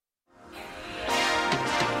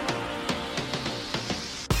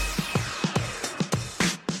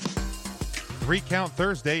3 Count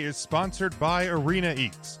Thursday is sponsored by Arena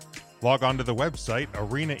Eats. Log on to the website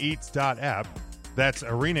arenaeats.app. That's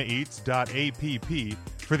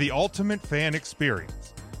arenaeats.app for the ultimate fan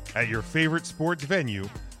experience. At your favorite sports venue,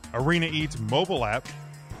 Arena Eats mobile app,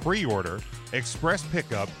 pre-order, express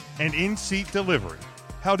pickup, and in-seat delivery.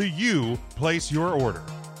 How do you place your order?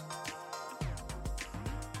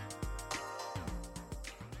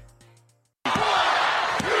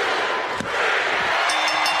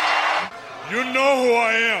 You know who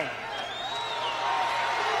I am,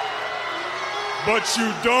 but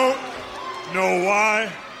you don't know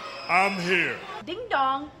why I'm here. Ding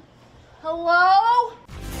dong. Hello?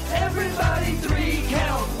 Everybody 3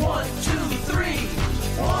 count. 1, 2, 3.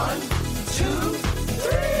 1, 2, 3.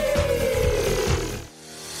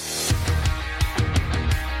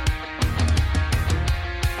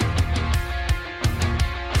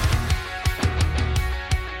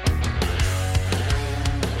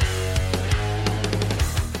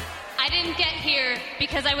 I didn't get here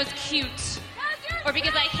because I was cute, or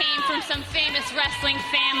because I came from some famous wrestling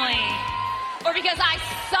family, or because I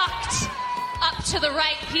sucked up to the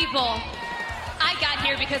right people. I got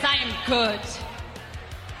here because I am good.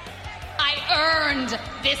 I earned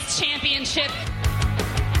this championship.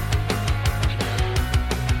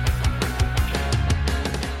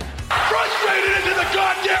 Frustrated isn't the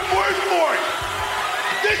goddamn word for it.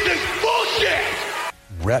 This is bullshit.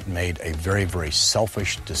 Brett made a very, very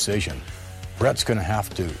selfish decision. Brett's going to have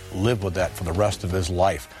to live with that for the rest of his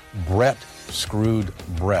life. Brett screwed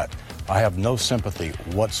Brett. I have no sympathy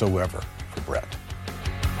whatsoever for Brett.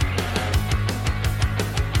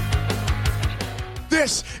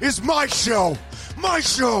 This is my show,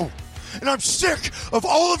 and I'm sick of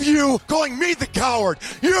all of you calling me the coward.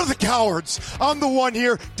 You're the cowards. I'm the one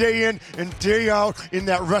here day in and day out in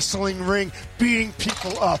that wrestling ring beating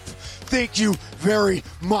people up. Thank you very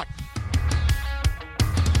much.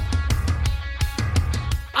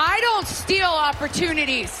 I don't steal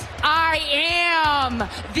opportunities. I am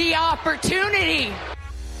the opportunity.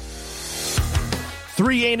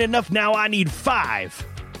 3 ain't enough now. I need 5.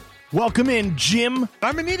 Welcome in, Jim.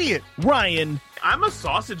 I'm an idiot. Ryan. I'm a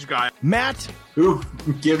sausage guy. Matt. Who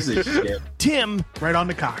gives a shit? Tim. Right on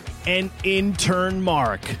the cock. And intern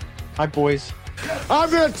Mark. Hi, boys. I'm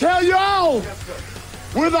going to tell y'all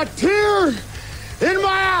with a tear in my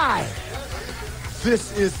eye,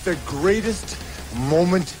 this is the greatest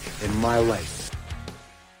moment in my life.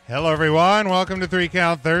 Hello, everyone. Welcome to 3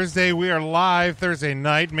 Count Thursday. We are live Thursday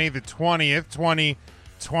night, May the 20th,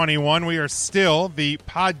 2021. We are still the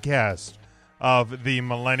podcast of the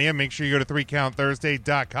millennium. Make sure you go to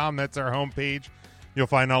 3countthursday.com. That's our homepage. You'll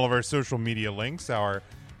find all of our social media links, our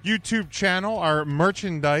YouTube channel, our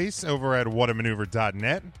merchandise over at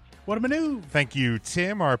whatamaneuver.net. What a maneuver. Thank you,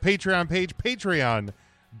 Tim. Our Patreon page,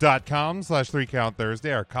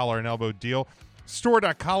 patreon.com/3countthursday. Our collar and elbow deal,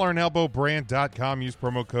 store.collarandelbowbrand.com. Use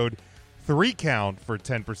promo code 3count for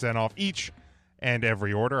 10% off each and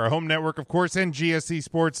every order. Our home network, of course, NGSC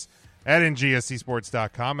Sports at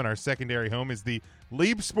ngscsports.com. And our secondary home is the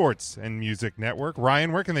Leib Sports and Music Network.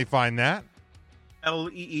 Ryan, where can they find that?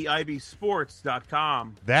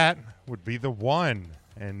 LEEIBsports.com. That would be the one.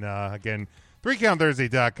 And again,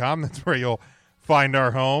 3countthursday.com. That's where you'll find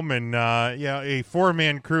our home. And a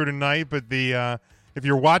 4-man crew tonight. But if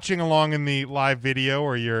you're watching along in the live video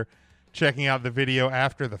or you're checking out the video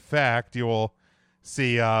after the fact, you will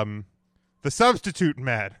see the substitute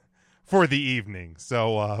Matt for the evening.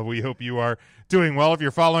 So we hope you are doing well. If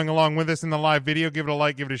you're following along with us in the live video, give it a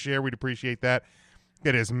like, give it a share. We'd appreciate that.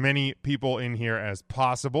 Get as many people in here as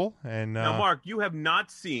possible. And now, Mark, you have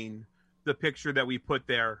not seen the picture that we put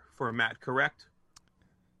there for Matt, correct?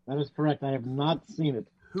 That is correct. I have not seen it.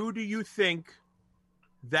 Who do you think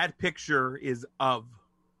that picture is of?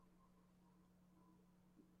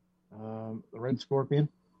 The Red Scorpion?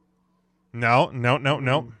 No. Not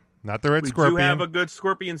the Red Scorpion. We do have a good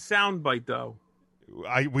Scorpion soundbite, though.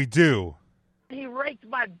 We do. He raked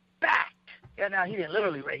my back. Yeah, no, he didn't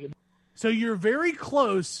literally rake it. So you're very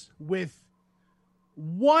close with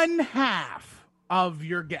one half of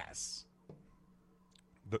your guess.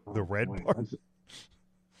 The red part?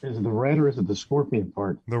 Is it the red or is it the Scorpion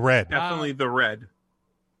part? The red. Definitely the red.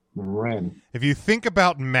 The red. If you think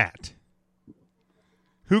about Matt,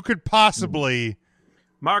 who could possibly...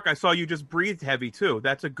 Mark, I saw you just breathed heavy, too.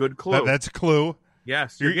 That's a good clue. That's a clue.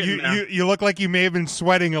 Yes. You look like you may have been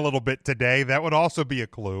sweating a little bit today. That would also be a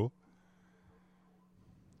clue.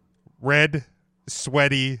 Red,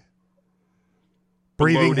 sweaty,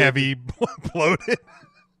 breathing heavy, bloated.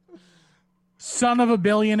 Son of a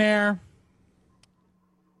billionaire.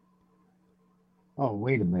 Oh,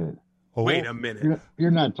 wait a minute. Oh. Wait a minute.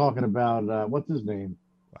 You're not talking about what's his name?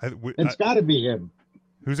 It's got to be him.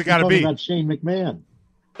 Who's it got to be? About Shane McMahon.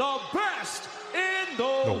 The best in the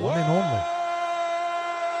one and only.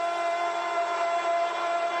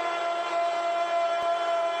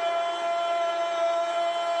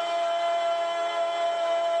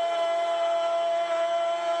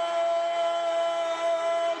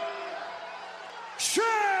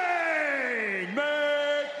 Shane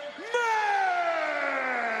McMahon.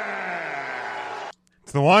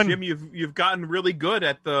 It's the one. Jim, you've gotten really good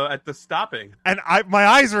at the stopping. And my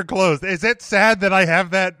eyes are closed. Is it sad that I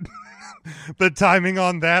have that the timing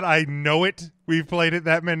on that? I know it. We've played it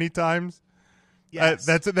that many times. Yes.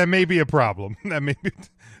 That may be a problem. That may be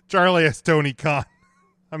Charlie as Tony Khan.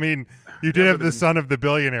 I mean, you did have the son of the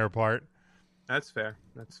billionaire part. That's fair.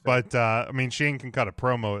 That's fair. But I mean, Shane can cut a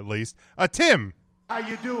promo at least. Tim, how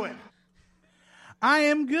you doing? I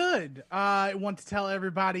am good. I want to tell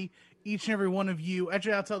everybody, each and every one of you,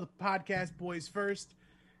 actually I'll tell the podcast boys first.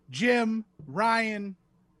 Jim, Ryan,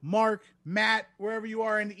 Mark, Matt, wherever you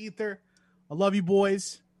are in the ether, I love you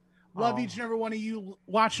boys. Love each and every one of you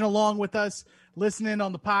watching along with us, listening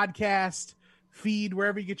on the podcast feed,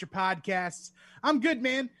 wherever you get your podcasts. I'm good,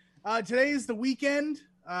 man. Today is the weekend.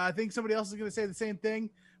 I think somebody else is going to say the same thing,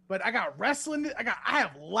 but I got wrestling. I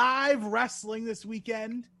have live wrestling this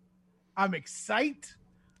weekend. I'm excited.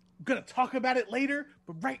 I'm going to talk about it later,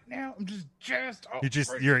 but right now I'm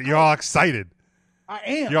you're all excited. I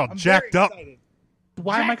am. You're all jacked up. Excited.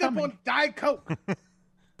 Why am I coming? On Diet Coke.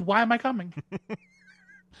 Why am I coming?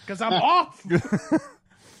 Because I'm off.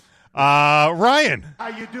 Ryan, how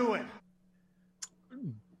you doing?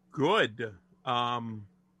 Good.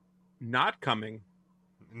 Not coming,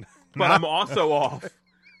 but I'm also off,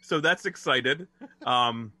 so that's excited.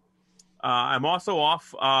 I'm also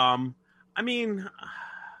off. I mean,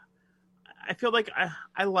 I feel like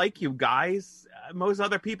I like you guys. Most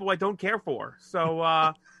other people I don't care for.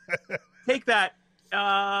 So take that.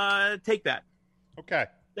 Take that. Okay.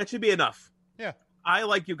 That should be enough. Yeah. I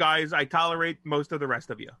like you guys. I tolerate most of the rest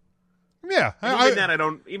of you. Yeah.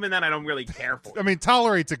 Even then I don't really care for. I mean,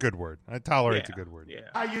 tolerate's a good word. Tolerate's a good word. Yeah.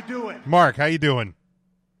 How you doing? Mark, how you doing?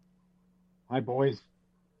 Hi, boys.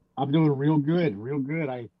 I'm doing real good. Real good.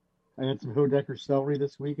 I had some Hodecker celery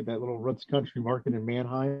this week at that little Roots Country Market in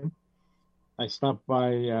Manheim. I stopped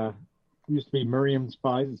by, used to be Miriam's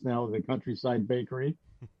Pies. It's now the Countryside Bakery.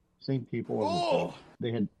 Same people. Oh.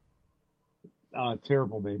 They had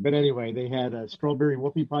terrible name. But anyway, they had strawberry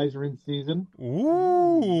whoopie pies are in season.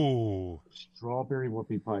 Ooh. Strawberry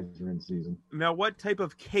whoopie pies are in season. Now, what type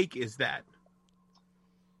of cake is that?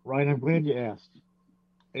 Ryan, I'm glad you asked.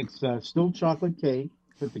 It's still chocolate cake,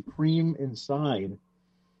 but the cream inside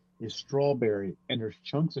is strawberry, and there's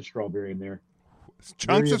chunks of strawberry in there.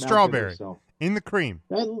 Chunks of strawberry in the cream.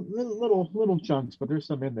 Little chunks, but there's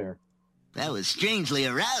some in there. That was strangely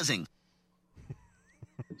arousing.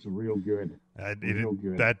 It's real good. Real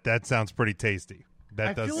good. That sounds pretty tasty.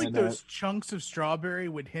 I feel like those chunks of strawberry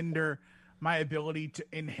would hinder my ability to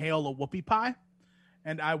inhale a whoopie pie,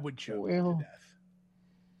 and I would choke to death.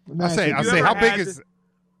 I'll say, how big is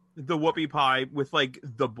the whoopie pie with like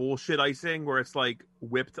the bullshit icing, where it's like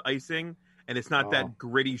whipped icing and it's not that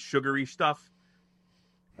gritty, sugary stuff?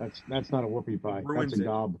 That's not a whoopie pie. Ruins that's a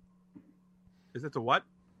gob. Is it a what?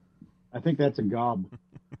 I think that's a gob.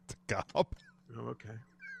 It's a gob. Oh, okay.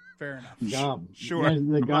 Fair enough. Gob. Sure. I'm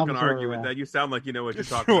not going to argue with that. You sound like you know what you're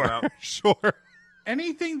talking about. Sure.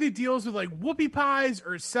 Anything that deals with like whoopie pies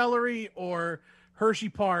or celery or Hershey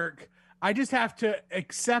Park, I just have to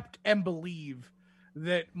accept and believe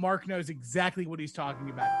that Mark knows exactly what he's talking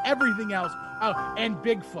about. Everything else. Oh, and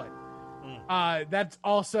Bigfoot. That's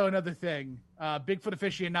also another thing. Bigfoot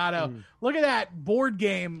aficionado. Look at that board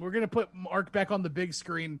game. We're going to put Mark back on the big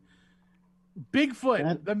screen.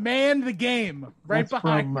 Bigfoot, the man, the game, right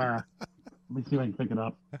behind. Let me see if I can pick it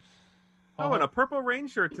up. Oh, and a Purple Rain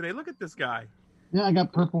shirt today. Look at this guy. Yeah, I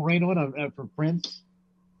got Purple Rain on for Prince.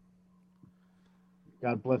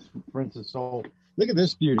 God bless Prince's soul. Look at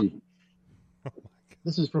this beauty.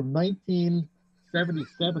 This is from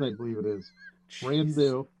 1977, I believe it is. Brand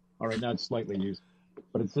new. All right, now it's slightly used,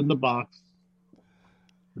 but it's in the box.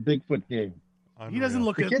 The Bigfoot game. He doesn't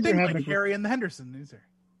look a thing like Harry and the Henderson, is there?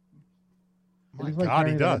 My God,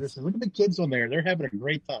 he does. Look at the kids on there. They're having a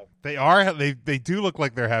great time. They are. They do look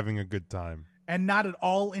like they're having a good time. And not at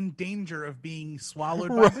all in danger of being swallowed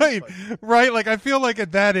by Bigfoot. Right. Like, I feel like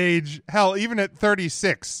at that age, hell, even at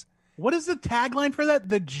 36. What is the tagline for that?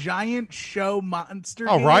 The giant show monster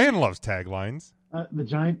game? Ryan loves taglines. The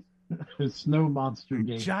giant snow monster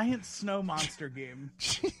game. Giant snow monster game.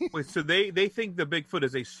 Wait, so they think the Bigfoot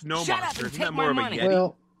is a snow monster. Isn't that more of a Yeti?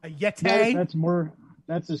 Well, A Yeti?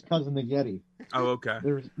 That's his cousin, the Yeti. Oh, okay.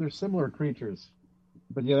 They're similar creatures.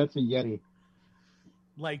 But yeah, that's a Yeti.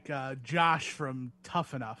 Like Josh from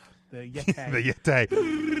Tough Enough. The Yeti. The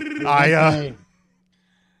Yeti.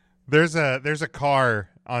 There's a car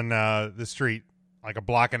on the street like a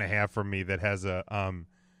block and a half from me that has a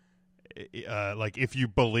like If You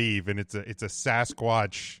Believe, and it's a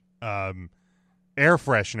Sasquatch air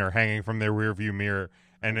freshener hanging from their rearview mirror,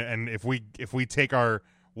 and if we take our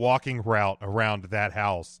walking route around that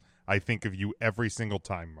house, I think of you every single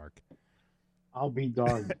time, Mark. I'll be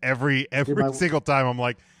darned. every single time I'm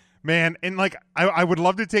like, man, and like I would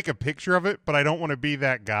love to take a picture of it, but I don't want to be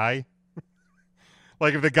that guy.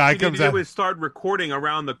 Like if the guy comes out, is start recording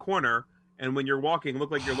around the corner, and when you're walking, look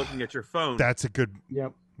like you're looking at your phone. That's a good.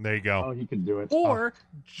 Yep. There you go. Oh, he can do it. Or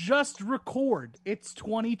just record. It's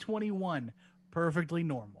 2021. Perfectly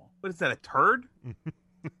normal. What is that? A turd?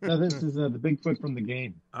 No, this is the Bigfoot from the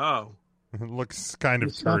game. Oh, it looks kind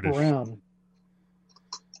of stop turdish. Around.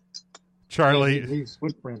 Charlie, these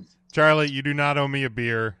footprints. Charlie, you do not owe me a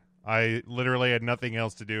beer. I literally had nothing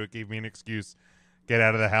else to do. It gave me an excuse. Get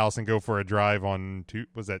out of the house and go for a drive on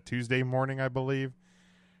was that Tuesday morning, I believe.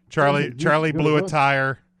 Charlie blew a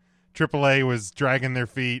tire. AAA was dragging their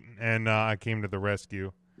feet, and I came to the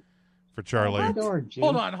rescue for Charlie.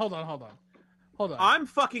 Hold on. I'm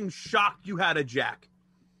fucking shocked you had a jack.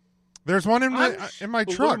 There's one in my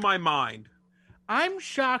truck. Blew my mind. I'm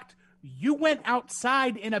shocked you went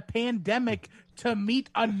outside in a pandemic to meet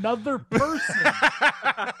another person.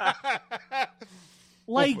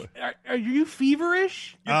 Like, are you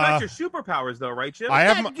feverish? You got your superpowers, though, right, Jim? I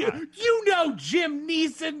have. You know, Jim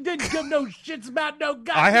Neeson didn't know shits about no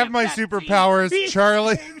goddamn I have my vaccine. superpowers.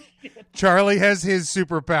 Charlie has his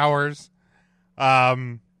superpowers.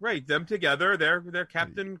 Right, them together. They're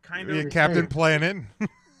Captain Captain Planet.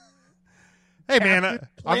 Hey man,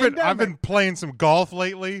 I've been playing some golf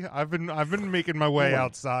lately. I've been making my way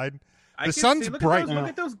outside. The sun's bright. Look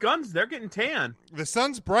at those guns. They're getting tan. The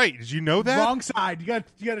sun's bright. Did you know that? Wrong side. You got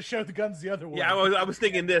to show the guns the other way. Yeah, I was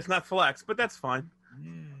thinking this, not flex, but that's fine.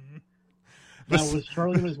 Now, was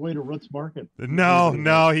Charlie on his way to Roots Market?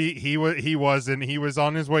 No, he wasn't. He was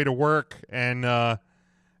on his way to work and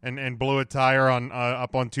blew a tire on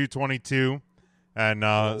up on 222,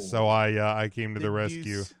 and so I came to the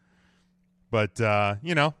rescue. But an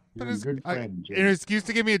excuse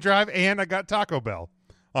to give me a drive, and I got Taco Bell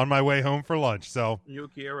on my way home for lunch. So you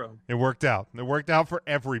quiero. It worked out. It worked out for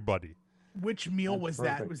everybody. Which meal was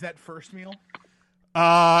that? Was that first meal?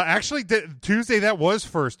 Actually, Tuesday that was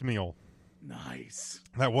first meal. Nice.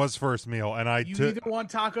 That was first meal, and you either want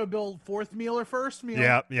Taco Bell fourth meal or first meal.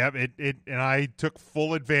 Yeah. It and I took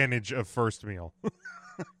full advantage of first meal.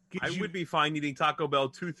 I would be fine eating Taco Bell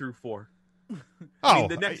 2 through 4. I mean,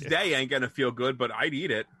 the next day ain't gonna feel good, but I'd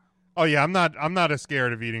eat it. Oh yeah, I'm not as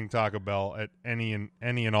scared of eating Taco Bell at any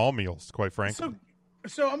and all meals, quite frankly.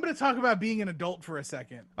 So I'm going to talk about being an adult for a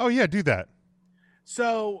second. Oh yeah, do that.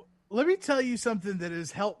 So let me tell you something that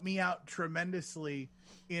has helped me out tremendously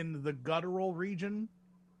in the guttural region.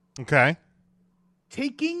 Okay.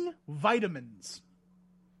 Taking vitamins.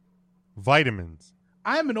 Vitamins.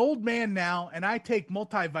 I'm an old man now, and I take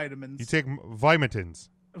multivitamins. You take Vimitins.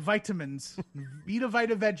 Vitamins. Vita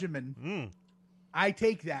Vita Vegemin. I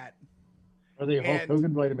take that. Are they Hulk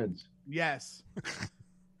Hogan vitamins? Yes.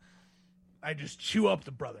 I just chew up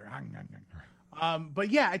the brother.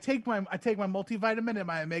 But yeah, I take my multivitamin and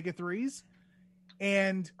my omega-3s,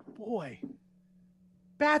 and boy,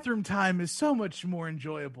 bathroom time is so much more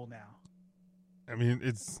enjoyable now. I mean,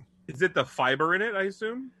 is it the fiber in it, I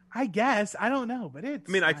assume? I guess. I don't know, but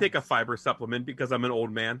it's I take a fiber supplement because I'm an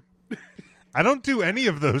old man. I don't do any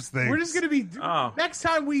of those things. We're just gonna be next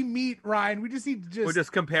time we meet, Ryan. We just need to we'll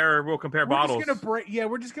compare bottles.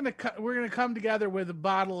 We're gonna come together with a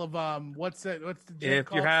bottle of what's the if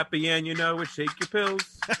called? You're happy and you know it, shake your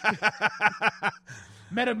pills.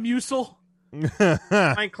 Metamucil.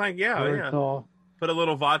 Clank clank, yeah. Put a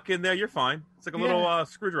little vodka in there, you're fine. It's like a little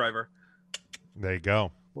screwdriver. There you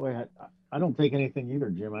go. Boy, I don't take anything either,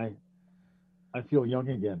 Jim. I feel young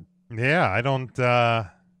again. Yeah, I don't.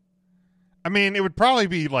 I mean, it would probably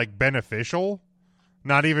be like beneficial,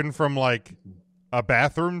 not even from like a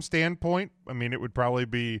bathroom standpoint. I mean, it would probably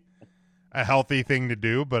be a healthy thing to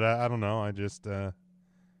do, but I don't know. I just, I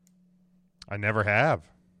never have.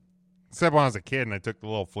 Except when I was a kid and I took the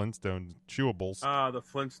little Flintstones chewables. The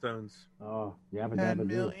Flintstones. Oh, you haven't had to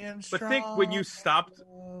do it. But think when you stopped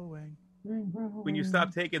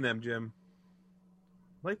taking them, Jim,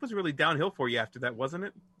 life was really downhill for you after that, wasn't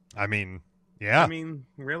it? I mean, yeah. I mean,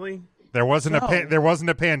 really? There wasn't So- there wasn't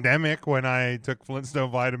a pandemic when I took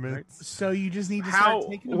Flintstone vitamins. So you just need to start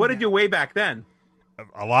taking them. What did you weigh back then?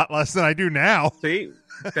 A lot less than I do now. See,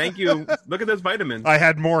 thank you. Look at those vitamins. I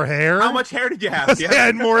had more hair. How much hair did you have? I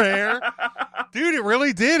had more hair. Dude, it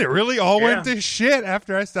really did. It really all went Yeah. to shit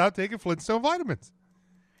after I stopped taking Flintstone vitamins.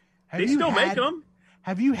 They still make them.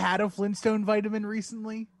 Have you had a Flintstone vitamin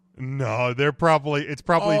recently? No, it's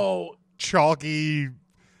probably Oh. chalky,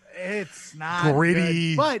 It's not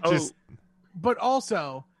gritty. good. Just But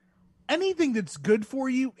also, anything that's good for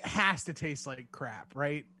you has to taste like crap,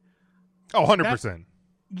 right? 100%.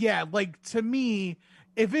 Yeah, like to me,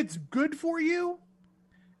 if it's good for you,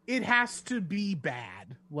 it has to be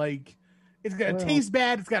bad. Like it's got to taste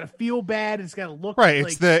bad, it's got to feel bad, it's got to look Right,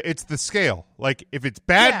 like, it's the scale. Like if it's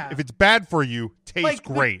bad, Yeah. if it's bad for you, tastes Like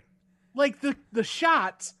great. like the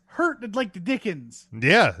shots hurt like the Dickens.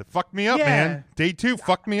 Yeah, it fucked me up, Yeah. man. Day 2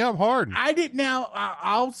 fucked me up hard. I did now.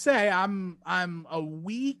 I'll say I'm a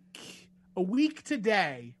week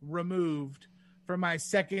today removed from my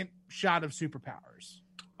second shot of superpowers.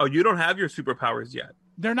 Oh, you don't have your superpowers yet.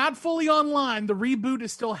 They're not fully online. The reboot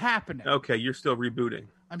is still happening. Okay, you're still rebooting.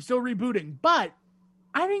 I'm still rebooting, but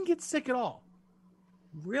I didn't get sick at all.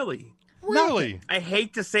 Really? Really? I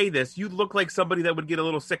hate to say this. You look like somebody that would get a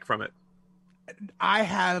little sick from it. I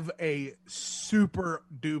have a super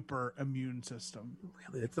duper immune system.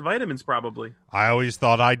 Really? It's the vitamins, probably. I always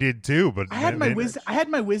thought I did too, but I had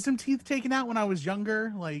my wisdom teeth taken out when I was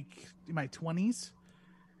younger, like in my 20s.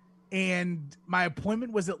 And my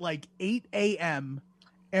appointment was at like 8 a.m.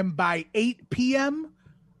 And by 8 p.m.,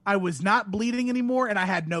 I was not bleeding anymore and I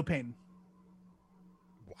had no pain.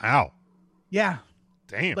 Wow. Yeah.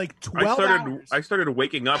 Damn. Like 12 hours. I started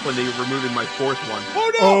waking up when they were removing my fourth one.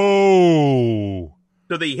 Oh, no. Oh.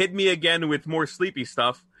 So they hit me again with more sleepy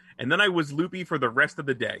stuff, and then I was loopy for the rest of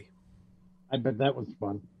the day. I bet that was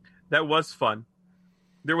fun. That was fun.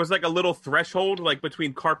 There was like a little threshold like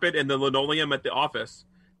between carpet and the linoleum at the office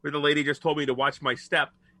where the lady just told me to watch my step,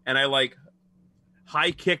 and I like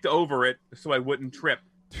high kicked over it so I wouldn't trip.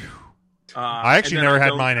 I actually and then never I had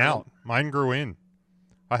don't- mine out. Mine grew in.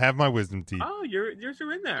 I have my wisdom teeth. Oh, yours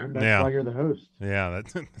are in there. That's why you're the host. Yeah,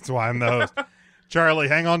 that's why I'm the host. Charlie,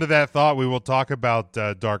 hang on to that thought. We will talk about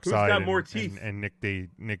Dark Who's Side got and, more teeth? and Nick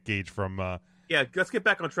Gage from Yeah, let's get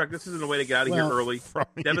back on track. This isn't a way to get out of Well, here early.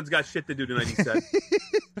 Devin's got shit to do tonight, he said.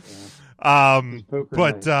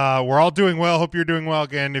 but we're all doing well. Hope you're doing well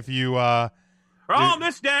again. If you On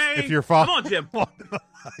this day! if you're Come following on, Jim. the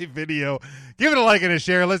live video, give it a like and a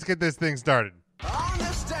share. Let's get this thing started.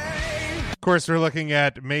 Of course, we're looking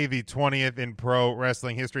at May the 20th in pro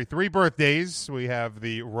wrestling history. 3 birthdays. We have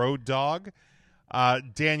the Road Dogg,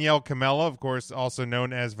 Danielle Camella, of course, also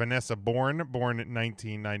known as Vanessa Bourne, born in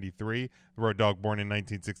 1993. The Road Dogg, born in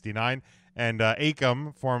 1969. And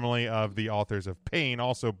Akam, formerly of the Authors of Pain,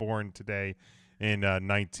 also born today in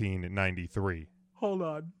 1993. Hold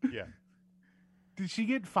on. Yeah. Did she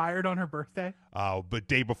get fired on her birthday? But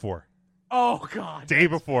day before. Oh, God. Day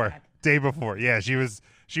before. Day before. Yeah, she was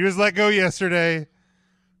let go yesterday.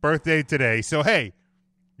 Birthday today. So hey,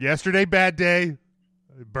 yesterday bad day.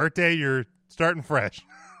 Birthday, you're starting fresh.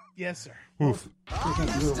 Yes, sir. Oof. She doesn't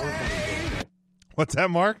have to go to work on her birthday. What's that,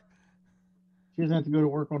 Mark? She doesn't have to go to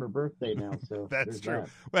work on her birthday now. So That's there's true. that.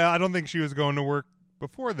 Well, I don't think she was going to work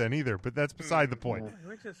before then either, but that's beside the point.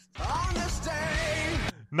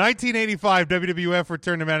 1985, WWF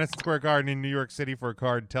returned to Madison Square Garden in New York City for a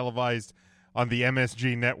card televised on the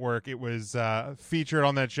MSG network. It was featured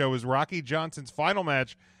on that show was Rocky Johnson's final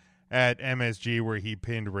match at MSG, where he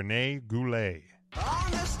pinned Rene Goulet.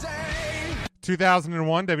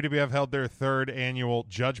 2001, WWF held their 3rd annual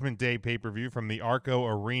Judgment Day pay-per-view from the Arco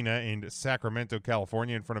Arena in Sacramento,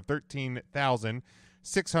 California, in front of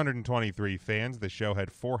 13,623 fans. The show had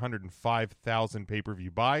 405,000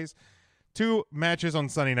 pay-per-view buys. 2 matches on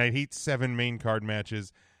Sunday Night Heat, 7 main card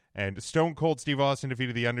matches, and Stone Cold Steve Austin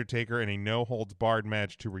defeated The Undertaker in a no-holds-barred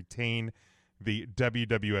match to retain the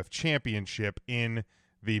WWF Championship in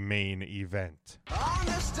the main event.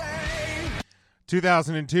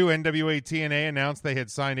 2002, NWA TNA announced they had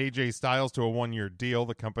signed AJ Styles to a 1-year deal.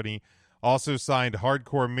 The company also signed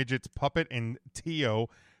Hardcore Midgets Puppet and Tio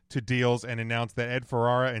to deals and announced that Ed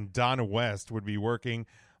Ferrara and Donna West would be working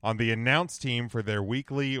on the announce team for their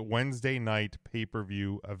weekly Wednesday night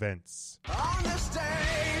pay-per-view events.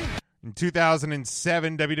 In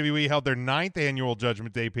 2007, WWE held their 9th annual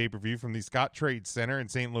Judgment Day pay-per-view from the Scott Trade Center in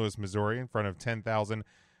St. Louis, Missouri, in front of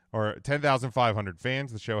 10,500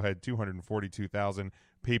 fans. The show had 242,000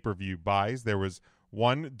 pay-per-view buys. There was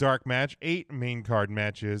 1 dark match, 8 main card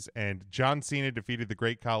matches, and John Cena defeated the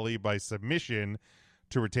Great Khali by submission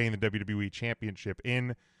to retain the WWE Championship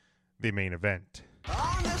in the main event.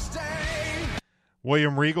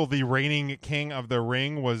 William Regal, the reigning king of the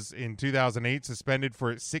ring, was in 2008 suspended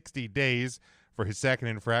for 60 days for his second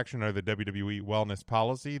infraction of the WWE wellness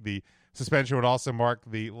policy. The suspension would also mark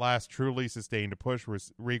the last truly sustained push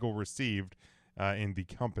Regal received in the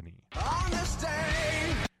company.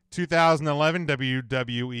 2011,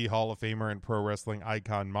 WWE Hall of Famer and pro wrestling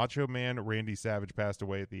icon Macho Man Randy Savage passed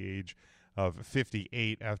away at the age of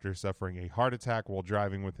 58 after suffering a heart attack while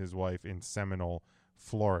driving with his wife in Seminole,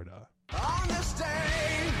 Florida.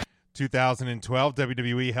 2012,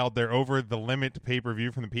 WWE held their Over the Limit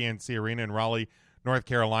pay-per-view from the PNC Arena in Raleigh, North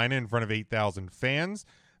Carolina in front of 8,000 fans.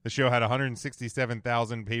 The show had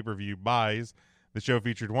 167,000 pay-per-view buys. The show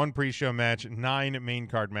featured one pre-show match, 9 main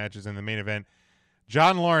card matches. In the main event,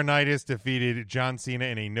 John Laurinaitis defeated John Cena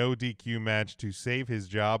in a no DQ match to save his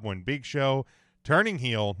job when Big Show, turning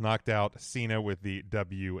heel, knocked out Cena with the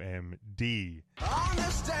WMD.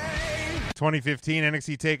 2015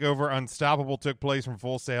 NXT TakeOver Unstoppable took place from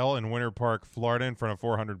Full Sail in Winter Park, Florida, in front of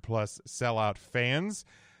 400-plus sellout fans.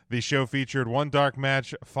 The show featured one dark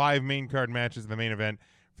match, 5 main card matches in the main event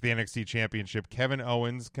for the NXT Championship. Kevin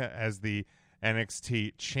Owens as the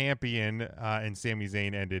NXT Champion, and Sami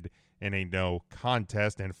Zayn ended in a no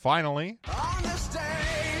contest. And finally,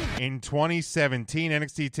 in 2017,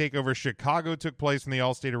 NXT TakeOver Chicago took place in the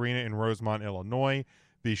Allstate Arena in Rosemont, Illinois.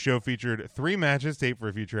 The show featured 3 matches taped for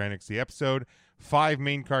a future NXT episode, 5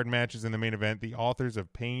 main card matches in the main event. The Authors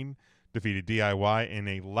of Pain defeated DIY in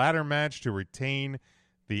a ladder match to retain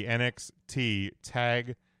the NXT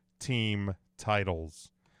Tag Team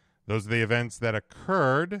titles. Those are the events that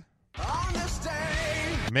occurred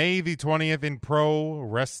May the 20th in pro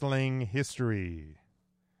wrestling history.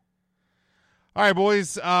 All right,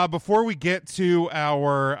 boys, before we get to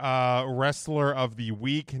our Wrestler of the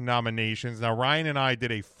Week nominations, now Ryan and I did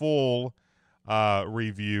a full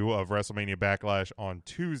review of WrestleMania Backlash on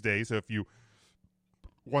Tuesday, so if you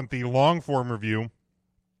want the long-form review, you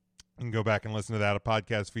can go back and listen to that, a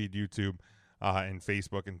podcast feed, YouTube, and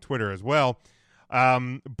Facebook and Twitter as well.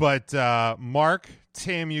 But Mark,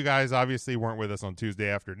 Tim, you guys obviously weren't with us on Tuesday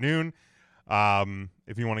afternoon.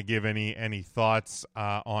 If you want to give any thoughts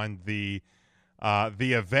on the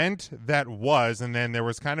event that was, and then there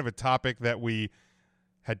was kind of a topic that we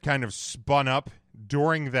had kind of spun up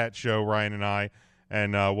during that show, Ryan and I,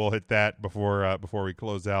 and we'll hit that before we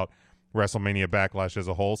close out WrestleMania Backlash as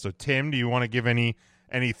a whole. So, Tim, do you want to give any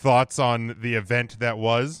thoughts on the event that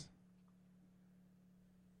was?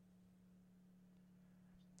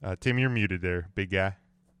 Tim, you're muted there, big guy.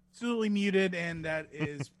 Absolutely muted, and that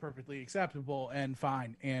is perfectly acceptable and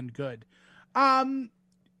fine and good.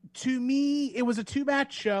 To me, it was a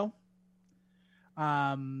 2-match show.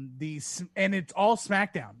 And it's all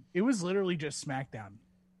SmackDown. It was literally just SmackDown.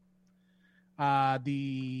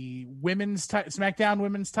 The women's SmackDown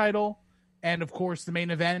women's title, and of course the main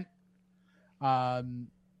event,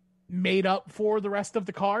 made up for the rest of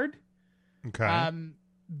the card. Okay.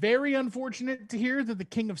 Very unfortunate to hear that the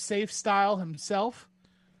King of Safe Style himself,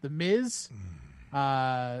 The Miz,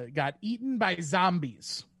 got eaten by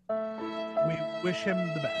zombies. We wish him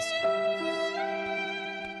the best.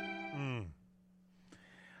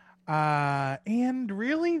 And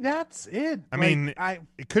really, that's it. I mean,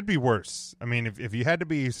 it could be worse. I mean, if you had to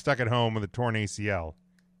be stuck at home with a torn ACL,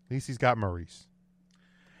 at least he's got Maurice.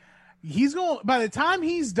 By the time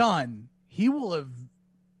he's done, he will have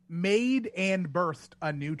made and birthed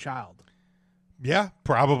a new child. Yeah,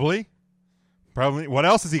 probably. What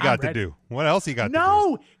else has he got to do? What else he got to do?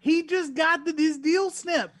 No, he just got his deal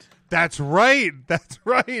snipped. That's right.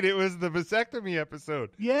 It was the vasectomy episode.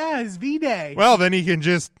 Yeah, his V-Day. Well, then he can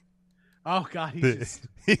just... Oh, God,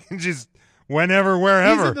 he can just whenever,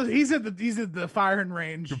 wherever. He's at the firing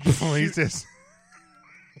range. He's just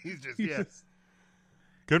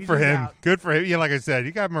Good for him. Out. Good for him. Yeah, like I said,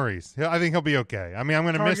 you got Maurice. I think he'll be okay. I mean, I'm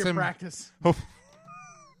going to miss him. Practice.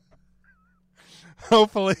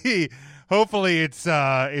 Hopefully it's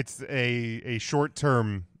a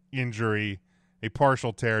short-term injury, a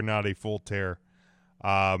partial tear, not a full tear.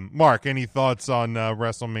 Mark, any thoughts on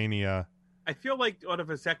WrestleMania? I feel like on a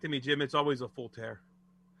vasectomy, Jim, it's always a full tear.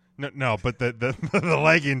 No, but the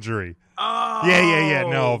leg injury. Oh, yeah.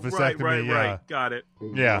 No, vasectomy. Right. Got it.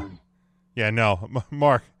 Yeah. No,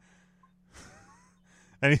 Mark.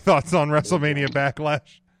 Any thoughts on WrestleMania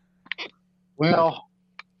Backlash? Well,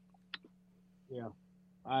 yeah,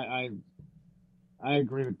 I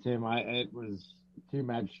agree with Tim. It was a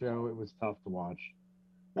 2-match show. It was tough to watch.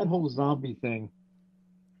 That whole zombie thing.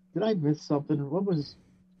 Did I miss something?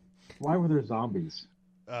 Why were there zombies?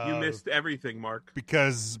 You missed everything, Mark.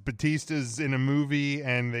 Because Batista's in a movie,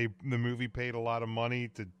 and the movie paid a lot of money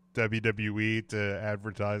to WWE to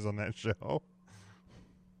advertise on that show.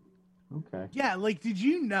 Okay. Yeah, like, did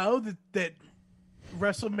you know that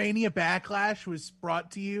WrestleMania Backlash was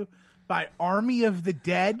brought to you by Army of the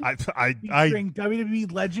Dead, featuring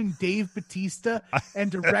WWE legend Dave Bautista,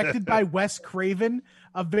 and directed by Wes Craven,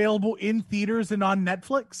 available in theaters and on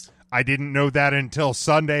Netflix? I didn't know that until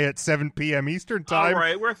Sunday at 7 p.m. Eastern time. All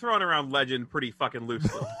right, we're throwing around legend pretty fucking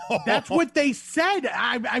loosely. That's what they said.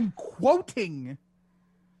 I'm quoting.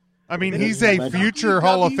 I mean, he's a future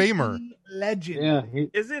Hall of Famer. Legend.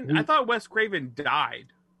 Yeah, I thought Wes Craven died.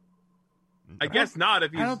 I guess not.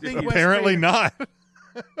 If he's, I don't think apparently not.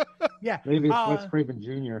 Yeah, maybe it's Wes Craven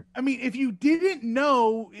Jr. I mean, if you didn't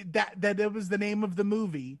know that it was the name of the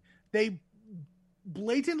movie, they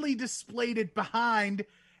blatantly displayed it behind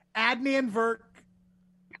Adnan Virk,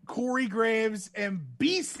 Corey Graves, and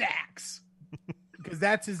B-Sax, because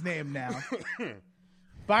that's his name now.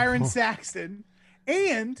 Byron Saxton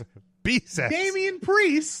and B-Sax. Damian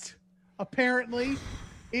Priest apparently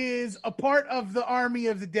is a part of the Army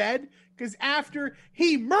of the Dead, because after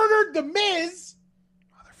he murdered the Miz,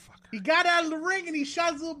 he got out of the ring and he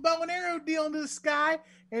shot his little bow and arrow deal into the sky,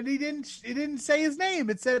 and it didn't say his name.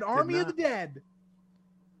 It said Army of the Dead.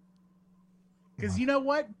 Because you know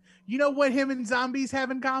what? You know what him and zombies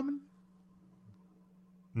have in common?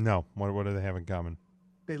 No. What do they have in common?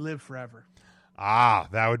 They live forever. Ah,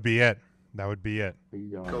 that would be it. That would be it.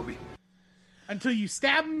 Kobe. Until you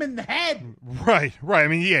stab him in the head. Right. I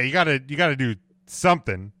mean, yeah, you gotta do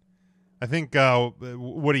something. I think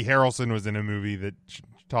Woody Harrelson was in a movie that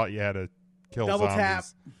taught you how to kill Double zombies. tap,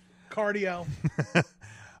 cardio.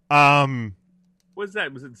 Was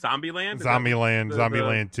that? Was it Zombieland? Zombieland,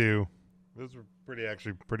 Zombieland 2. Those were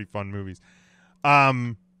pretty fun movies.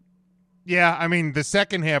 Yeah, I mean, the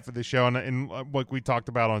second half of the show, and what we talked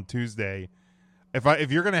about on Tuesday,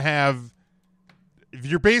 if you're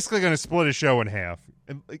basically going to split a show in half,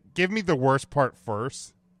 give me the worst part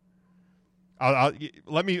first.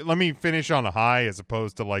 Let me finish on a high as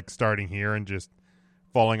opposed to like starting here and just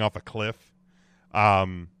falling off a cliff.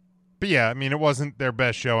 But yeah, I mean, it wasn't their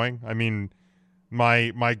best showing. I mean,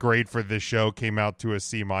 my grade for this show came out to a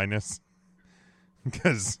C-,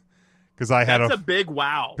 because I had a big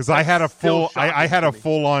wow. Because I had a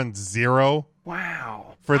full on 0.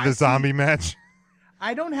 Wow. For the zombie match.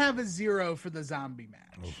 I don't have a 0 for the zombie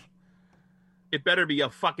match. It better be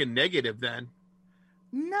a fucking negative then.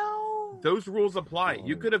 No. Those rules apply.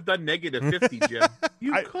 You could have done negative 50, Jim.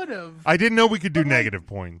 You could have. I didn't know we could do negative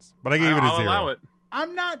points, but I gave it a 0. I'll allow it.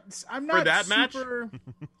 I'm not for that super, match.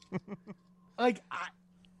 Like,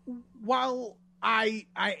 while I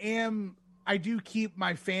do keep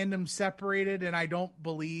my fandom separated, and I don't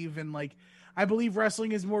believe in, like, I believe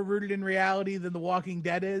wrestling is more rooted in reality than The Walking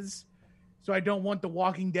Dead is. So I don't want The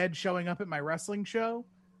Walking Dead showing up at my wrestling show.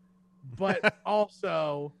 But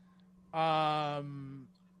also, I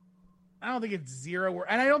don't think it's 0,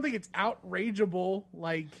 and I don't think it's outrageable.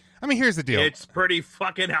 Like, I mean, here's the deal. It's pretty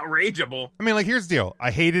fucking outrageable. I mean, like, here's the deal. I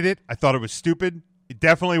hated it. I thought it was stupid. It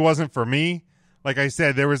definitely wasn't for me. Like I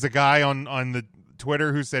said, there was a guy on the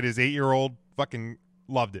Twitter who said his 8-year-old fucking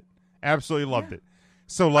loved it. Absolutely loved it.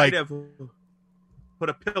 So, like, I'd have put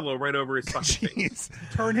a pillow right over his fucking face.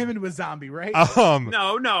 Turn him into a zombie, right?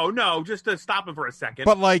 No. Just to stop him for a second.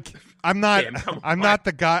 But, like, I'm not not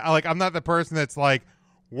the guy. Like, I'm not the person that's like,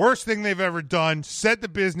 worst thing they've ever done. Set the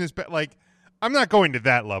business, but like, I'm not going to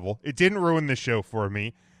that level. It didn't ruin the show for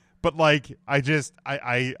me, but like, I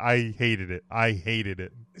hated it. I hated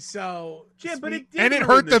it. So, yeah, but it did and it ruin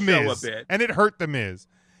hurt the show Miz. a bit. And it hurt the Miz.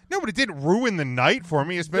 No, but it didn't ruin the night for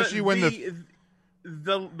me, especially when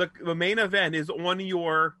the main event is on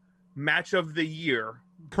your match of the year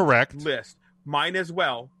correct list. Mine as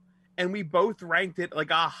well, and we both ranked it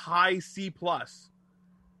like a high C+.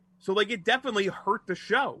 So, like, it definitely hurt the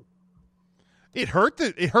show. It hurt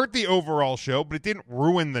the overall show, but it didn't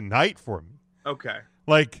ruin the night for me. Okay.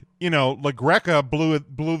 Like, you know, LaGreca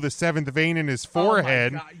blew the seventh vein in his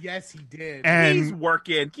forehead. Oh my God. Yes, he did. And he's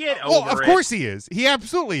working. Get over well, of it. course he is. He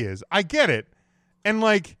absolutely is. I get it. And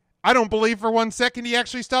like, I don't believe for 1 second he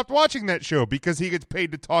actually stopped watching that show because he gets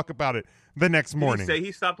paid to talk about it the next morning. Did he say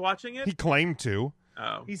he stopped watching it? He claimed to.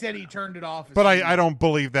 Oh. He said he turned it off. But I don't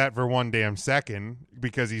believe that for one damn second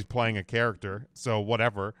because he's playing a character. So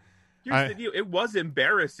whatever. Here's the deal. It was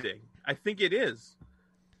embarrassing. I think it is.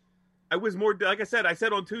 I was more, like I said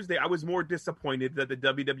on Tuesday, I was more disappointed that the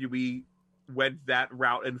WWE went that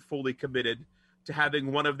route and fully committed to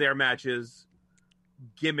having one of their matches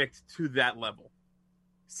gimmicked to that level.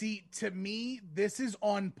 See, to me, this is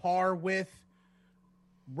on par with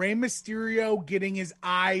Rey Mysterio getting his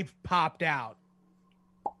eye popped out.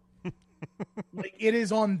 Like, it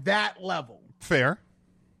is on that level. Fair.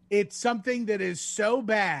 It's something that is so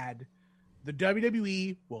bad, the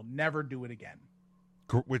WWE will never do it again.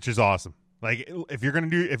 Which is awesome. Like, if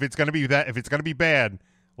it's gonna be bad,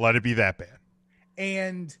 let it be that bad.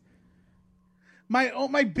 And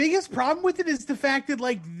my biggest problem with it is the fact that,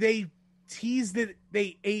 like, they teased that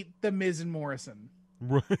they ate the Miz and Morrison.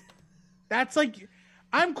 Right. That's like,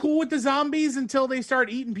 I'm cool with the zombies until they start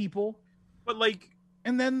eating people. But, like,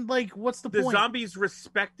 and then, like, what's the point? The zombies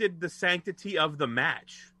respected the sanctity of the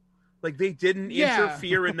match. Like, they didn't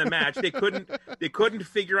interfere in the match. They couldn't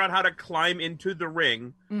figure out how to climb into the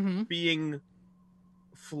ring, being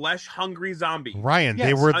flesh-hungry zombies. Ryan,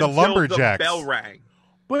 they were the lumberjacks. The bell rang.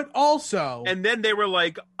 But also... And then they were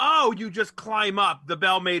like, oh, you just climb up. The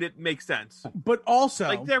bell made it make sense. But also...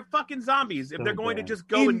 Like, they're fucking zombies. If they're going to just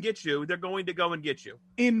go and get you, they're going to go and get you.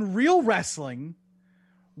 In real wrestling,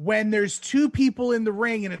 when there's two people in the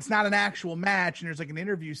ring and it's not an actual match and there's, like, an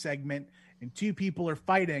interview segment and two people are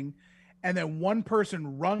fighting... and then one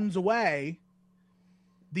person runs away,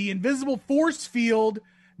 the invisible force field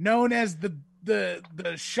known as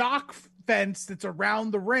the shock fence that's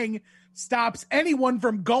around the ring stops anyone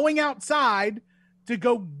from going outside to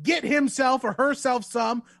go get himself or herself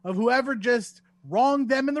some of whoever just wronged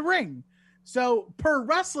them in the ring. So per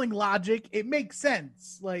wrestling logic, it makes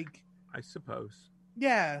sense. Like, I suppose.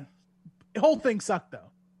 Yeah. The whole thing sucked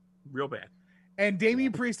though. Real bad. And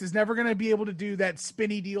Damian Priest is never going to be able to do that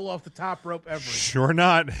spinny deal off the top rope ever. Sure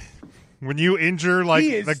not. When you injure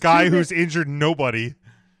like the guy who's injured nobody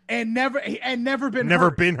and never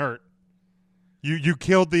been hurt. You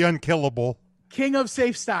killed the unkillable. King of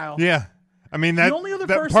safe style. Yeah. I mean, that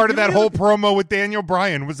part of that whole promo with Daniel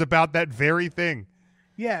Bryan was about that very thing.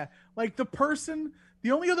 Yeah. Like the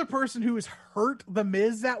only other person who has hurt the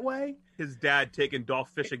Miz that way. His dad taking Dolph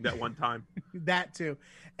fishing that one time. That too.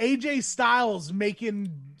 AJ Styles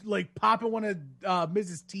popping one of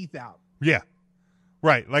Miz's teeth out. Yeah.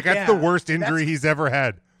 Right. Like that's the worst injury he's ever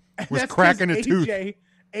had. Was cracking a tooth.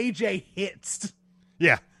 AJ hits.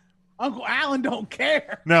 Yeah. Uncle Alan don't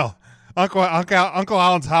care. No. Uncle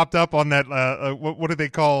Alan's hopped up on that what do they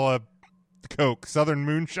call Coke? Southern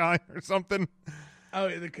Moonshine or something? Oh,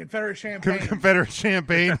 the Confederate Champagne. Confederate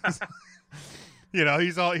Champagne. You know,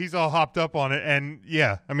 he's all hopped up on it, and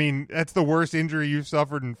yeah, I mean that's the worst injury you've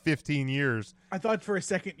suffered in 15 years. I thought for a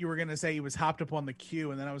second you were going to say he was hopped up on the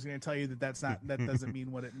Q, and then I was going to tell you that that doesn't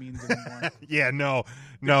mean what it means anymore. Yeah, no,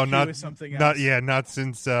 not something else. Not not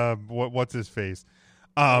since what's his face,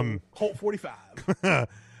 Colt 45.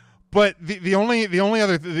 But the only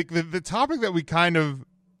other the topic that we kind of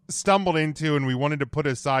stumbled into and we wanted to put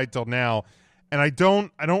aside till now, and I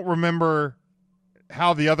don't remember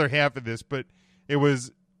how the other half of this, but it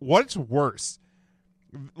was what's worse,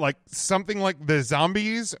 like something like the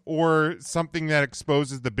zombies or something that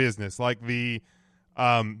exposes the business, like the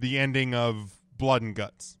ending of Blood and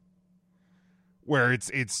Guts, where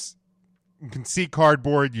it's you can see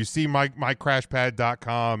cardboard, you see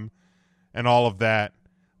mycrashpad.com and all of that.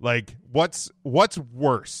 Like what's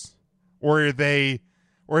worse, or are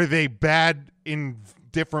they bad in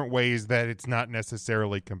different ways that it's not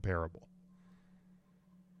necessarily comparable?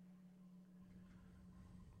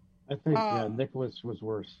 I think Nicholas was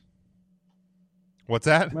worse. What's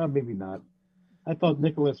that? Well, maybe not. I thought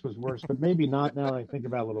Nicholas was worse, but maybe not now that I think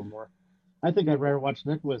about it a little more. I think I'd rather watch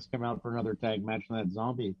Nicholas come out for another tag match than that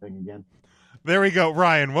zombie thing again. There we go.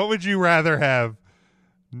 Ryan, what would you rather have?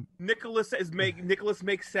 Nicholas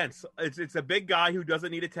makes sense. It's a big guy who doesn't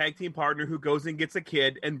need a tag team partner, who goes and gets a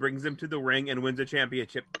kid and brings him to the ring and wins a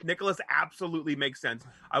championship. Nicholas absolutely makes sense.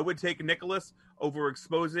 I would take Nicholas over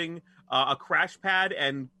exposing a crash pad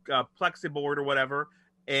and plexiboard or whatever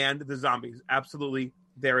and the zombies. Absolutely,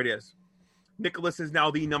 there it is. Nicholas is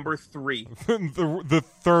now the number 3. the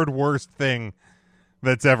third worst thing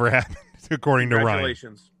that's ever happened, according to Ryan.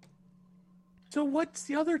 Congratulations. So what's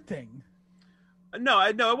the other thing? No,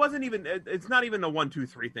 it wasn't even. It's not even a 1, 2,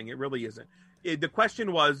 3 thing. It really isn't. The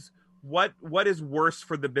question was, what is worse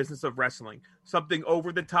for the business of wrestling? Something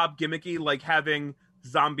over the top, gimmicky, like having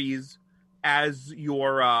zombies as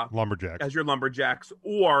your lumberjacks,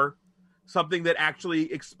 or something that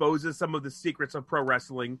actually exposes some of the secrets of pro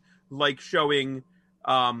wrestling, like showing,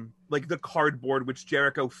 like the cardboard which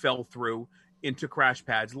Jericho fell through into crash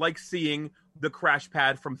pads, like seeing the crash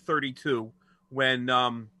pad from 32 when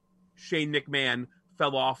Shane McMahon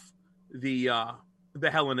fell off the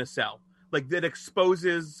Hell in a Cell. Like, that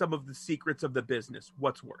exposes some of the secrets of the business.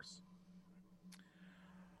 What's worse?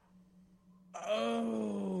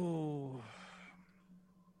 Oh.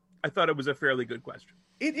 I thought it was a fairly good question.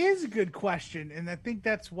 It is a good question, and I think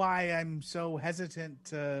that's why I'm so hesitant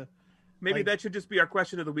to Maybe Like, that should just be our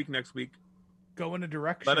question of the week next week. go in a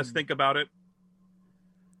direction. Let us think about it.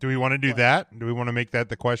 Do we want to do that? Do we want to make that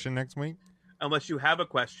the question next week? Unless you have a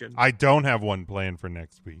question. I don't have one planned for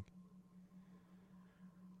next week.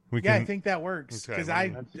 I think that works because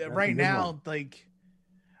that's a right good now, one. like,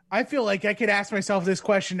 I feel like I could ask myself this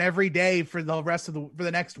question every day for the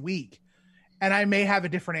next week, and I may have a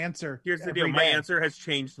different answer. Here's the every deal. My day. answer has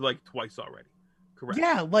changed like twice already. Correct.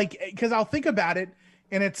 Yeah, like because I'll think about it,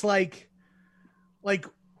 and it's like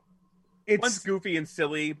it's One's goofy and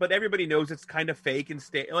silly, but everybody knows it's kind of fake and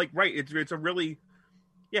right. It's a really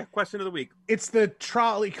question of the week. It's the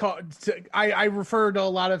trolley car. I refer to a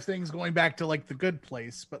lot of things going back to like The Good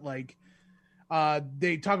Place, but like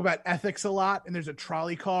they talk about ethics a lot, and there's a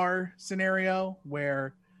trolley car scenario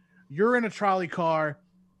where you're in a trolley car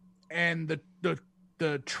and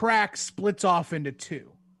the track splits off into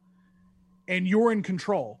two and you're in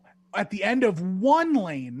control. At the end of one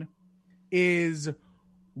lane is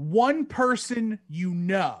one person you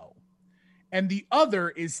know, and the other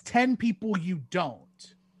is 10 people you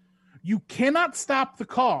don't. You cannot stop the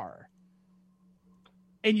car,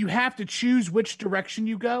 and you have to choose which direction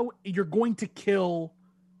you go. You're going to kill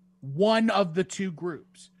one of the two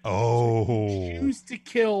groups. Oh. So you choose to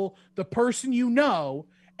kill the person you know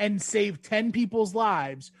and save 10 people's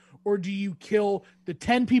lives, or do you kill the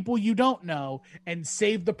 10 people you don't know and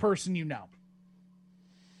save the person you know?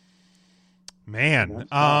 Man,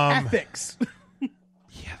 ethics. Yeah,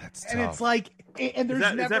 that's tough. And it's like, and there's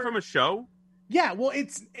is that from a show? Yeah, well,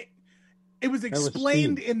 it was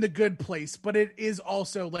explained in The Good Place, but it is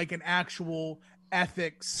also like an actual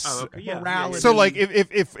ethics, morality. So, like,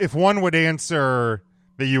 if one would answer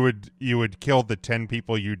that you would kill the 10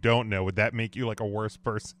 people you don't know, would that make you like a worse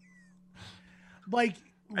person? Like,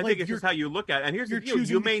 I think it's just how you look at it. And here's the deal: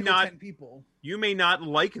 you may not 10 people. You may not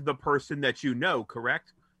like the person that you know.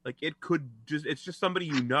 Correct? Like it's just somebody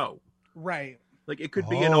you know. Right. Like it could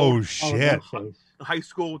be an old shit. high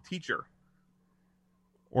school teacher.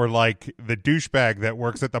 Or like the douchebag that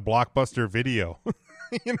works at the Blockbuster Video.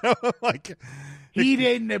 You know, like he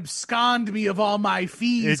didn't abscond me of all my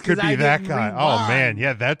fees. It could be that guy. Rewind. Oh man,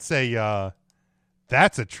 yeah, that's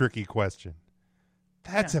a tricky question.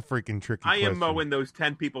 That's a freaking tricky question. I am mowing those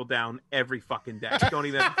 10 people down every fucking day. Don't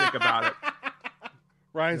even have to think about it.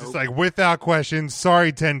 Ryan's just like, without question,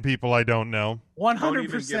 sorry 10 people I don't know. 100%. Don't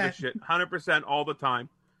even give a shit. 100% all the time.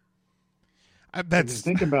 That's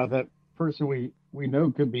think about that person we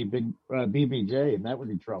know could be big BBJ, and that would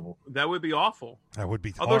be trouble. That would be awful. That would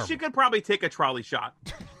be Although she could probably take a trolley shot.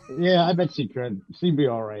 Yeah, I bet she could. She'd be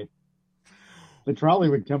all right. The trolley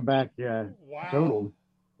would come back totaled.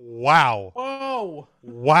 Wow. Oh.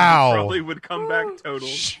 Wow. The trolley would come back totaled.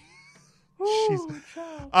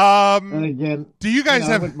 And again, do you guys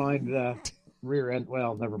have? I wouldn't mind rear end.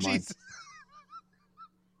 Well, never mind.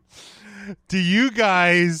 Do you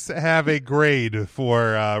guys have a grade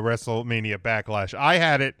for WrestleMania Backlash? I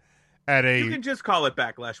had it at a. You can just call it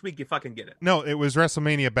Backlash. We can fucking get it. No, it was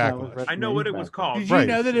WrestleMania Backlash. I know what it was called. Did you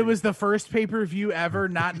know that it was the first pay-per-view ever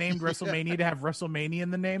not named WrestleMania to have WrestleMania in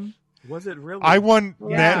the name? Was it really? I want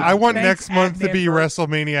I want Thanks, next month to be Adnan.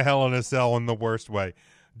 WrestleMania Hell in a Cell in the worst way,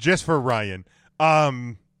 just for Ryan.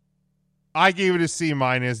 I gave it a C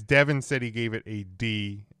minus. Devin said he gave it a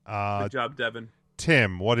D. Good job, Devin.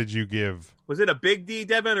 Tim, what did you give? Was it a big D,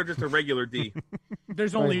 Devin, or just a regular D?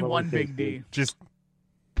 There's only one big D. Just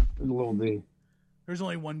a little D. There's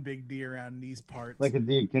only one big D around these parts. Like a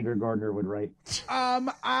D kindergartner would write.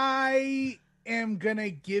 I am gonna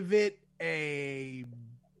give it a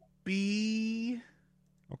B.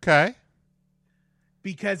 Okay.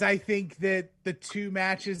 Because I think that the two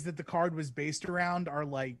matches that the card was based around are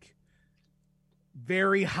like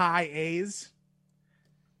very high A's.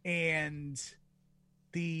 And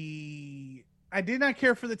I did not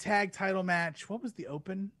care for the tag title match. What was the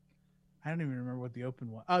open? I don't even remember what the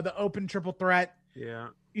open was. The open triple threat. Yeah.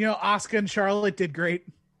 You know, Asuka and Charlotte did great.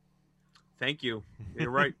 Thank you.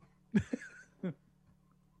 You're right.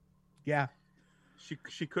 Yeah.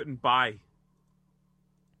 She couldn't buy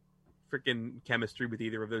freaking chemistry with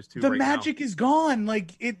either of those two. The right magic is gone.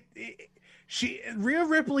 Like Rhea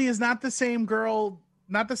Ripley is not the same girl,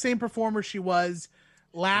 not the same performer she was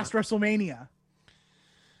last WrestleMania.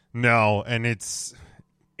 No, and it's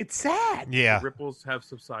sad. Yeah. The ripples have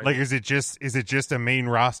subsided. Like, is it just a main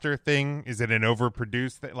roster thing? Is it an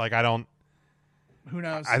overproduced thing? Like, I don't. Who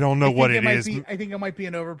knows? I don't know what it is. I think it might be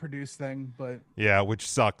an overproduced thing, but yeah, which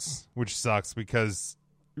sucks because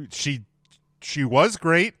she was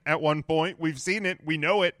great at one point. We've seen it. We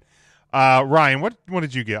know it. Ryan, what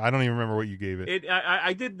did you get? I don't even remember what you gave it.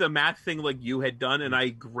 I did the math thing like you had done, and I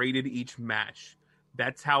graded each match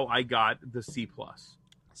That's how I got the C+.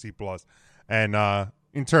 C+. And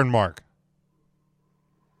in turn, Mark.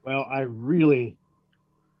 Well, I really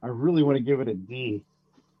want to give it a D.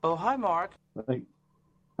 Oh, hi, Mark. Like,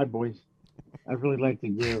 hi, boys. I'd really like to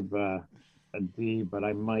give a D, but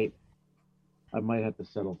I might have to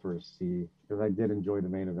settle for a C because I did enjoy the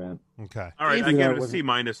main event. Okay. All right, I give it a C-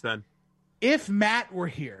 then. If Matt were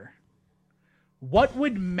here, what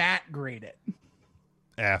would Matt grade it?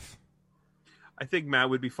 F. I think Matt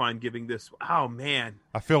would be fine giving this. Oh man,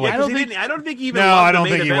 I feel like I don't think he even. No, loved I the don't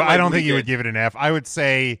main think he. event I don't like think we he would did. give it an F. I would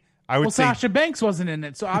say. Say Sasha Banks wasn't in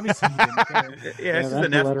it, so obviously he didn't care. Yeah, this is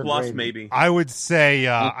an F plus maybe. I would say.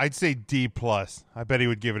 I'd say D plus. I bet he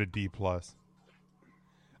would give it a D plus.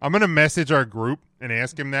 I'm gonna message our group and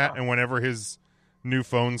ask him that, and whenever his new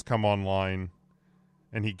phones come online,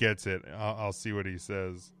 and he gets it, I'll see what he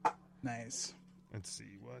says. Nice. Let's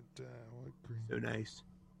see what green. So nice.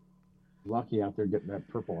 Lucky out there getting that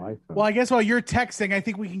purple iPhone. Well, I guess while you're texting, I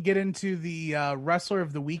think we can get into the Wrestler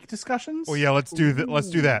of the Week discussions. Oh yeah, let's do that. Let's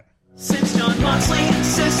do that. Since John Moxley,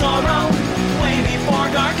 Cesaro, way before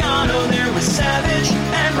Gargano, there was Savage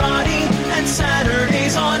and Roddy, and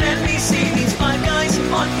Saturdays on NBC. These five guys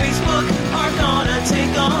on Facebook are gonna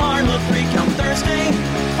take a hard look. Recount Thursday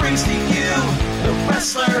brings to you the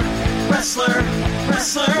Wrestler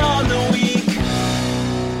on the Week.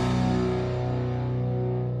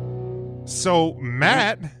 So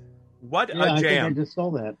Matt, what a jam! I think I just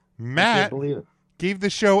saw that. Matt believe it. Gave the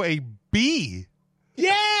show a B.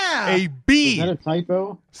 Yeah, a B. Is that a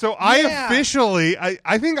typo? So I officially,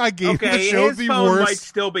 I think I gave the show his the phone worst. might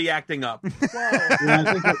still be acting up. Yeah,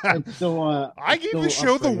 I think it's still. I gave the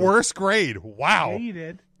show the worst grade. Wow, Yeah, you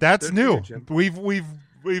did. That's Good new. for you, Jim.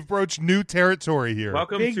 We've broached new territory here.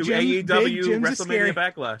 Welcome Big to Jim- Big AEW Jim's a WrestleMania scary-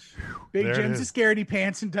 Backlash. Big There it Jim's a is. scaredy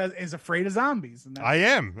pants and is afraid of zombies. And I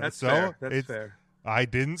am. That's so fair. That's it's- fair. I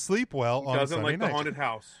didn't sleep well on Doesn't Sunday like night. the haunted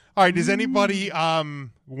house. All right, does anybody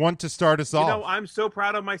want to start us You off? know, I'm so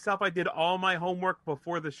proud of myself. I did all my homework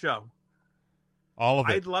before the show. All of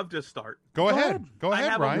it. I'd love to start. Go ahead. Go I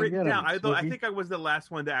ahead, have Ryan. it written Get 'em, down. I Snoopy. think I was the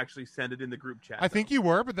last one to actually send it in the group chat. I think you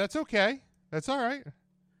were, but that's okay. That's all right.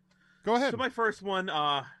 Go ahead. So my first one,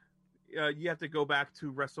 you have to go back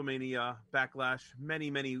to WrestleMania Backlash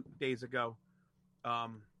many, many days ago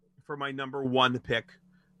for my number one pick.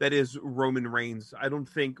 That is Roman Reigns. I don't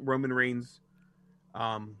think Roman Reigns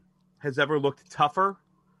has ever looked tougher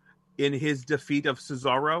in his defeat of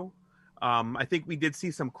Cesaro. I think we did see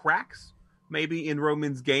some cracks maybe in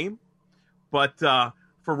Roman's game, but for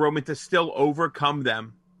Roman to still overcome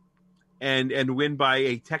them and win by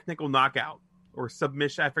a technical knockout or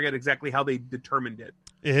submission, I forget exactly how they determined it.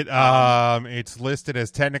 It's listed as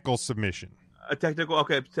technical submission. A technical At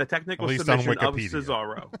least on submission of Wikipedia.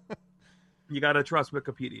 Cesaro. You got to trust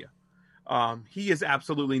Wikipedia. He is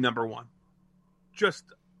absolutely number one. Just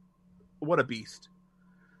what a beast.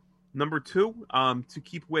 Number two, to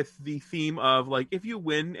keep with the theme of like, if you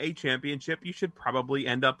win a championship, you should probably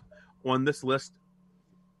end up on this list,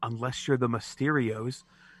 unless you're the Mysterios.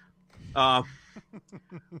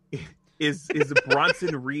 Is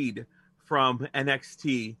Bronson Reed from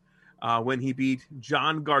NXT when he beat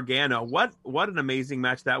John Gargano? What an amazing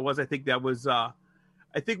match that was! I think that was.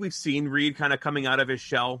 I think we've seen Reed kind of coming out of his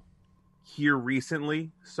shell here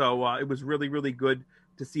recently, so it was really, really good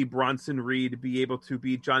to see Bronson Reed be able to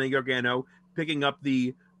beat Johnny Gargano, picking up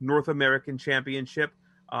the North American Championship,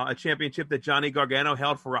 a championship that Johnny Gargano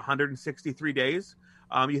held for 163 days.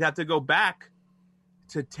 You'd have to go back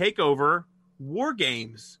to TakeOver War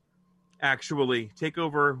Games, actually.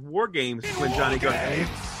 TakeOver War Games when Johnny Gargano...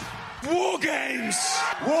 War Games!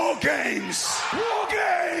 War Games! War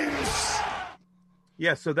Games!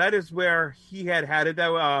 Yeah, so that is where he had it.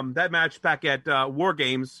 That match back at War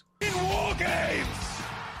Games. War Games!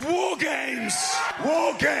 War Games!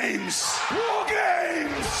 War Games! War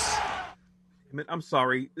Games! I'm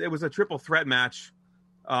sorry. It was a triple threat match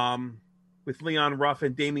with Leon Ruff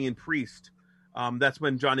and Damian Priest. That's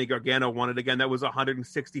when Johnny Gargano won it again. That was a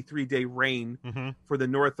 163-day reign for the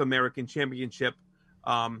North American Championship.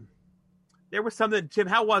 There was something, Tim,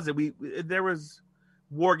 how was it? There was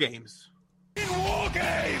War Games. War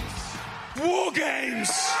Games! War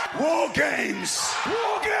Games! War Games!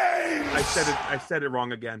 War Games! I said it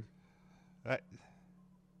wrong again.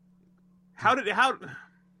 How?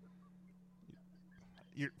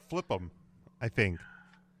 You flip them, I think.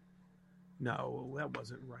 No, that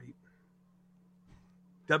wasn't right.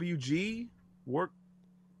 WG work.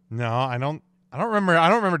 No, I don't remember. I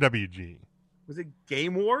don't remember WG. Was it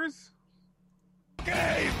Game Wars?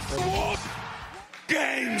 Games! War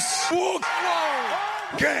Games! War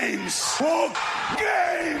Games! War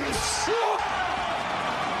Games!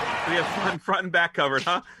 We have front and back covered,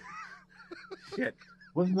 huh? Shit.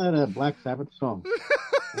 Wasn't that a Black Sabbath song?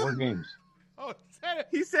 War Games. Oh,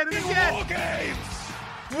 he said it again. War Games.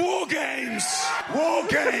 War Games. War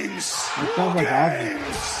Games. It sounds like Ozzy.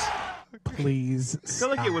 Please. I feel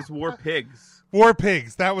like it was War Pigs. War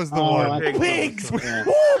Pigs. That was the one. Pigs. Yeah.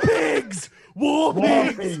 War pigs. War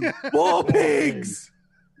pigs. War pigs.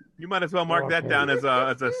 You might as well mark that down as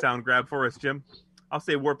a sound grab for us, Jim. I'll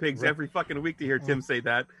say War Pigs every fucking week to hear Tim say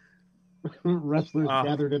that. Wrestlers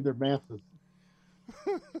gathered in their masses.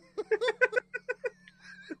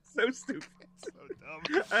 So stupid. So dumb.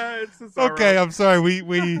 It's Cesaro. Okay, I'm sorry.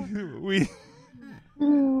 We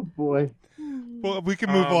Oh boy. well, we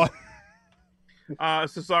can move on.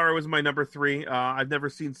 Cesaro is my number 3. I've never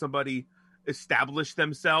seen somebody establish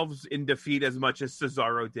themselves in defeat as much as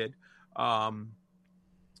Cesaro did. I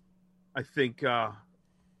think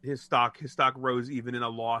his stock rose even in a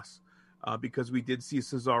loss because we did see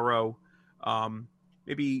Cesaro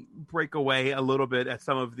maybe break away a little bit at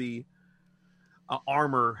some of the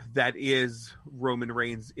armor that is Roman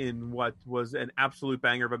Reigns in what was an absolute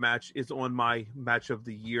banger of a match. Is on my match of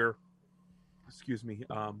the year. Excuse me.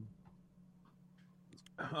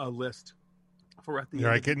 List for at the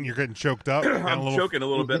end. You're getting choked up. I'm choking a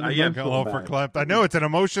little bit. I am a little verklempt. I know it's an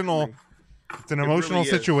emotional really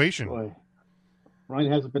situation. Boy.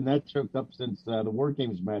 Ryan hasn't been that choked up since the War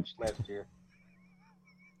Games match last year.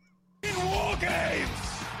 War Games.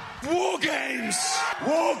 War Games.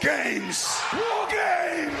 War Games. War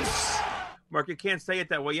Games. Mark, you can't say it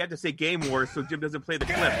that way. You have to say Game Wars so Jim doesn't play the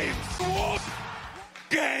clip. War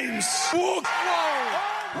Games. War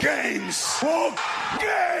Games. War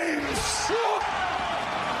Games.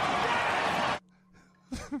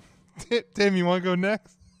 Tim, you want to go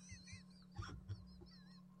next?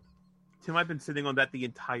 Tim, I've been sitting on that the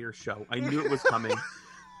entire show. I knew it was coming.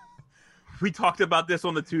 We talked about this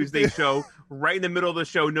on the Tuesday show, right in the middle of the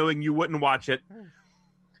show, knowing you wouldn't watch it.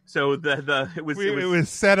 So it was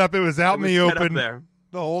set up. It was out in the open there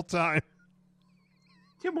the whole time.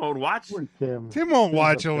 Tim won't watch. Tim won't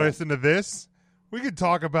watch or listen to this. We could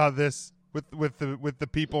talk about this with the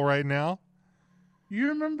people right now. You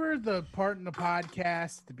remember the part in the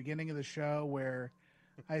podcast at the beginning of the show where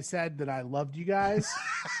I said that I loved you guys?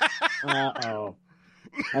 Uh-oh.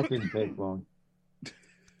 That didn't take long.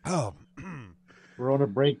 Oh. We're on a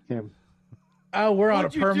break, Tim. Oh, we're on a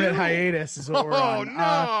permanent hiatus is what we're on.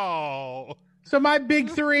 Oh, no. So my big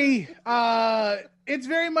 3, it's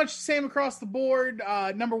very much the same across the board.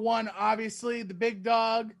 Number 1, obviously, the big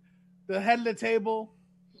dog, the head of the table,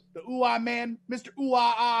 the ooh-ah man, Mr.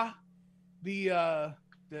 Ooh-ah-ah, the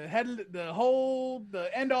head of the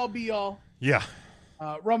end-all be-all. Yeah.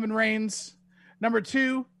 Roman Reigns. Number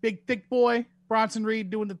 2, big thick boy, Bronson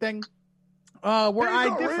Reed doing the thing. Where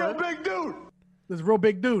I differ. Real big dude. This is a real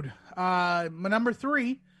big dude. My number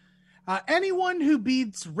 3, anyone who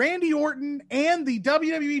beats Randy Orton and the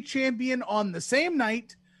WWE champion on the same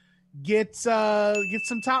night gets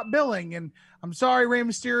some top billing. And I'm sorry, Rey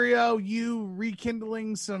Mysterio, you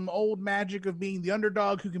rekindling some old magic of being the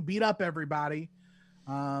underdog who can beat up everybody.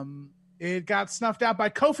 It got snuffed out by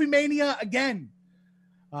Kofi Mania again.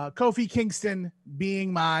 Kofi Kingston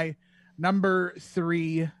being my number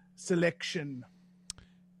 3 selection.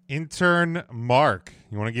 Intern Mark,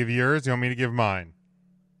 you want to give yours? You want me to give mine?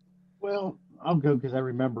 Well, I'll go because I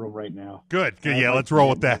remember them right now. Good. Yeah, let's roll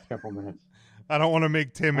with that. Couple minutes. I don't want to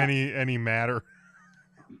make Tim any madder.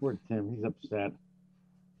 Poor Tim, he's upset.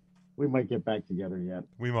 We might get back together yet.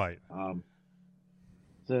 We might.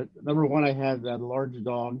 So number 1, I had that large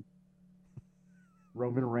dog,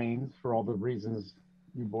 Roman Reigns, for all the reasons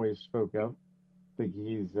you boys spoke of. I think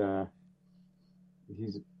he's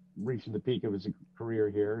reaching the peak of his career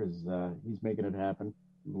here. He's making it happen.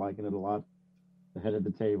 I'm liking it a lot. The head of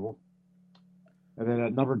the table. And then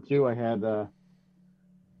at number 2, I had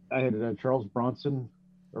Charles Bronson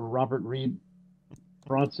or Robert Reed,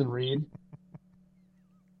 Bronson Reed.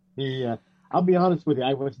 I'll be honest with you,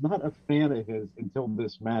 I was not a fan of his until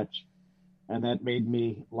this match, and that made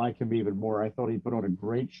me like him even more. I thought he put on a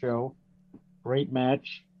great show, great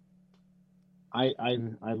match. I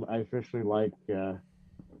officially like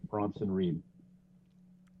Bronson Reed.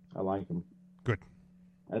 I like him. Good.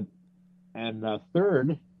 And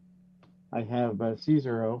third, I have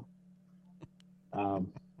Cesaro. I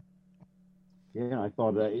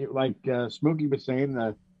thought like Smokey was saying,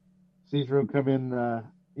 Cesaro come in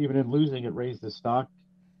even in losing, it raised the stock.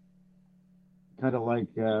 Kind of like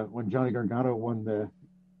when Johnny Gargano won that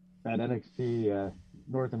NXT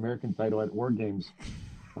North American title at War Games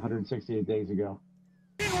 168 days ago.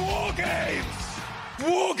 War Games!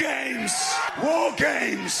 War Games! War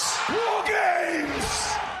Games! War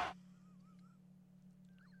Games!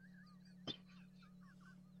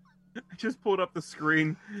 I just pulled up the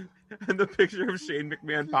screen, and the picture of Shane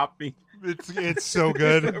McMahon popped me. It's so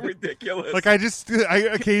good. It's so ridiculous. Like I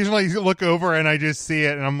occasionally look over and I just see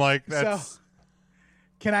it, and I'm like, that's. So,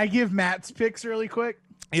 can I give Matt's picks really quick?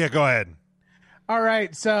 Yeah, go ahead. All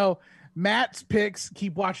right, so Matt's picks.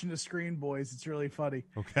 Keep watching the screen, boys. It's really funny.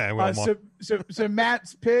 Okay. Well, so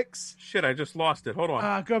Matt's picks. Shit, I just lost it. Hold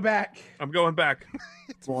on. Go back. I'm going back.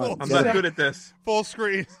 full, I'm not good at this. Full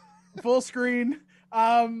screen. Full screen.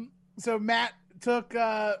 So Matt took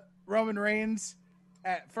Roman Reigns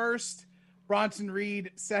at first, Bronson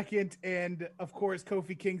Reed second, and of course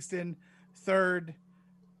Kofi Kingston third.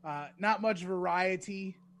 Not much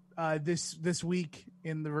variety this week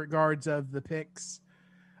in the regards of the picks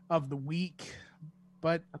of the week,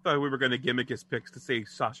 but I thought we were going to gimmick his picks to say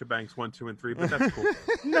Sasha Banks 1, 2, and 3, but that's cool.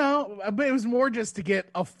 No, but it was more just to get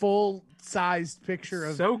a full-sized picture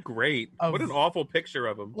of. So great! What an awful picture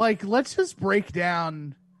of him. Like, let's just break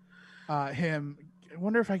down him. I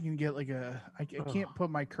wonder if I can get like I can't put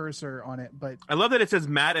my cursor on it, but I love that it says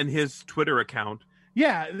Matt and his Twitter account.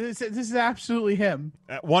 Yeah, this is absolutely him.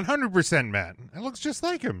 100% Matt. It looks just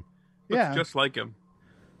like him. Looks just like him.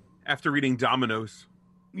 After reading Domino's.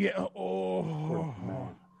 Yeah. Oh.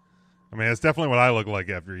 I mean, that's definitely what I look like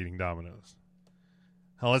after eating Domino's.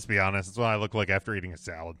 Hell, let's be honest. It's what I look like after eating a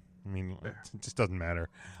salad. I mean, it just doesn't matter.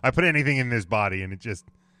 I put anything in this body, and it's just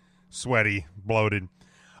sweaty, bloated.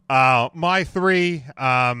 My three.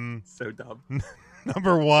 So dumb.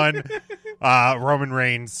 Number one, Roman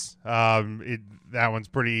Reigns. That one's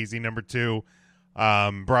pretty easy. Number two,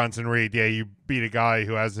 Bronson Reed. Yeah, you beat a guy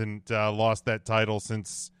who hasn't lost that title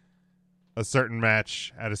since a certain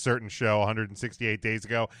match at a certain show 168 days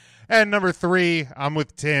ago. And number three, I'm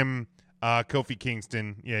with Tim, Kofi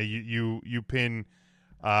Kingston. Yeah, you pin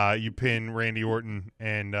Randy Orton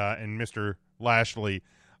and Mr. Lashley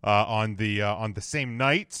on the same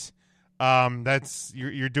night. That's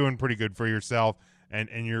you're doing pretty good for yourself.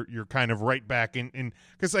 And you're kind of right back in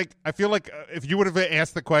because like I feel like if you would have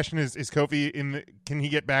asked the question is Kofi can he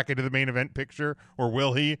get back into the main event picture or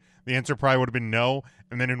will he, the answer probably would have been no.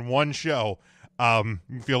 And then in one show,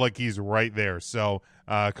 you feel like he's right there. So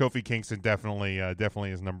Kofi Kingston definitely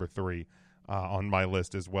is number three on my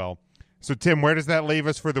list as well. So Tim, where does that leave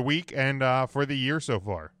us for the week and for the year so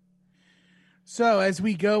far? So as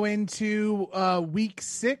we go into week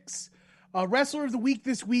 6. Wrestler of the week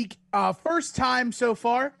this week, first time so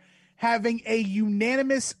far having a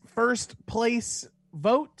unanimous first place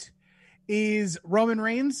vote is Roman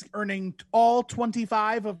Reigns, earning all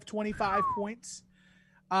 25 of 25 points.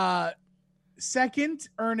 Second,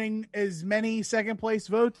 earning as many second place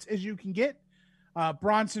votes as you can get,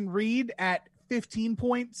 Bronson Reed at 15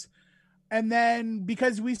 points. And then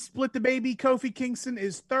because we split the baby, Kofi Kingston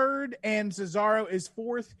is third and Cesaro is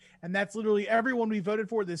fourth. And that's literally everyone we voted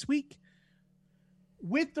for this week.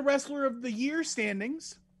 With the Wrestler of the Year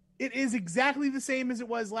standings, it is exactly the same as it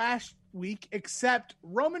was last week, except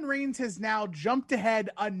Roman Reigns has now jumped ahead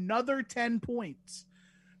another 10 points.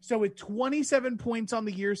 So with 27 points on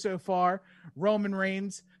the year so far, Roman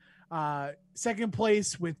Reigns, second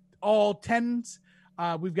place with all 10s.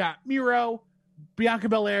 We've got Miro, Bianca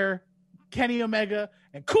Belair, Kenny Omega,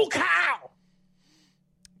 and Cool Cow.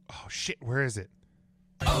 Oh, shit. Where is it?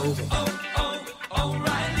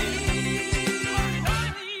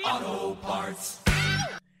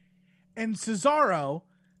 And Cesaro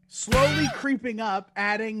slowly creeping up,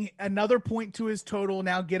 adding another point to his total,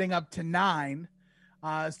 now getting up to 9.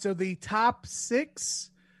 So the top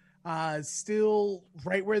 6 still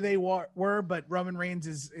right where they were, but Roman Reigns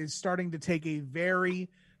is starting to take a very,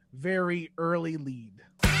 very early lead.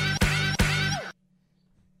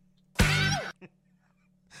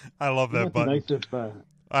 I love that button. Nice if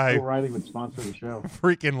O'Reilly would sponsor the show.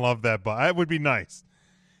 Freaking love that button. It would be nice.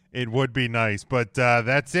 It would be nice. But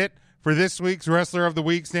that's it for this week's Wrestler of the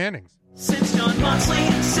Week standings. Since John Moxley,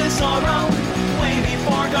 Cesaro, way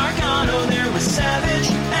before Gargano, there was Savage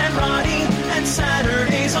and Roddy, and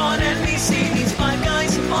Saturdays on NBC. These 5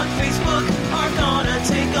 guys on Facebook are gonna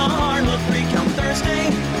take a hard look. Recount Thursday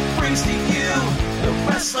brings to you the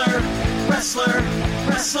Wrestler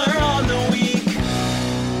on the Week.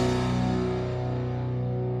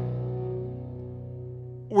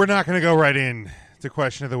 We're not going to go right in to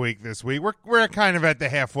question of the week this week. We're kind of at the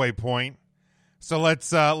halfway point. So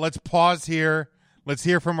let's pause here. Let's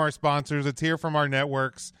hear from our sponsors. Let's hear from our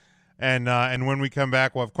networks. And when we come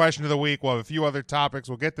back, we'll have question of the week. We'll have a few other topics.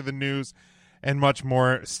 We'll get to the news and much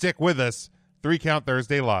more. Stick with us. 3 Count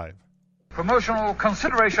Thursday Live. Promotional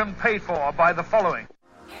consideration paid for by the following.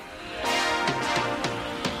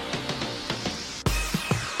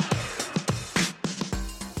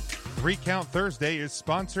 3 Count Thursday is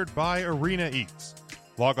sponsored by Arena Eats.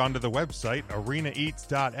 Log on to the website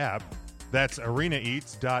arenaeats.app, that's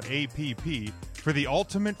arenaeats.app, for the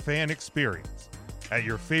ultimate fan experience. At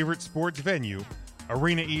your favorite sports venue,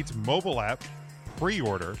 Arena Eats mobile app,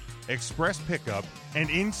 pre-order, express pickup, and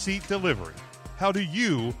in-seat delivery. How do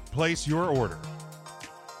you place your order?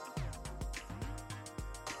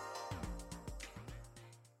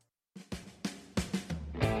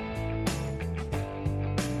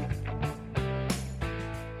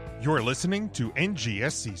 You're listening to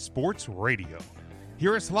NGSC Sports Radio.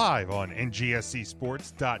 Hear us live on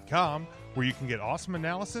ngscsports.com, where you can get awesome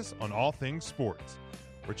analysis on all things sports.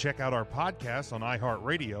 Or check out our podcasts on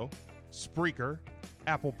iHeartRadio, Spreaker,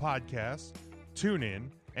 Apple Podcasts,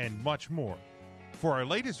 TuneIn, and much more. For our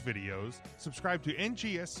latest videos, subscribe to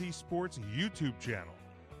NGSC Sports YouTube channel.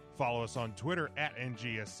 Follow us on Twitter at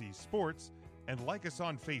NGSC Sports, and like us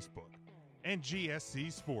on Facebook.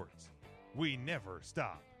 NGSC Sports. We never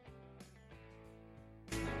stop.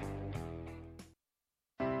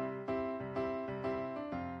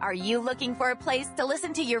 Are you looking for a place to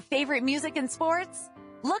listen to your favorite music and sports?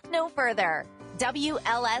 Look no further.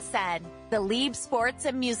 WLSN, the Lieb Sports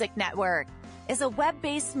and Music Network, is a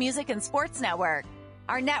web-based music and sports network.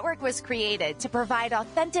 Our network was created to provide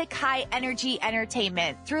authentic, high-energy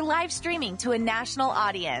entertainment through live streaming to a national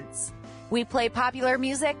audience. We play popular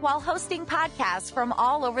music while hosting podcasts from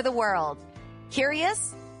all over the world.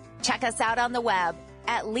 Curious? Check us out on the web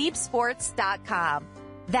at liebsports.com.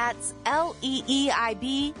 That's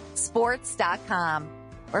LEEIB sports.com.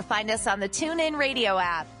 Or find us on the TuneIn Radio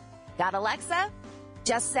app. Got Alexa?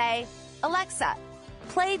 Just say, Alexa,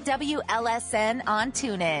 play WLSN on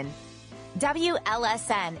TuneIn.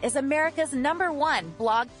 WLSN is America's #1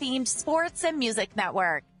 blog-themed sports and music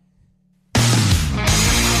network.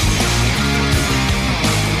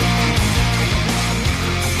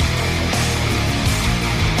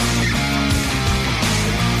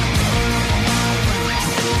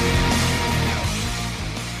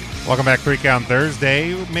 Welcome back, 3 Count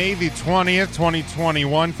Thursday, May the 20th,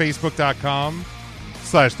 2021,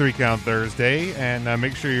 Facebook.com/3 Count Thursday. And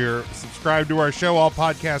make sure you're subscribed to our show, all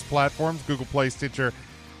podcast platforms, Google Play, Stitcher,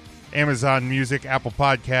 Amazon Music, Apple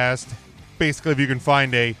Podcast. Basically, if you can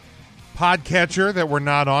find a podcatcher that we're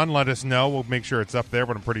not on, let us know. We'll make sure it's up there,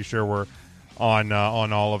 but I'm pretty sure we're on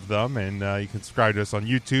all of them. And you can subscribe to us on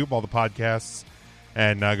YouTube, all the podcasts,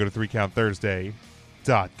 and go to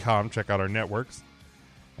 3countthursday.com. Check out our networks.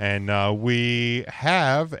 And we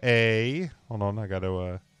have a... Hold on, I got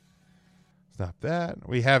to stop that.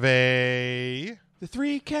 We have the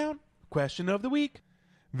 3 Count question of the week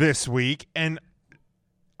this week. And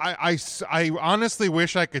I honestly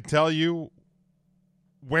wish I could tell you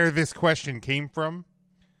where this question came from,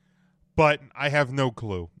 but I have no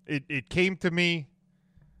clue. It came to me.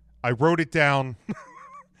 I wrote it down,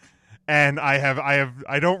 and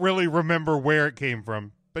I don't really remember where it came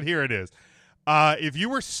from, but here it is. If you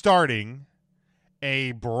were starting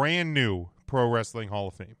a brand new Pro Wrestling Hall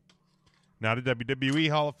of Fame, not a WWE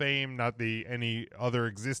Hall of Fame, not any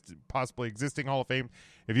other possibly existing Hall of Fame,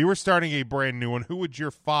 if you were starting a brand new one, who would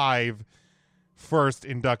your 5 first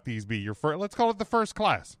inductees be? Let's call it the first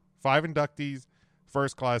class. 5 inductees,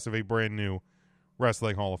 first class of a brand new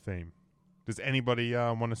Wrestling Hall of Fame. Does anybody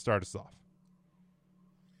want to start us off?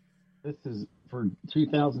 This is for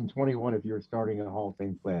 2021. If you're starting a Hall of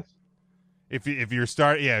Fame class. If you've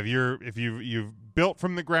built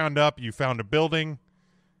from the ground up, you found a building,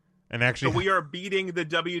 and actually, so we are beating the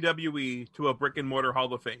WWE to a brick and mortar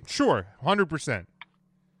Hall of Fame. Sure, 100%.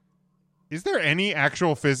 Is there any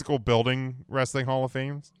actual physical building wrestling Hall of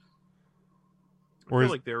Fames, or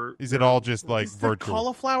is it all just like virtual?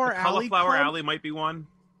 Cauliflower Alley. Cauliflower Alley might be one.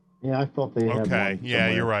 Yeah, I thought they had one. Okay, yeah,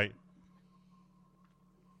 somewhere. You're right.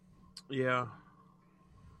 Yeah.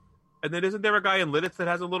 And then isn't there a guy in Lidditz that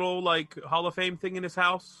has a little like Hall of Fame thing in his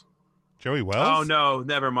house? Joey Wells? Oh no,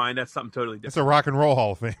 never mind. That's something totally different. It's a Rock and Roll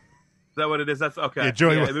Hall of Fame. Is that what it is? That's okay. Yeah,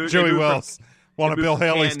 Joey Wells. One of Bill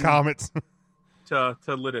Haley's Comets. to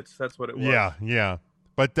Lidditz. That's what it was. Yeah.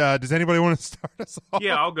 But does anybody want to start us off?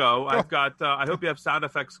 Yeah, I'll go. I've got. I hope you have sound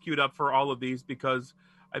effects queued up for all of these because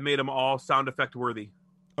I made them all sound effect worthy.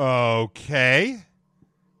 Okay.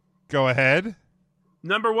 Go ahead.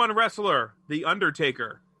 Number 1 wrestler, The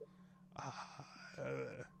Undertaker.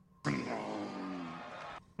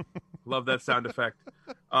 Love that sound effect.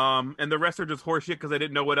 And the rest are just horseshit because I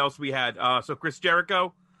didn't know what else we had. So Chris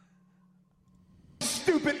Jericho.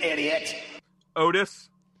 Stupid idiot. Otis.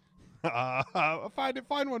 Find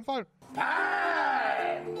one.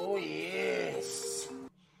 Oh, yes.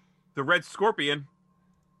 The Red Scorpion.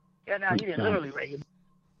 Yeah, now he didn't literally Reagan.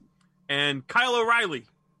 And Kyle O'Reilly.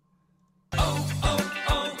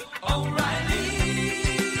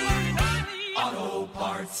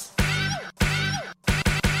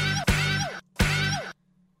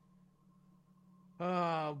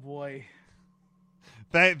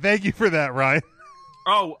 Thank you for that, Ryan.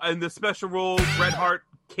 Oh, and the special rule: Bret Hart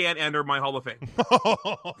can't enter my Hall of Fame.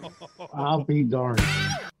 I'll be darned.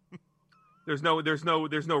 There's no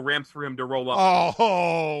ramps for him to roll up.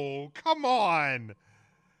 Oh, come on.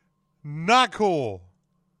 Not cool.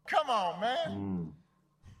 Come on, man.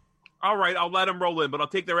 All right, I'll let him roll in, but I'll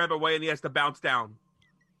take the ramp away, and he has to bounce down.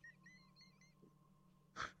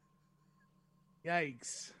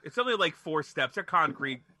 Yikes! It's only like 4 steps. They're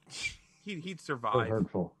concrete. He'd So survive.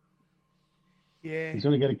 hurtful. Yeah. He's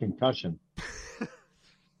going to get a concussion.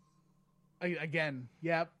 Again.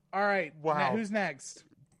 Yep. All right. Wow. Now, who's next?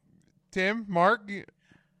 Tim, Mark?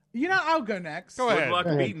 I'll go next. Go Good ahead. luck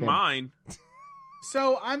beating Tim. mine.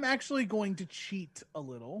 So I'm actually going to cheat a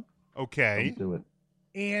little. Okay. Don't do it.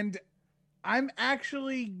 And I'm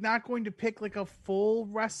actually not going to pick like a full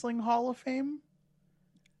wrestling Hall of Fame.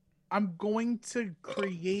 I'm going to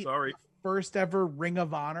create first ever Ring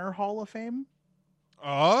of Honor Hall of Fame.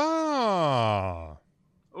 Oh.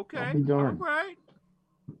 Okay. I'll be darned. All right.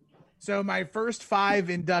 So my first 5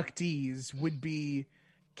 inductees would be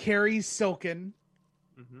Kerry Silken,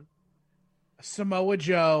 Mhm. Samoa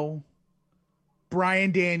Joe,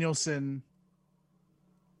 Bryan Danielson,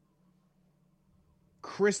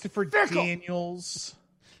 Christopher Daniels,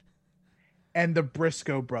 and the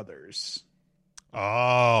Briscoe brothers.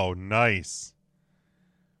 Oh, nice.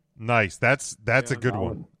 Nice. That's a good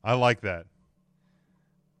one. I like that.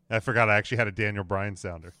 I forgot I actually had a Daniel Bryan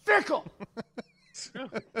sounder. Fickle.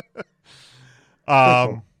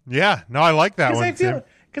 Yeah, no, I like that one.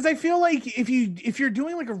 Because I feel like if you're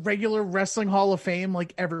doing like a regular wrestling Hall of Fame,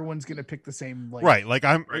 like everyone's gonna pick the same. Like, Right, like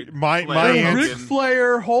I'm my Flair, Ric answer.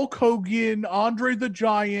 Flair, Hulk Hogan, Andre the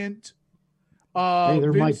Giant, Hey,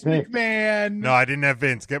 they're my Vince picks. McMahon, No, I didn't have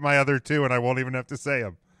Vince. Get my other 2, and I won't even have to say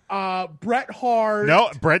them. Bret Hart. No,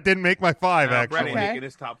 Brett didn't make my 5. Brett Actually, ain't making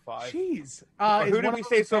his top 5. Jeez. Who Is did one we of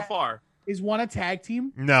say them so far? Is one a tag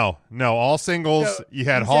team? no, all singles. So, you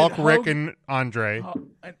had you said Hulk, Rick, Hogan- and Andre.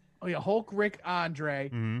 Oh yeah, Hulk, Rick, Andre,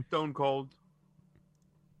 Mhm. Stone Cold.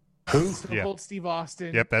 Stone Yeah. Cold Steve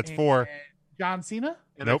Austin. Yep, that's and 4. John Cena.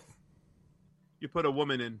 And Nope. You put a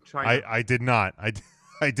woman in China. I did not. I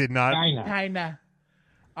did not. China. China.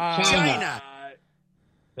 China.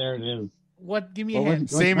 There it is. What? Give me a Well,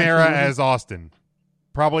 hint. Same What's era the- as Austin.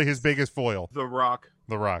 Probably his biggest foil. The Rock.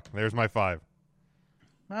 The Rock. There's my 5.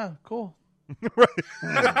 Oh, cool.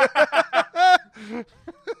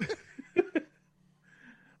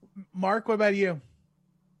 Mark, what about you?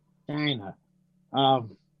 China.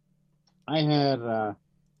 I had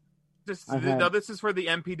This, I had- no, this is for the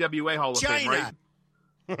MPWA Hall of Fame, right?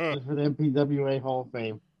 this is for the MPWA Hall of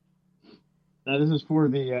Fame. Now this is for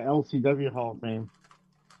the LCW Hall of Fame.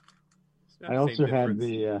 I also had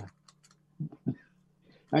the.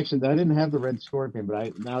 Actually, I didn't have the Red Scorpion,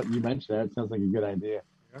 but now you mentioned that, it sounds like a good idea.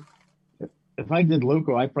 Yeah. If I did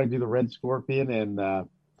local, I'd probably do the Red Scorpion, and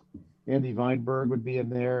Andy Weinberg would be in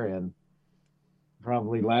there, and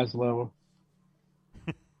probably Laszlo.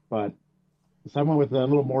 But someone with a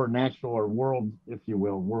little more national or world, if you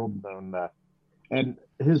will, world known. And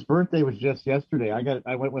his birthday was just yesterday.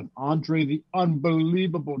 I went with Andre the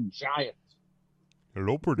Unbelievable Giant.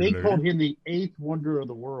 Hello, pretty They called him the 8th wonder of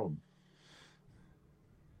the world.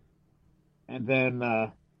 And then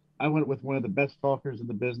I went with one of the best talkers in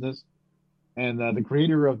the business. And the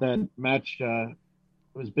creator of that match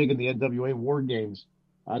was big in the NWA War Games,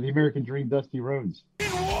 the American Dream, Dusty Rhodes.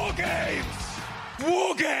 War games.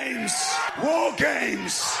 War games. War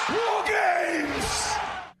games. War games.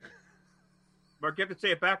 Mark, you have to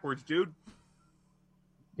say it backwards, dude.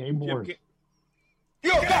 Game Jim, Wars.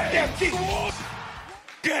 You're a goddamn king. War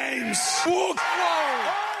games. War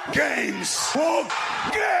games. War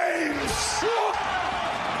games.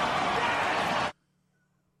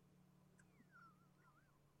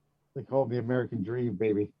 They called the American Dream,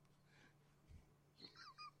 baby.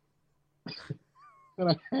 And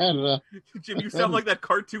I had Jim, you sound like that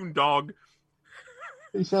cartoon dog.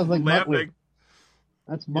 he sounds like Muttley. Laughing.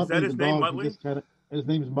 That's Is Muttley. that his the name, dog. Muttley? He just his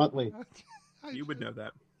name's Muttley. You would know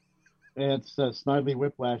that. And it's Snidely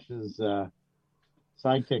Whiplash's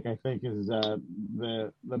sidekick, I think, is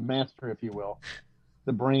the master, if you will,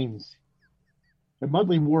 the brains. And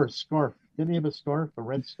Mudley wore a scarf. Didn't he have a scarf, a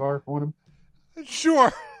red scarf on him?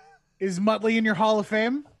 Sure. Is Muttley in your Hall of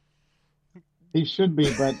Fame? He should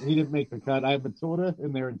be, but he didn't make the cut. I have Matilda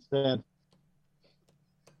in there instead.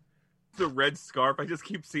 The red scarf. I just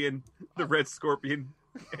keep seeing the red scorpion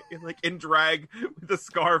in drag with the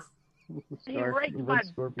scarf. He raked my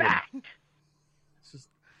back.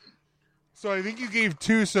 So I think you gave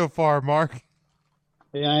 2 so far, Mark.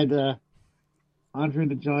 Yeah, I had Andre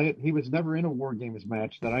the Giant. He was never in a War Games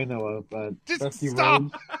match that I know of. Just Dusty stop.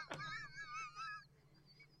 Rhodes.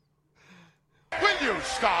 Will you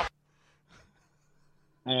stop?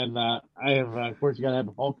 And I have, of course, you got to have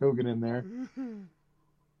Hulk Hogan in there.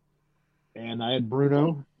 And I had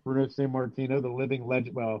Bruno San Martino, the living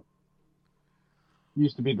legend. Well,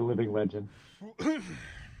 used to be the living legend.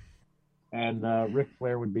 And Ric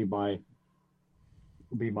Flair would be my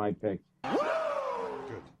pick.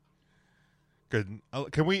 Good.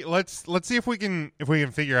 Can we let's see if we can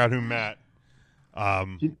figure out who Matt.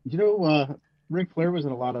 You know, Ric Flair was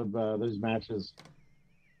in a lot of those matches.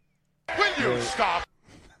 Will you stop?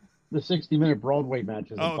 The 60-minute Broadway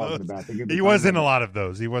matches I'm talking those. about. He was in a lot of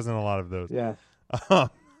those. Yeah.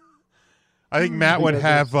 I think Matt would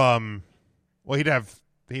have he'd have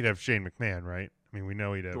Shane McMahon, right? I mean, we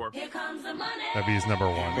know he'd have. Sure. That'd be his number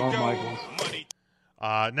one. Shawn Michaels.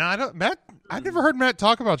 No, I don't. Matt, I've never heard Matt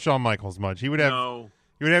talk about Shawn Michaels much. He would have. No.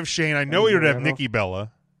 He would have Shane. I know he would have Nikki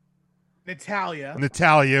Bella. Natalia.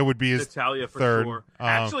 Natalia would be his Natalia for third. sure.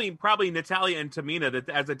 Actually, probably Natalia and Tamina. That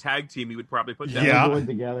as a tag team, he would probably put down. Yeah. They go in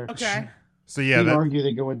together. Okay. So yeah, You'd argue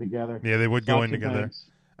they go in together. Yeah, they would go in Sasha together. Banks.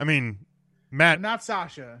 I mean, Matt. Not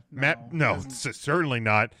Sasha. No, certainly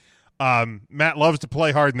not. Matt loves to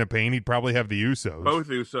play hard in the paint. He'd probably have the Usos. Both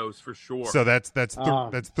Usos for sure. So that's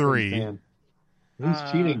three. Man.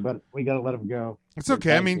 He's cheating, but we got to let him go. It's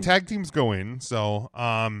okay. I mean, tag teams go in. So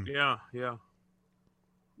yeah.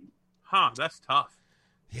 Huh? That's tough.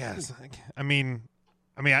 Yes. I mean,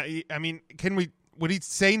 can we? Would he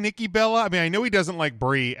say Nikki Bella? I mean, I know he doesn't like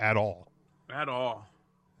Brie at all. At all.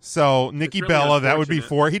 So Nikki really Bella, that would be unfortunate.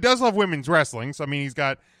 4. He does love women's wrestling. So I mean, he's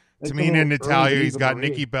got It's a Tamina and little Natalia. early He's to got Marie.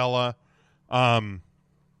 Nikki Bella.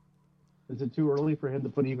 Is it too early for him to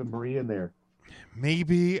put even Marie in there?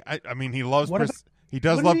 Maybe. I mean, he loves. What He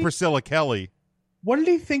does what love did he- Priscilla Kelly. What did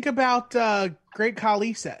he think about Great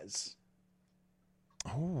Khali Says?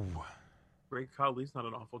 Oh, Great Khali's not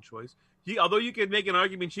an awful choice. Although you could make an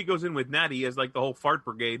argument, she goes in with Natty as like the whole fart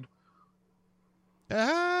brigade.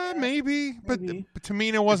 Maybe. But Tamina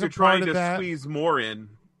If you're wasn't trying part to of that. squeeze more in.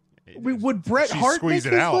 Would Bret She Hart make squeezed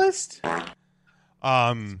this it out. list?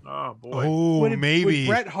 Oh boy. Would maybe.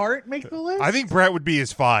 Bret Hart make the list? I think Bret would be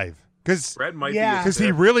his 5 because Bret might Yeah. be because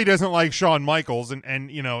he really doesn't like Shawn Michaels,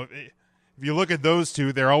 and you know, if you look at those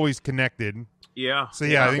two, they're always connected. Yeah. So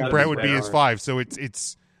yeah, I think gotta Bret be would be Bret his Hart. 5. So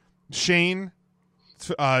it's Shane,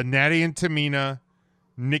 Natty and Tamina,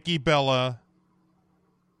 Nikki Bella,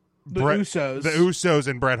 The Usos.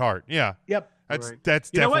 and Bret Hart. Yeah, Yep. that's Right.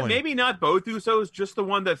 that's You know definitely what? Maybe not both Usos, just the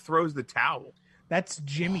one that throws the towel. That's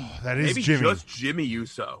Jimmy. that is Maybe Jimmy. just Jimmy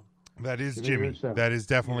Uso. That is Jimmy Jimmy. Uso. That is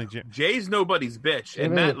definitely Jimmy. Jay's nobody's bitch,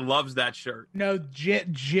 and Yeah. Matt loves that shirt. No,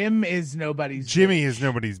 Jim is nobody's. Jimmy bitch. is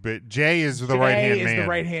nobody's bit. Jay is the Jay right hand is man. the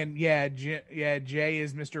right hand. Yeah, Jay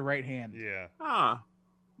is Mr. Right Hand. Yeah. Ah,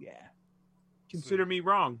 Yeah. consider me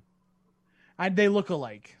wrong. They look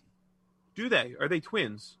alike. Do they? Are they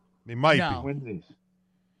twins? They might No. Twinsies.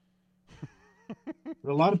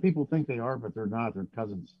 A lot of people think they are, but they're not. They're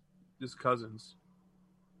cousins. Just cousins.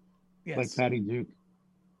 Yes. Like Patty Duke.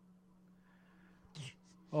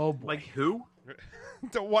 Oh boy. Like who?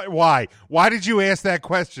 be. Why? Why did you ask that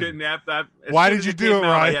question? Shouldn't have that. As Why soon did as you it do came it,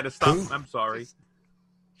 out, I Ryan? had to stop. I'm sorry.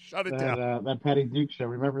 Shut it down. That Patty Duke show.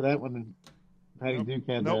 Remember that when Patty Duke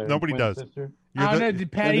had Nope, the nobody twin does. sister? You're I don't the- know.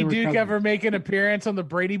 Did Patty they were Duke cousins. ever make an appearance on the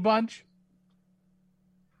Brady Bunch?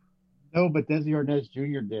 No, but Desi Arnaz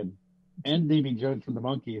Jr. did, and Davy Jones from the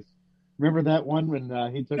Monkees. Remember that one when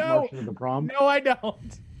he took No. Marcia to the prom? No, I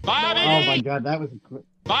don't. Bobby! Oh my God, that was.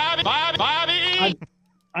 Bobby!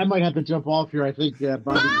 I might have to jump off here. I think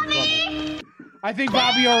Bobby's in trouble. I think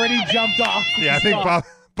Bobby already jumped off. Yeah, I think Stop.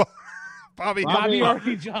 Bobby. Bobby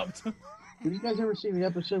already jumped. Have you guys ever seen the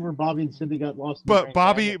episode where Bobby and Cindy got lost? in the But Grand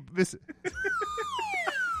Bobby, Canyon? this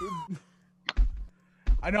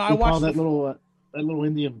I know. They I watched called that the, little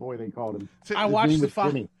Indian boy. They called him. I His watched name the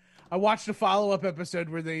was Jimmy. I watched the follow-up episode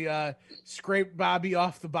where they scraped Bobby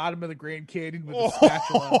off the bottom of the Grand Canyon with a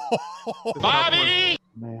spatula. Bobby!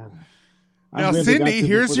 Man. now, I'm glad they got Cindy, to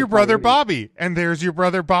here's before your the brother Coyotes. Bobby, and there's your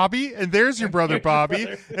brother Bobby, and there's your brother Bobby,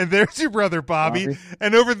 and there's your brother Bobby,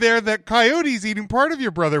 and over there, that coyote's eating part of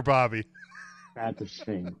your brother Bobby. That's a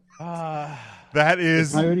shame. That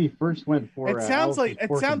is. The Coyote first went for. It sounds like Alice's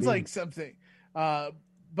pork and beans. something.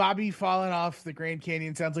 Bobby falling off the Grand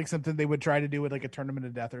Canyon sounds like something they would try to do with like a tournament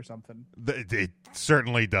of death or something. It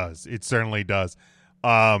certainly does. It certainly does.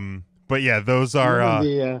 But yeah, those are.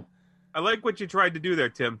 I like what you tried to do there,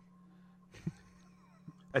 Tim.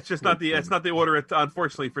 It's just not the. It's not the order.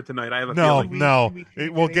 Unfortunately for tonight, I have a No, feeling. no.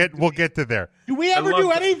 We'll get to there. Do we ever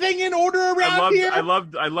do anything in order around here? I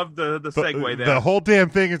loved the segue there. The whole damn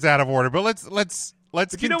thing is out of order. But let's continue.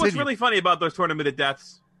 You know what's really funny about those tournament of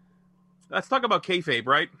deaths? Let's talk about kayfabe,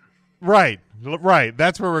 right? Right.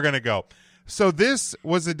 That's where we're gonna go. So this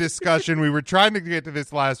was a discussion. We were trying to get to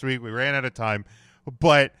this last week. We ran out of time,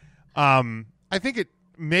 but I think it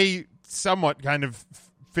may somewhat kind of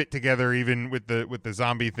fit together, even with the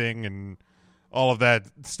zombie thing and all of that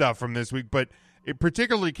stuff from this week. But it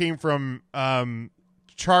particularly came from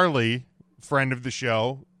Charlie, friend of the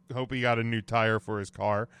show. Hope he got a new tire for his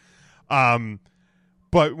car.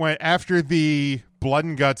 But after the Blood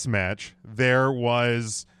and Guts match, there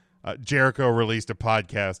was Jericho released a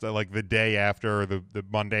podcast like the day after, or the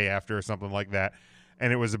Monday after, or something like that.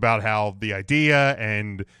 And it was about how the idea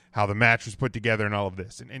and how the match was put together and all of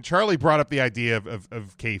this. And Charlie brought up the idea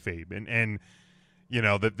of kayfabe and you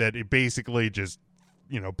know, that it basically just,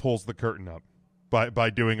 you know, pulls the curtain up by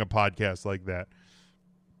doing a podcast like that.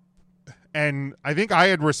 And I think I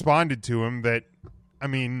had responded to him that, I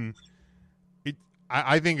mean,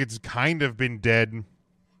 I think it's kind of been dead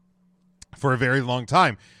for a very long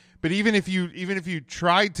time. But even if you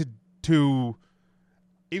tried to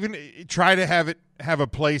even try to have a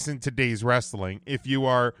place in today's wrestling, if you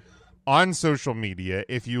are on social media,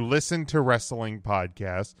 if you listen to wrestling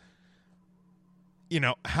podcasts, you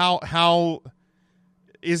know, how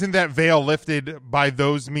isn't that veil lifted by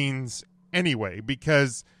those means anyway?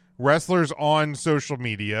 Because wrestlers on social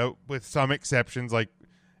media, with some exceptions like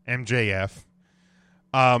MJF,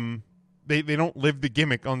 they don't live the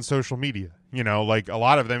gimmick on social media. You know, like a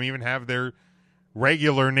lot of them even have their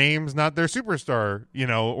regular names, not their superstar, you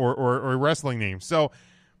know, or wrestling names. So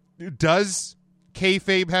does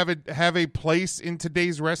kayfabe have a place in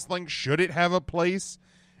today's wrestling? Should it have a place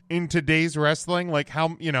in today's wrestling? Like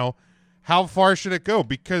how far should it go?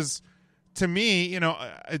 Because to me, you know,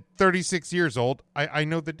 at 36 years old, I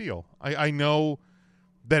know the deal. I know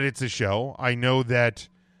that it's a show. I know that,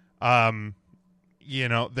 you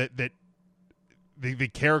know, that the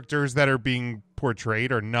characters that are being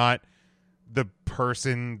portrayed are not the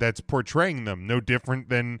person that's portraying them. No different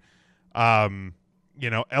than, you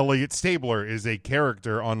know, Elliot Stabler is a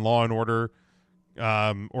character on Law and Order,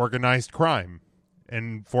 Organized Crime,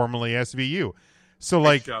 and formerly SVU. So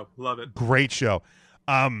Great show. Love it. Great show.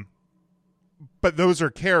 But those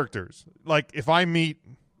are characters. Like if I meet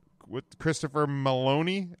with Christopher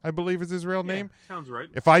Maloney, I believe is his real name. Sounds right.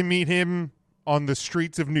 If I meet him on the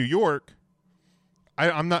streets of New York,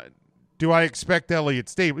 I'm not. Do I expect Elliot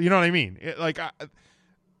Stabler? You know what I mean?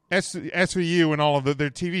 SVU and all of their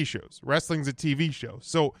TV shows. Wrestling's a TV show.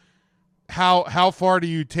 So how far do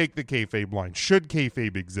you take the kayfabe line? Should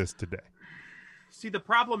kayfabe exist today? See, the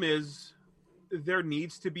problem is there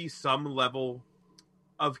needs to be some level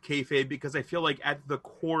of kayfabe, because I feel like at the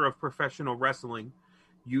core of professional wrestling,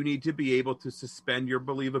 you need to be able to suspend your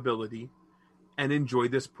believability and enjoy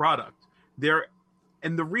this product.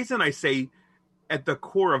 And the reason I say at the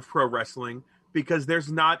core of pro wrestling, because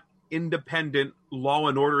there's not independent Law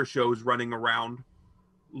and Order shows running around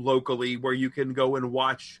locally where you can go and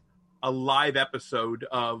watch a live episode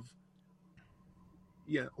of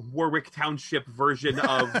Warwick Township version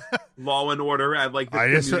of Law and Order at like the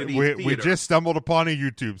community theater. We just stumbled upon a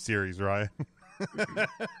YouTube series, right?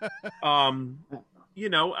 You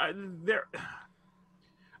know, I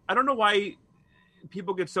don't know why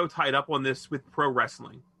people get so tied up on this with pro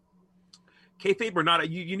wrestling. Kayfabe or not,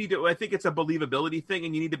 you need to. I think it's a believability thing,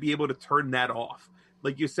 and you need to be able to turn that off.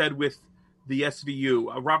 Like you said with the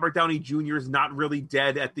SVU, Robert Downey Jr. is not really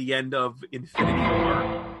dead at the end of Infinity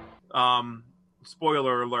War.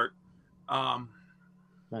 Spoiler alert.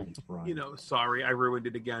 Thanks, Brian. You know, sorry, I ruined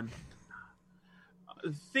it again.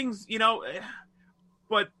 Things, you know,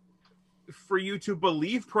 but for you to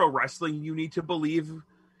believe pro wrestling, you need to believe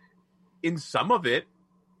in some of it.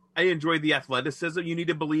 I enjoyed the athleticism. You need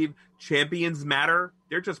to believe champions matter.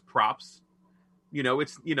 They're just props. You know,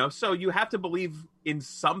 it's, you know, so you have to believe in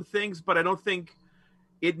some things, but I don't think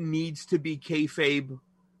it needs to be kayfabe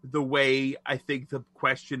the way I think the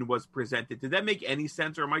question was presented. Did that make any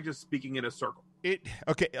sense, or am I just speaking in a circle?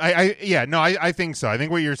 Okay. I think so. I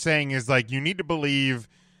think what you're saying is like, you need to believe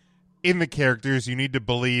in the characters. You need to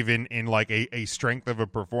believe in like a strength of a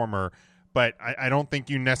performer. But I don't think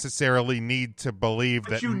you necessarily need to believe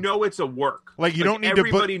that. You know it's a work. Like you don't need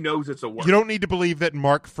everybody knows it's a work. You don't need to believe that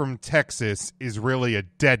Mark from Texas is really a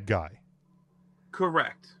dead guy.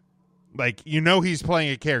 Correct. Like, you know, he's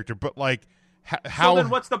playing a character, but like how? So then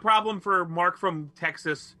what's the problem for Mark from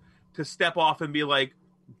Texas to step off and be like,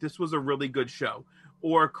 "This was a really good show,"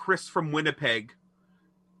 or Chris from Winnipeg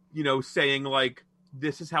saying like,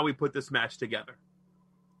 this is how we put this match together.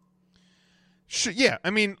 Yeah,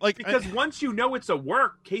 I mean, like, because once you know it's a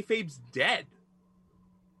work, kayfabe's dead.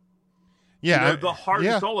 Yeah, the heart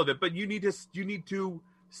and soul of it. But you need to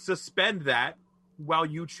suspend that while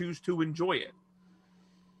you choose to enjoy it.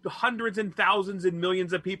 Hundreds and thousands and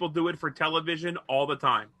millions of people do it for television all the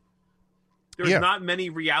time. There's not many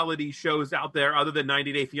reality shows out there other than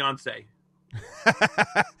 90 Day Fiancé.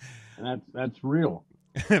 And that's real.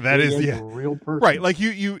 That is a real person. Right, like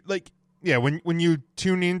when you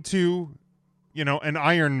tune into an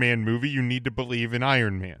Iron Man movie, you need to believe in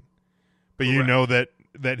Iron Man. But you know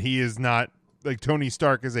that he is not, like, Tony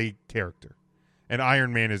Stark is a character and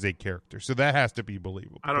Iron Man is a character. So that has to be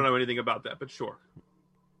believable. I don't know anything about that, but sure.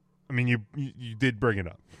 I mean, you did bring it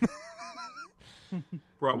up.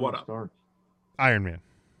 Brought what up? Starks. Iron Man.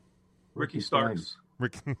 Ricky Starks.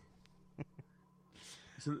 That's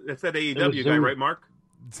that It AEW was guy, right, Mark?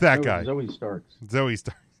 It's that guy. Zoe Starks. Zoe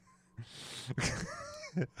Starks.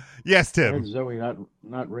 Yes, Tim. And Zoe,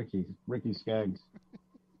 not Ricky. Ricky Skaggs.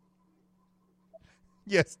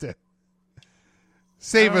 Yes, Tim.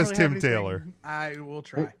 Save us, really Tim have Taylor. anything. I will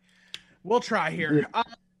try. We'll try here.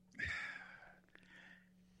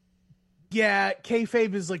 Yeah,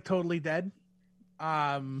 kayfabe is like totally dead.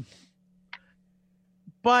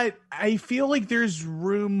 But I feel like there's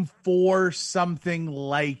room for something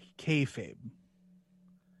like kayfabe.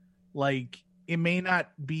 Like, it may not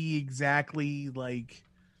be exactly like,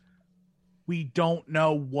 we don't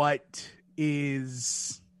know what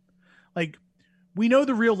is, like, we know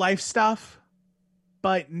the real life stuff,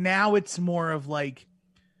 but now it's more of like,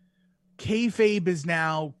 kayfabe is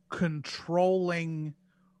now controlling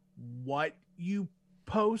what you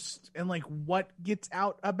post and like what gets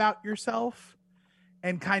out about yourself,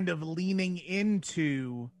 and kind of leaning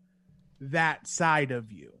into that side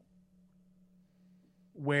of you,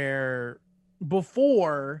 where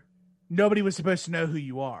before nobody was supposed to know who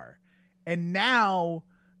you are, and now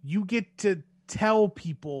you get to tell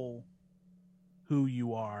people who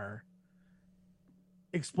you are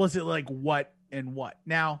explicitly, like what and what.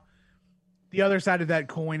 Now, the other side of that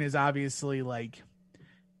coin is obviously like,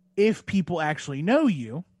 if people actually know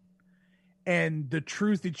you and the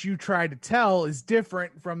truth that you try to tell is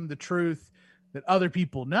different from the truth that other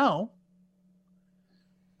people know,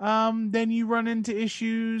 then you run into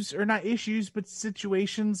issues, or not issues, but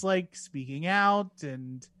situations like speaking out,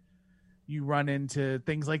 and you run into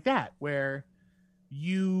things like that where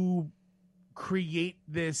you create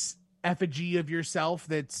this effigy of yourself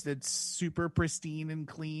that's super pristine and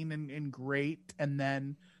clean and great, and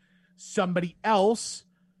then somebody else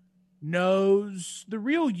knows the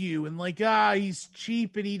real you and like, he's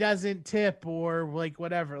cheap and he doesn't tip, or like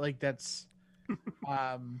whatever, like that's Jay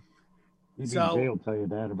will tell you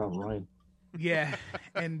that about Ryan. Yeah.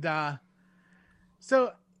 And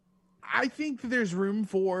so I think that there's room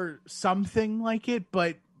for something like it,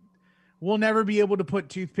 but we'll never be able to put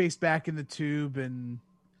toothpaste back in the tube. And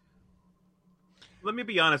let me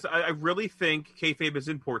be honest, I really think kayfabe is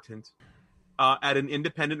important at an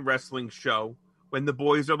independent wrestling show, when the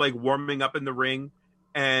boys are like warming up in the ring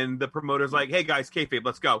and the promoter's like, hey guys, kayfabe,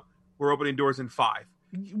 let's go. We're opening doors in 5.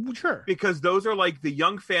 Sure. Because those are like the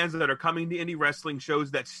young fans that are coming to indie wrestling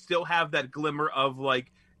shows that still have that glimmer of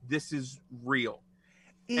like, this is real.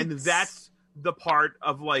 And that's the part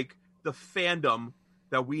of like the fandom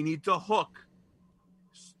that we need to hook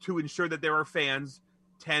to ensure that there are fans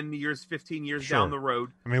 10 years, 15 years down the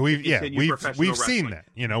road. I mean, we've seen that.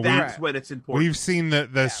 That's when it's important. We've seen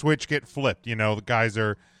the switch get flipped. The guys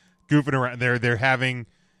are goofing around. They're having,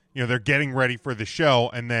 they're getting ready for the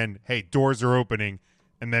show, and then hey, doors are opening,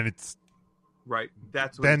 and then it's right.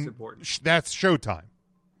 That's when it's important. That's showtime.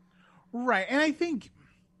 Right, and I think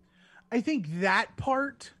that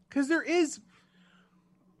part, because there is,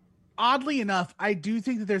 oddly enough, I do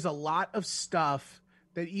think that there's a lot of stuff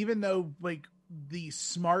that, even though like the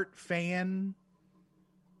smart fan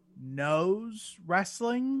knows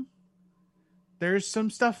wrestling, there's some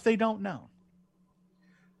stuff they don't know.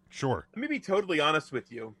 Sure. Let me be totally honest with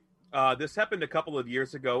you. This happened a couple of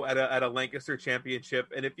years ago at a Lancaster championship.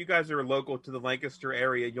 And if you guys are local to the Lancaster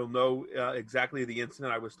area, you'll know exactly the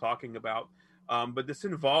incident I was talking about. But this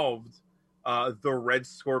involved the Red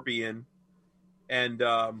Scorpion. And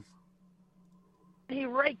he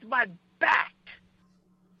raked my back.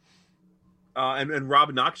 And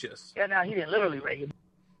Rob Noxious. Yeah, no, he didn't literally rake him.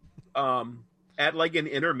 At like an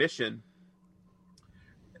intermission.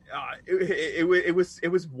 It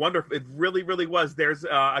was wonderful. It really, really was. There's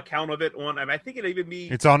a account of it on, and I think it even be.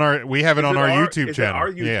 It's on our. We have it on our YouTube channel.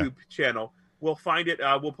 Our YouTube channel. We'll find it.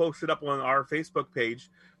 We'll post it up on our Facebook page.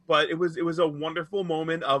 but it was a wonderful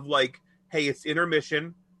moment of like, hey, it's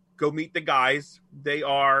intermission. Go meet the guys. They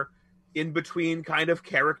are in between kind of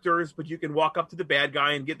characters, but you can walk up to the bad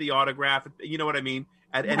guy and get the autograph. You know what I mean?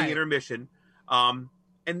 At any intermission. And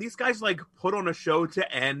these guys like put on a show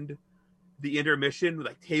to end the intermission.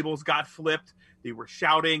 Like tables got flipped. They were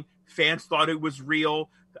shouting. Fans thought it was real.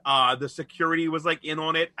 The security was like in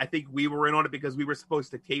on it. I think we were in on it because we were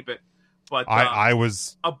supposed to tape it. But I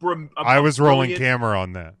was rolling camera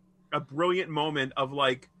on that. A brilliant moment of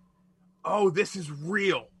like, oh, this is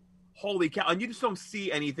real. Holy cow. And you just don't see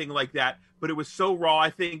anything like that. But it was so raw. I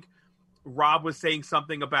think Rob was saying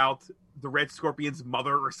something about the Red Scorpion's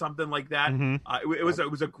mother or something like that. Mm-hmm. It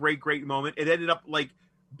was a great moment. It ended up like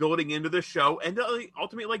building into the show and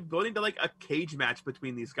ultimately like building to like a cage match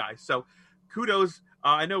between these guys. So kudos.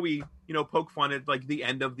 I know we, poke fun at like the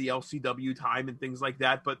end of the LCW time and things like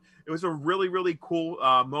that, but it was a really, really cool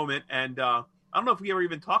moment. And I don't know if we ever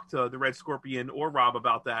even talked to the Red Scorpion or Rob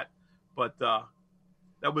about that, but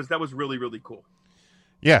that was really, really cool.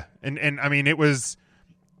 Yeah. And I mean, it was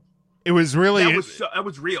really, that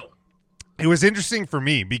was real. It was interesting for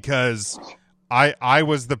me because I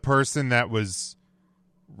was the person that was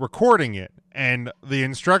recording it, and the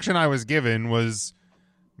instruction I was given was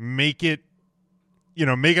make it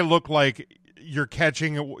look like you're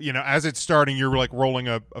catching, as it's starting, you're like rolling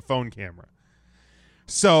a phone camera.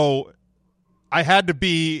 So I had to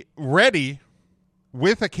be ready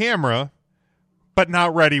with a camera, but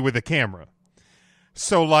not ready with a camera.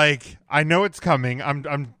 So like, I know it's coming.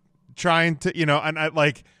 I'm trying to, and I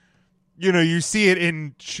like, you see it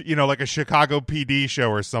in, like a Chicago PD show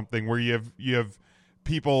or something where you have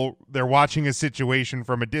people, they're watching a situation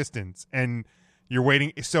from a distance and you're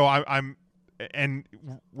waiting. So I'm and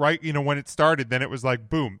right, when it started, then it was like,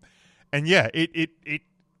 boom. And yeah, it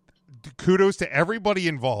kudos to everybody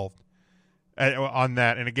involved on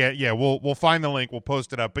that. And again, yeah, we'll find the link. We'll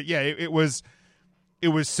post it up. But yeah, it was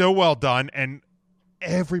so well done. And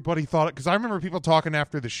everybody thought it, because I remember people talking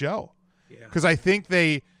after the show. Because I think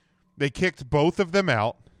they kicked both of them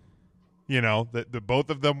out. The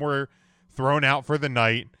both of them were thrown out for the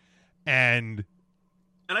night, and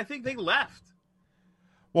I think they left.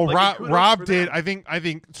 Well, like, Rob did. I think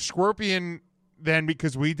Scorpion then,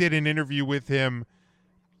 because we did an interview with him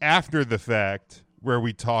after the fact where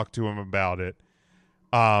we talked to him about it.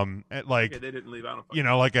 They didn't leave out.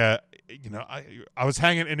 I was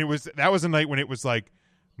hanging, and that was a night when it was like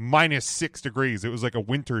 -6 degrees. It was like a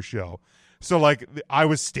winter show. So like I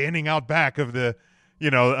was standing out back of the,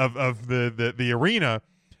 of the arena,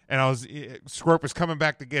 and Scorp was coming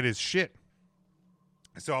back to get his shit.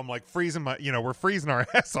 So I'm like freezing we're freezing our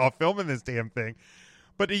ass off filming this damn thing.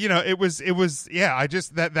 But it was yeah,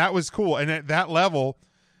 that was cool. And at that level,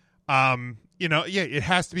 it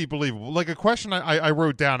has to be believable. Like a question I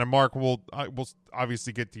wrote down, and Mark we'll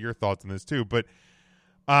obviously get to your thoughts on this too, but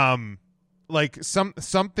like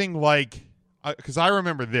something like, because I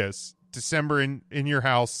remember this December in your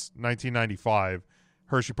house, 1995,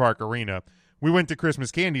 Hershey Park Arena. We went to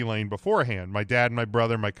Christmas Candy Lane beforehand, my dad, my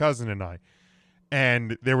brother, my cousin, and I.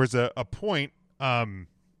 And there was a point, Mark,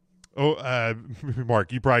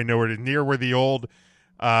 you probably know where it is, near where the old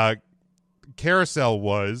carousel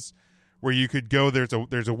was, where you could go.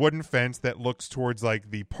 There's a wooden fence that looks towards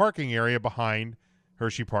like the parking area behind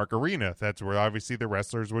Hershey Park Arena. That's where obviously the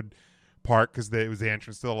wrestlers would park, because it was the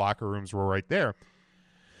entrance to the locker rooms were right there.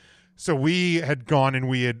 So we had gone and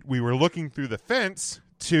we were looking through the fence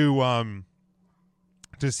to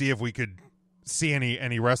see if we could see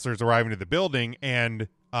any wrestlers arriving to the building, and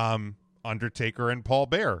Undertaker and Paul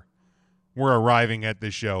Bearer were arriving at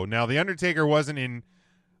the show. Now the Undertaker wasn't in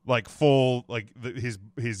like full like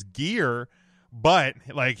his gear, but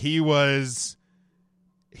like he wasn't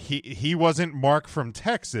Mark from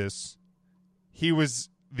Texas. He was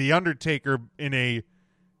the Undertaker in a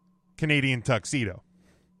Canadian tuxedo.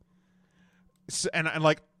 So, and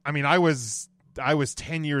I was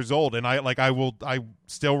 10 years old, and I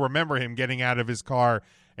still remember him getting out of his car,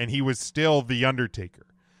 and he was still the Undertaker.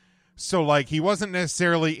 So like he wasn't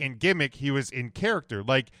necessarily in gimmick, he was in character.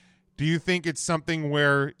 Like, do you think it's something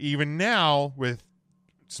where even now with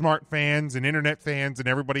smart fans and internet fans and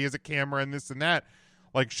everybody has a camera and this and that,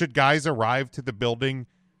 like should guys arrive to the building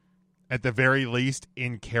at the very least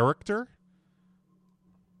in character?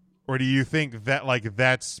 Or do you think that like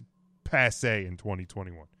that's passé in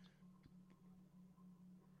 2021?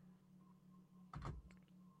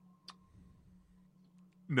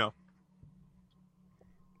 No.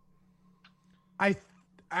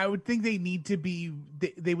 I would think they need to be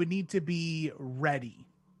they would need to be ready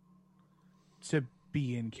to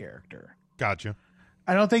be in character. Gotcha.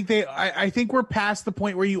 I don't think I think we're past the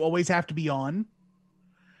point where you always have to be on,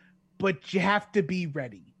 but you have to be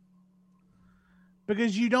ready.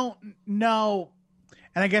 Because you don't know,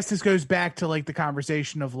 and I guess this goes back to like the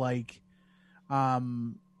conversation of like,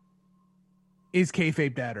 is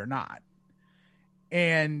kayfabe dead or not?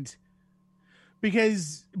 And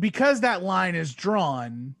because that line is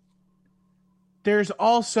drawn, there's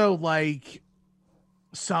also like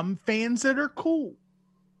some fans that are cool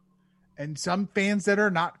and some fans that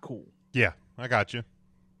are not cool. Yeah, I got you.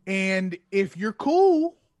 And if you're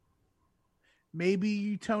cool, maybe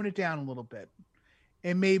you tone it down a little bit.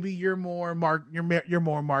 And maybe you're more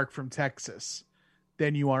Mark from Texas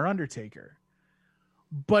than you are Undertaker.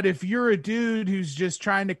 But if you're a dude who's just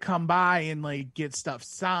trying to come by and like get stuff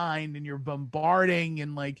signed and you're bombarding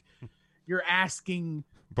and like you're asking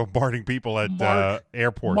people at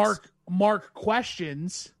airports. Mark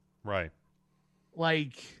questions. Right.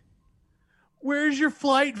 Like, where's your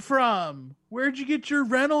flight from? Where'd you get your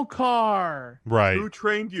rental car? Right. Who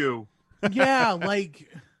trained you? Yeah, like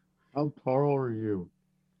how tall are you?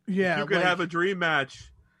 Yeah, you could like, have a dream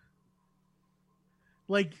match.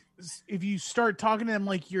 Like, if you start talking to them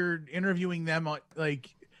like you're interviewing them, like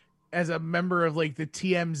as a member of like the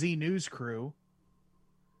TMZ news crew,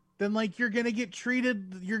 then like you're gonna get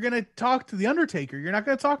treated. You're gonna talk to the Undertaker. You're not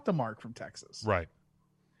gonna talk to Mark from Texas, right?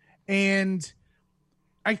 And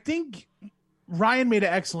I think Ryan made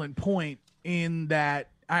an excellent point in that.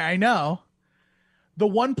 I know the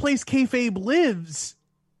one place kayfabe lives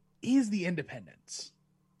is the independents.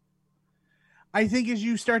 I think as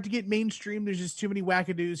you start to get mainstream, there's just too many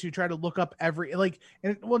wackadoos who try to look up not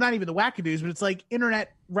even the wackadoos, but it's like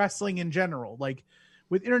internet wrestling in general. Like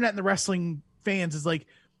with internet and the wrestling fans, is like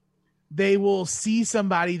they will see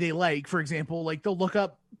somebody they like, for example, like they'll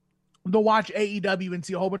watch AEW and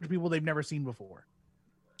see a whole bunch of people they've never seen before.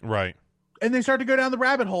 Right. And they start to go down the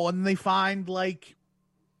rabbit hole and they find like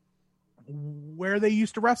where they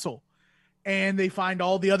used to wrestle. And they find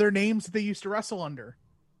all the other names that they used to wrestle under.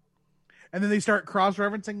 And then they start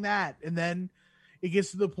cross-referencing that. And then it gets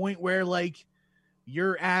to the point where, like,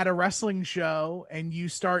 you're at a wrestling show and you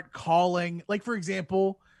start calling, like, for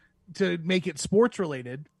example, to make it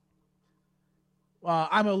sports-related,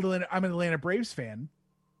 I'm an Atlanta Braves fan.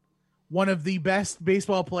 One of the best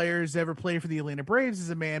baseball players ever played for the Atlanta Braves is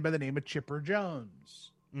a man by the name of Chipper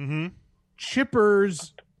Jones. Mm-hmm.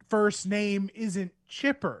 Chipper's first name isn't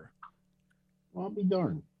Chipper. Well, I'll be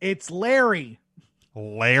darned. It's Larry.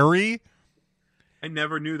 Larry? I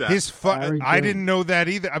never knew that. I didn't know that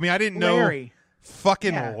either. I mean, I didn't know Larry.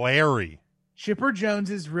 Fucking Larry. Chipper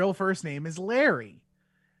Jones's real first name is Larry.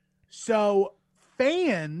 So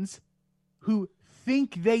fans who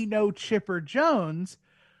think they know Chipper Jones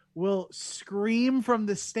will scream from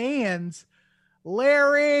the stands,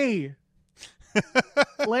 Larry!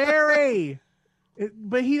 Larry!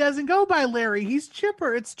 But he doesn't go by Larry. He's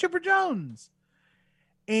Chipper. It's Chipper Jones.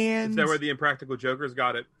 And is that where the Impractical Jokers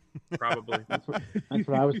got it? Probably. That's what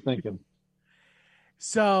I was thinking.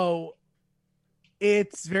 So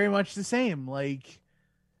it's very much the same. Like,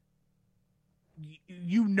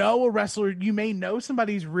 you know, a wrestler, you may know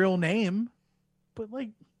somebody's real name, but like,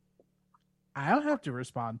 I don't have to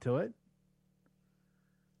respond to it.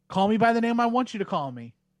 Call me by the name I want you to call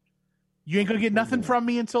me. You ain't gonna get nothing from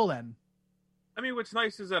me until then. I mean, what's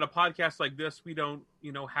nice is that a podcast like this, we don't,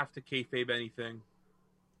 have to kayfabe anything.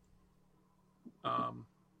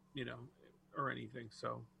 Or anything.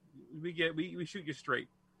 So we shoot you straight.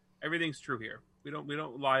 Everything's true here. We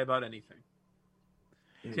don't lie about anything.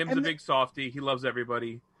 Tim's a big softy. He loves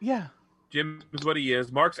everybody. Yeah. Jim is what he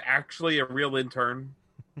is. Mark's actually a real intern.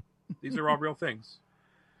 These are all real things.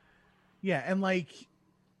 Yeah, and like,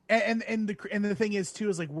 and the thing is too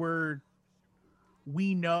is like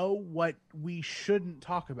we know what we shouldn't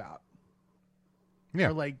talk about. Yeah.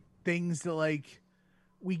 Or like things that like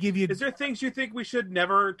we give you. Is there things you think we should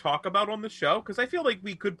never talk about on the show? Because I feel like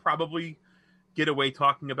we could probably get away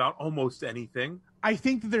talking about almost anything. I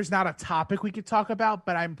think that there's not a topic we could talk about,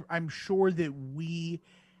 but I'm sure that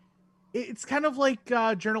it's kind of like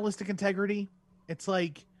journalistic integrity. It's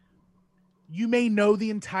like you may know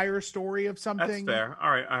the entire story of something. That's fair.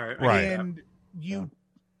 All right. And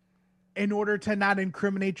in order to not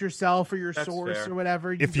incriminate yourself or your That's source fair. or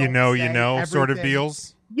whatever, If you know, sort of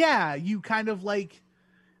deals. Yeah, you kind of like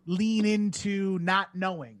lean into not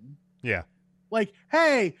knowing. Yeah. Like,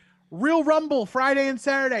 hey, Real Rumble Friday and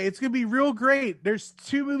Saturday. It's going to be real great. There's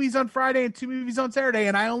 2 movies on Friday and 2 movies on Saturday,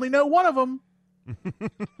 and I only know one of them.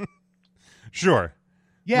 Sure.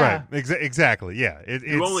 Yeah. Right. Exactly. Yeah.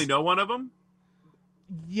 You only know one of them?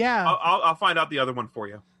 Yeah. I'll find out the other one for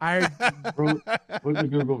you. Put the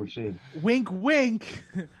Google machine. Wink, wink.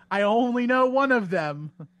 I only know one of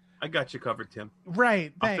them. I got you covered, Tim.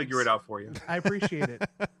 Right. I'll figure it out for you. I appreciate it.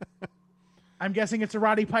 I'm guessing it's a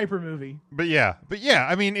Roddy Piper movie. But yeah.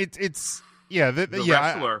 I mean, it's the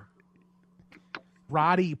wrestler.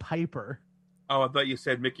 Roddy Piper. Oh, I thought you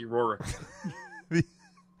said Mickey Rourke.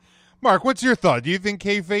 Mark, what's your thought? Do you think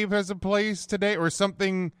kayfabe has a place today, or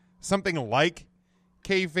something like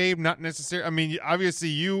kayfabe? Not necessarily. I mean, obviously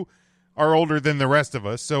you are older than the rest of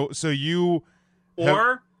us, so you.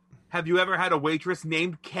 Or have you ever had a waitress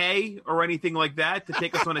named Kay or anything like that to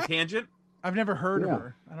take us on a tangent? I've never heard of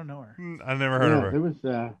her. I don't know her. I've never heard of her.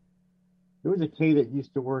 There was a Kay that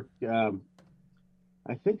used to work.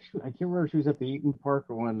 I can't remember if she was at the Eaton Park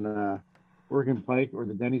on Oregon Pike or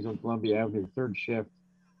the Denny's on Columbia Avenue, third shift.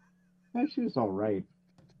 Yeah, she was all right.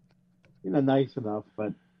 Nice enough,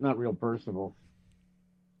 but not real personable.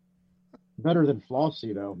 Better than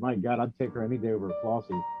Flossie, though. My God, I'd take her any day over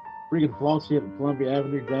Flossie. Freaking Flossie at the Columbia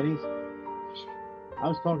Avenue Denny's. I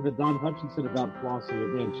was talking to Don Hutchinson about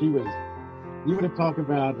Flossie again. She was, you want to talk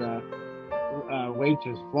about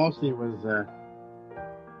waitress. Flossie was,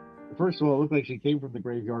 first of all, it looked like she came from the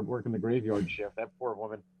graveyard, working the graveyard shift. That poor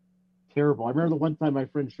woman. Terrible. I remember the one time my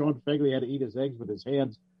friend Sean Fegley had to eat his eggs with his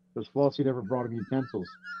hands because Flossie never brought him utensils.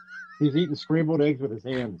 He's eating scrambled eggs with his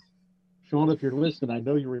hands. Sean, if you're listening, I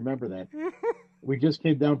know you remember that. We just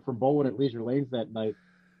came down from bowling at Leisure Lanes that night,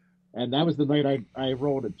 and that was the night I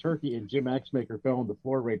rolled a turkey and Jim Axmaker fell on the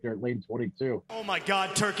floor right there at lane 22. Oh my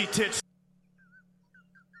God, turkey tits!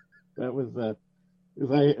 That was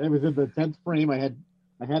it was in the 10th frame. I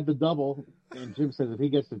had the double, and Jim says if he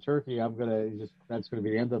gets the turkey, that's gonna be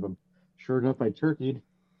the end of him. Sure enough, I turkeyed.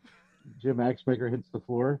 Jim Axmaker hits the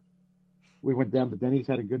floor. We went down to Denny's,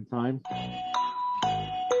 had a good time.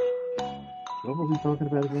 What were we talking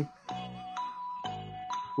about again?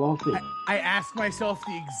 Flossie. I ask myself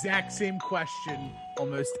the exact same question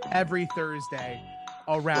almost every Thursday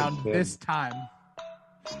around this time.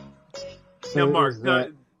 Now, Mark,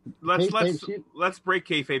 let's break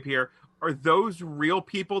kayfabe here. Are those real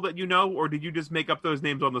people that you know, or did you just make up those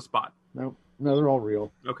names on the spot? No, they're all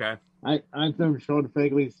real. Okay. I've known Sean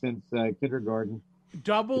Fegley since kindergarten. He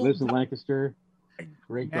lives in Lancaster.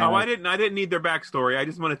 Great guy. No, I didn't need their backstory. I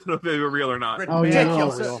just wanted to know if they were real or not.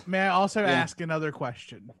 May I also ask another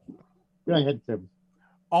question? Go ahead, Tim.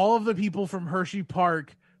 All of the people from Hershey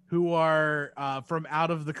Park who are from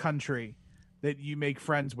out of the country that you make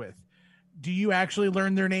friends with, do you actually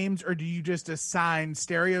learn their names, or do you just assign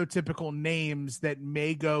stereotypical names that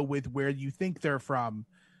may go with where you think they're from?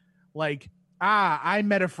 Like, I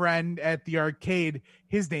met a friend at the arcade.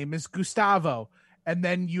 His name is Gustavo. And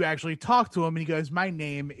then you actually talk to him, and he goes, "My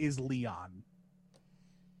name is Leon."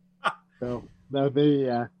 No, they're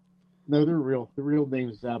real. The real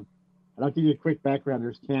names. And I'll give you a quick background.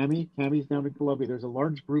 There's Cammie. Cammie's down in Columbia. There's a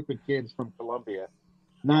large group of kids from Columbia,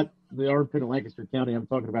 not the Armpit and Lancaster County. I'm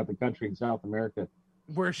talking about the country in South America.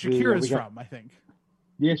 Where Shakira's from, I think.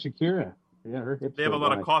 Yeah, Shakira. Yeah, her hips. They have a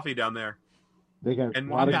lot of coffee down there. They got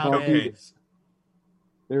and a lot of coffee. cocaine's.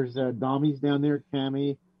 There's Dommy's down there.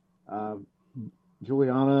 Cammie.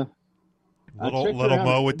 Juliana, little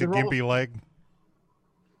Mo with the gimpy leg.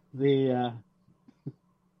 And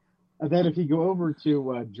then if you go over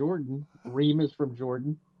to Jordan, Reem is from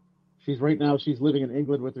Jordan. She's living in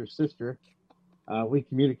England with her sister. We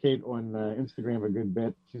communicate on Instagram a good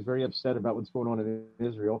bit. She's very upset about what's going on in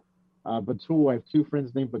Israel. Batul, I have two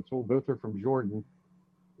friends named Batul. Both are from Jordan.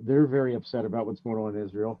 They're very upset about what's going on in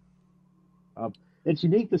Israel. It's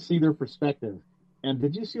unique to see their perspective. And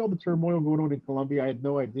did you see all the turmoil going on in Colombia? I had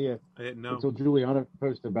no idea. I didn't know. Until Juliana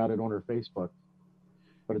posted about it on her Facebook.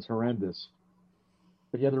 But it's horrendous.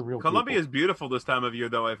 But yeah, they're real Colombia people. is beautiful this time of year,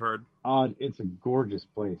 though, I've heard. It's a gorgeous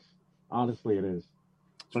place. Honestly, it is.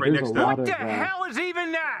 It's right next to... What the hell is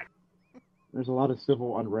even that? There's a lot of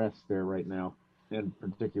civil unrest there right now in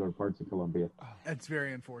particular parts of Colombia. That's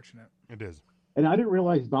very unfortunate. It is. And I didn't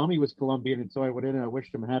realize Dommy was Colombian until I went in and I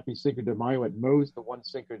wished him a happy Cinco de Mayo at Moe's, the one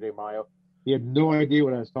Cinco de Mayo. He had no idea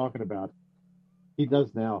what I was talking about. He does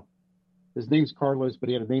now. His name's Carlos, but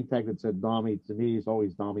he had a name tag that said Dommy. To me, he's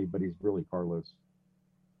always Dommy, but he's really Carlos.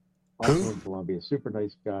 Also in Colombia. Super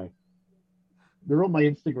nice guy. They're on my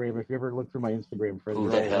Instagram. If you ever look through my Instagram, friends. Who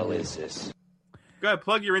the hell is this? Go ahead,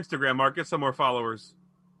 plug your Instagram, Mark. Get some more followers.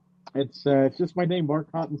 It's just my name,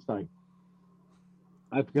 Mark Hottenstein.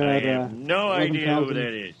 I've got I have no idea who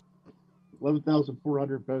that is.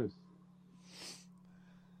 11,400 posts.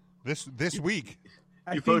 This week.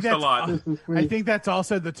 I You think post a that's- lot. I think that's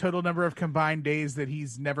also the total number of combined days that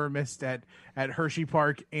he's never missed at Hershey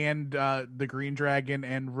Park and the Green Dragon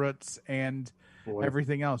and Roots and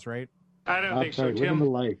everything else, right? I don't think so, Living the Tim.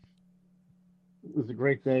 life. It was a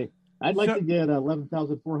great day. I'd like to get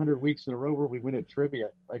 11,400 weeks in a row where we win at trivia,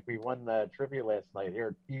 like we won trivia last night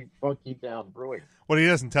here at Funky Town Brewing. What he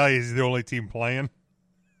doesn't tell you is he's the only team playing.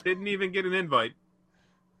 Didn't even get an invite.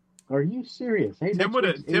 Are you serious? Hey, Tim would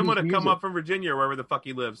have 80s come music. up from Virginia, or wherever the fuck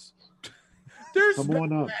he lives. There's Come no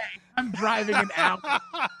on up. way I'm driving an hour.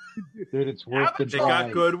 Dude, it's worth the They drive.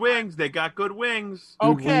 got good wings. They got good wings.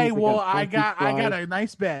 Okay, wings, they well got I funky got fries. a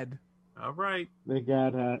nice bed. All right, They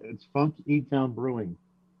got it's Funky Town Brewing.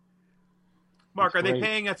 Mark, That's are they great.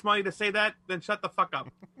 paying us money to say that? Then shut the fuck up.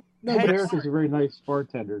 No, but Erica's a very nice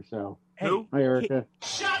bartender, so. Who? Hi, Erica.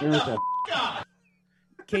 Erica.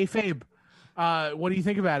 Kayfabe. What do you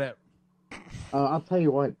think about it? I'll tell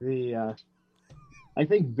you what, I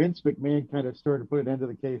think Vince McMahon kind of started to put an end to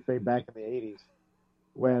the kayfabe back in the 80s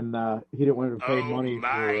when he didn't want to pay money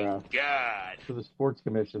for the sports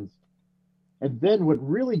commissions. And then what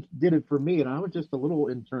really did it for me, and I was just a little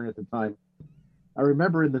intern at the time, I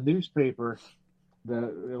remember in the newspaper, the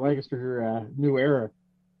Lancaster New Era,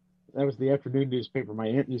 that was the afternoon newspaper. My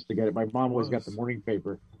aunt used to get it. My mom always got the morning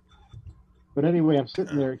paper. But anyway, I'm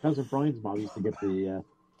sitting there. Cousin Brian's mom used to get the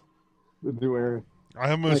New Era.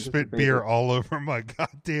 I almost spit beer all over my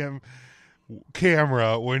goddamn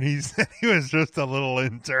camera when he said he was just a little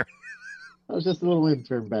intern. I was just a little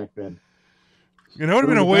intern back then. You know, it would have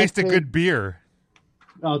been a On the waste back of page- good beer.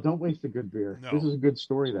 Oh, don't waste a good beer. No. This is a good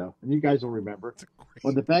story, though. And you guys will remember.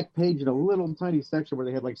 On the back page, in a little tiny section where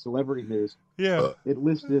they had like celebrity news, Yeah. it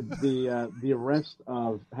listed the arrest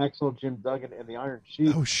of Hacksaw Jim Duggan and the Iron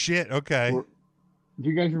Sheik. Oh, shit. Okay. Do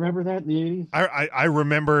you guys remember that in the 80s? I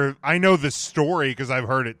remember. I know the story because I've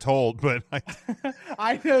heard it told, but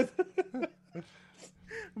I know.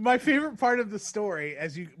 My favorite part of the story,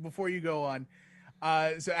 before you go on,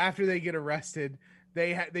 so after they get arrested,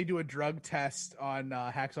 they do a drug test on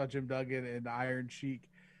Hacksaw Jim Duggan and Iron Sheik,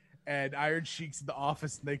 and Iron Sheik's in the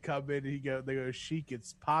office, and they come in, and they go, Sheik,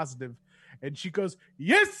 it's positive, and she goes,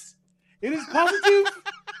 yes, it is positive.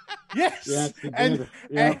 Yes, Yes, he and, did.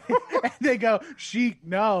 Yeah. and they go, Sheik,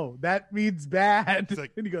 no, that means bad.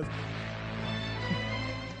 And he goes,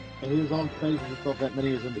 And he was all excited. He thought that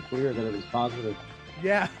many was in the clear, that it was positive.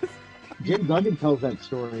 yeah. Jim Duggan tells that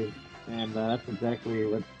story, and that's exactly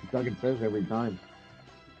what Duggan says every time.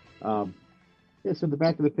 Yeah, so in the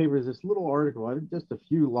back of the paper is this little article, I think just a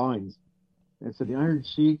few lines. And it said the Iron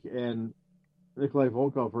Sheik and Nikolai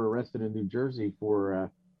Volkov were arrested in New Jersey for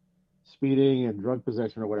speeding and drug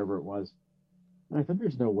possession or whatever it was. And I thought,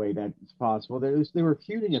 there's no way that's possible. They were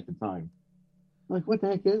feuding at the time. Like, what the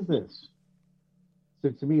heck is this? So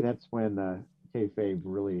to me, that's when kayfabe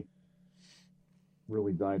really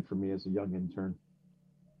died for me as a young intern.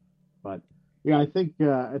 But yeah, I think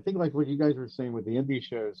like what you guys were saying with the indie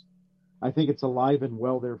shows, I think it's alive and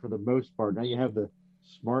well there for the most part. Now you have the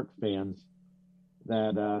smart fans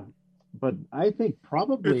that, but I think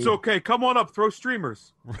probably It's okay. Come on up. Throw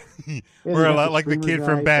streamers. we're a got lot the like the streamer kid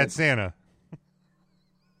from guy, Bad but Santa.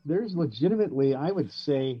 there's legitimately, I would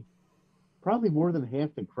say, probably more than half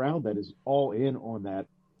the crowd that is all in on that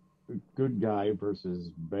good guy versus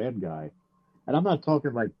bad guy. And I'm not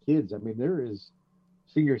talking like kids. I mean, there is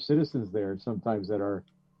senior citizens there sometimes that are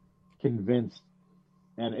convinced,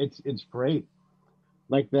 and it's great.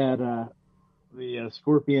 Like that, the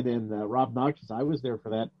Scorpion and Rob Noxious, I was there for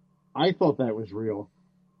that. I thought that was real.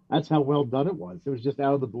 That's how well done it was. It was just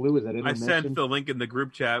out of the blue as that I intermission. sent the link in the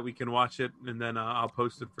group chat. We can watch it, and then I'll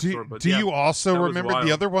post it for sure. But Do yeah, you also that was remember wild.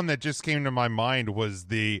 the other one that just came to my mind was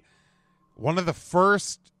one of the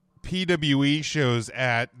first PWE shows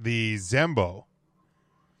at the Zembo,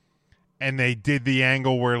 and they did the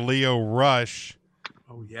angle where Leo Rush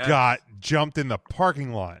Oh yeah, got jumped in the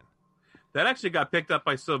parking lot. that actually got picked up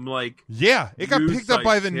by some like Yeah, it got news picked up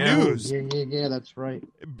by sites, the yeah. news. Yeah, that's right.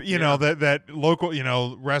 You know that local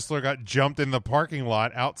wrestler got jumped in the parking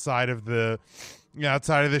lot outside of the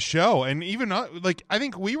show, and even I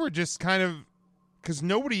think we were just kind of because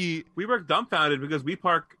nobody. We were dumbfounded because we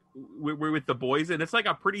park we're with the boys, and it's like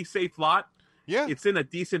a pretty safe lot. Yeah, it's in a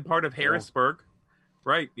decent part of Harrisburg,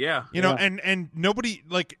 right? Yeah, and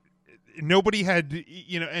nobody had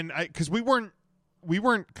and because we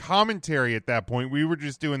weren't commentary at that point. We were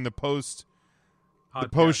just doing the post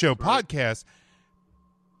show podcast,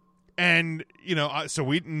 and so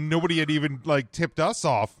nobody had even tipped us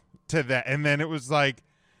off to that, and then it was like,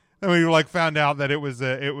 then we found out that it was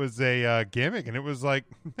a gimmick, and it was like,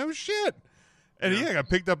 no shit, and it got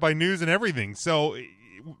picked up by news and everything. So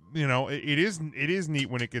it is neat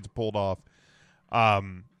when it gets pulled off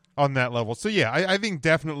on that level. So yeah, I think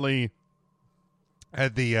definitely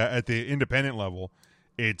at the independent level,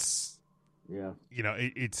 it's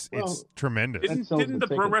it's tremendous. Didn't the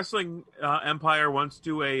Pro Wrestling Empire once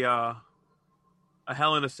do a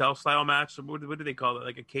Hell in a Cell style match? What do they call it?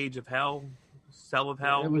 Like a Cage of Hell, Cell of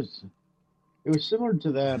Hell. It was similar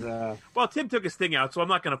to that. Well, Tim took his thing out, so I'm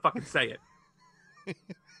not going to fucking say it.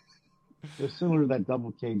 It was similar to that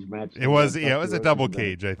double cage match. It was a double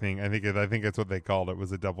cage. I think that's what they called it.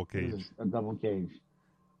 Was a double cage. It was a double cage.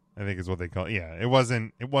 I think is what they call it. Yeah, it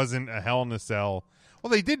wasn't a Hell in a Cell.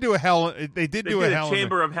 Well, they did do a Hell. They did do a Hell.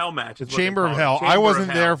 Chamber of Hell match. The Chamber of Hell. I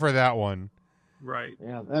wasn't there for that one. Right.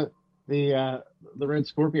 Yeah. The Red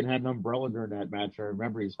Scorpion had an umbrella during that match. I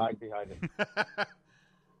remember he's hiding behind it.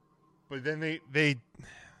 But then they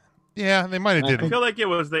might have did. I feel like it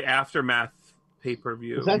was the Aftermath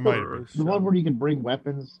pay-per-view. Was that the one where you can bring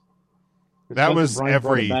weapons? That was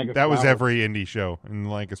every indie show in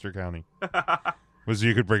Lancaster County. Was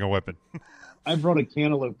you could bring a weapon. I brought a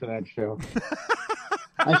cantaloupe to that show.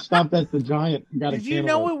 I stopped at the Giant. Did you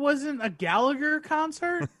know it wasn't a Gallagher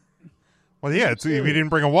concert? Well, yeah. If he didn't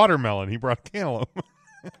bring a watermelon, he brought a cantaloupe.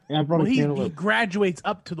 Yeah, I brought a cantaloupe. He graduates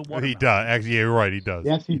up to the watermelon. He does. Actually, yeah, you're right. He does.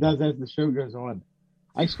 Yes, he does as the show goes on.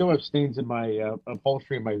 I still have stains in my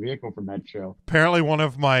upholstery in my vehicle from that show. Apparently, one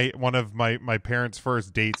of my parents'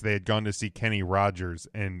 first dates, they had gone to see Kenny Rogers,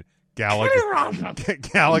 and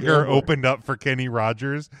Gallagher opened up for Kenny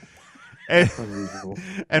Rogers, and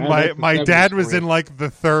my dad was in like the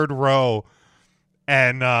third row,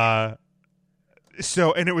 and it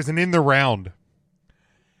was an in the round.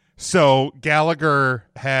 So Gallagher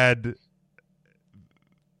had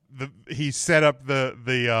he set up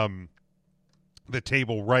the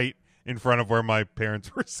table right in front of where my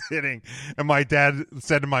parents were sitting, and my dad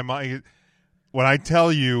said to my mom, "When I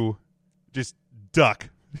tell you, just duck."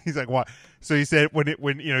 He's like, "What?" So he said,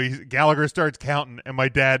 Gallagher starts counting, and my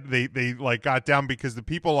dad they like got down because the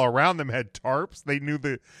people around them had tarps. They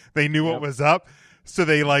knew what was up, so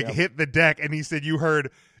they hit the deck, and he said, "You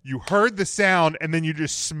heard the sound, and then you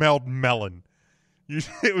just smelled melon."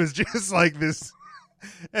 It was just like this,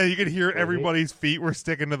 and you could hear everybody's feet were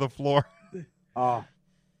sticking to the floor.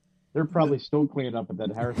 They're probably still cleaning up at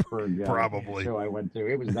that Harrisburg probably show I went to.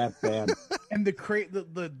 It was that bad. And the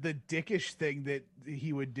dickish thing that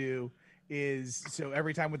he would do is, so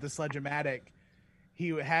every time with the Sledge-O-Matic, he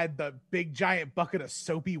had the big giant bucket of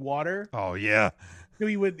soapy water. Oh yeah. So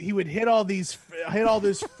he would hit all this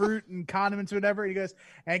fruit and condiments or whatever, and he goes,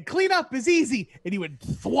 "And clean up is easy," and he would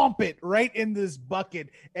thwomp it right in this bucket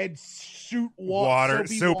and shoot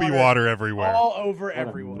soapy water everywhere, all over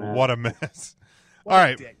everyone. What a mess! All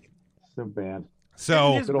right, so bad.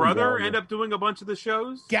 So did his brother end up doing a bunch of the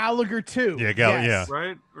shows? Gallagher too. Yeah, yes.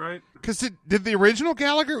 Yeah. Right. Because did the original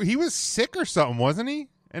Gallagher? He was sick or something, wasn't he?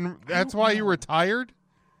 And that's why he retired.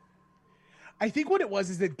 I think what it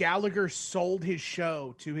was is that Gallagher sold his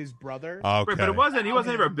show to his brother. Okay. Right, but he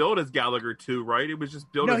wasn't ever billed as Gallagher 2, right? It was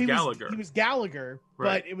just billed as Gallagher. He was Gallagher,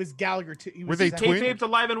 right. But it was Gallagher 2. Were they twins? Kayfabe's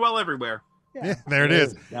alive and well everywhere. Yeah, there it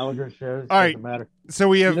is. Gallagher shows. All right. Doesn't matter. So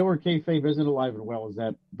we have. You know where kayfabe isn't alive and well is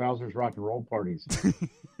at Bowser's Rock and Roll parties.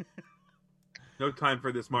 No time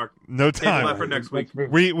for this, Mark. No time. Left for next week.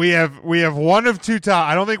 We have one of two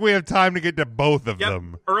time. I don't think we have time to get to both of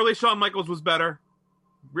them. Early Shawn Michaels was better.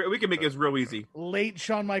 We can make this real easy. Late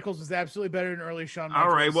Shawn Michaels was absolutely better than early Shawn Michaels.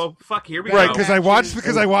 All right, well, fuck. Here we go. Right, because I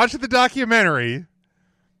watched the documentary,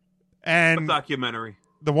 and what documentary?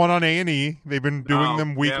 The one on A&E. They've been doing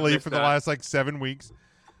them weekly for the last 7 weeks.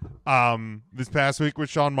 This past week was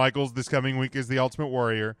Shawn Michaels. This coming week is the Ultimate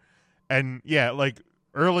Warrior, and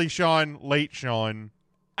early Shawn, late Shawn,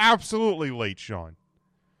 absolutely late Shawn.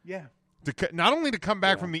 Yeah. Not only to come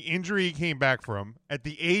back from the injury he came back from at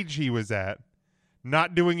the age he was at.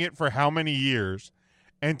 Not doing it for how many years,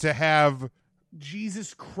 and to have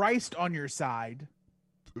Jesus Christ on your side.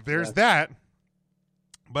 There's that,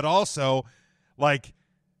 but also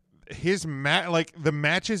his the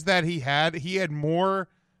matches that he had more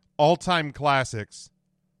all-time classics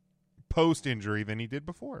post injury than he did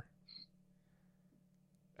before.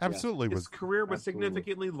 Absolutely, his career was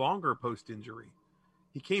significantly longer post injury.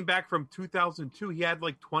 He came back from 2002. He had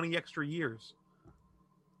 20 extra years.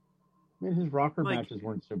 I mean, his rocker matches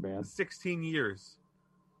weren't so bad. 16 years.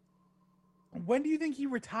 When do you think he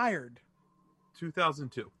retired?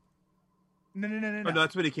 2002. No. Oh, no,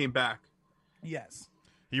 that's when he came back. Yes.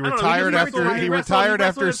 He retired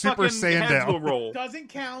after Super Sandow. Doesn't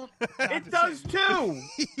count. It does too.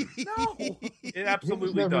 No. It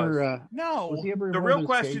absolutely does. No. The real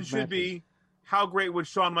question should be, how great would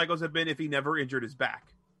Shawn Michaels have been if he never injured his back?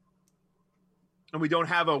 And we don't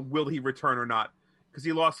have a will he return or not, because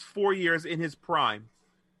he lost 4 years in his prime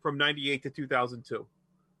from 98 to 2002.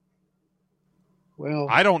 Well,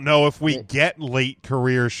 I don't know if we get late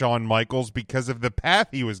career Shawn Michaels because of the path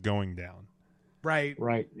he was going down. Right.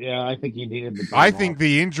 Yeah, I think he needed the. I think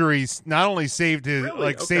the injuries not only saved his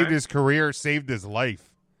saved his career, saved his life.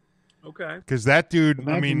 Okay. Because that dude,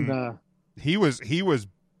 Imagine, he was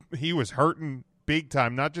hurting big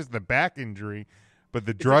time. Not just the back injury, but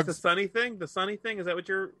the Is drugs. this the Sunny thing? The Sunny thing? Is that what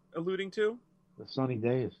you're alluding to? The Sunny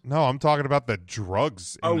days. No, I'm talking about the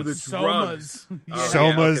drugs. Oh, and the drugs.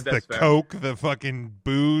 Somas, the coke, the fucking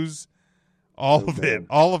booze, all of it,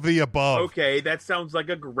 all of the above. Okay, that sounds like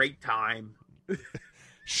a great time.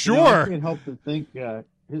 Sure. I can't help to think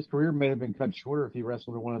his career may have been cut shorter if he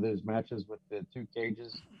wrestled in one of those matches with the 2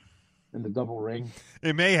 cages in the double ring.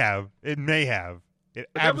 It may have. It But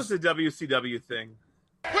that was the WCW thing.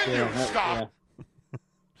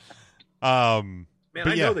 Man, Man,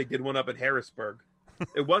 I know they did one up at Harrisburg.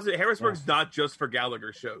 It wasn't. Harrisburg's not just for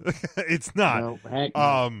Gallagher shows. It's not. No, heck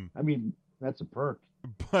no. I mean, that's a perk.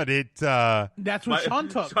 But it. That's what Sean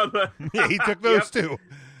took. Yeah, he took those too.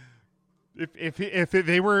 If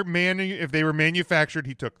they were manufactured,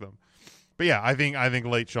 he took them. But yeah, I think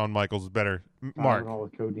late Shawn Michaels is better. Mark,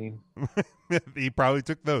 with codeine. He probably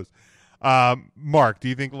took those. Mark, do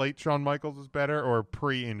you think late Shawn Michaels is better or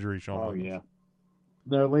pre-injury Shawn Michaels? Oh yeah.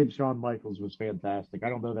 No, late Shawn Michaels was fantastic. I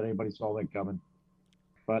don't know that anybody saw that coming.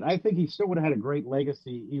 But I think he still would have had a great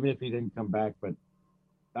legacy even if he didn't come back. But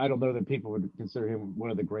I don't know that people would consider him one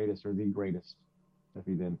of the greatest or the greatest if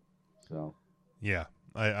he didn't. So yeah,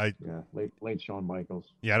 late Shawn Michaels.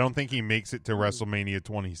 Yeah, I don't think he makes it to WrestleMania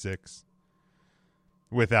 26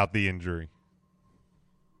 without the injury.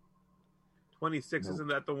 26, isn't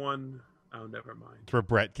that the one? Oh, never mind. It's where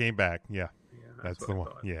Brett came back. Yeah, that's the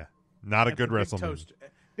one. Yeah, not a good WrestleMania.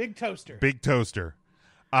 Big toaster. Big toaster.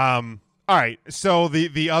 All right. So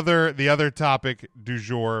the other topic du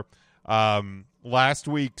jour, last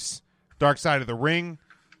week's Dark Side of the Ring,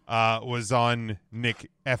 was on Nick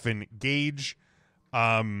effing Gage.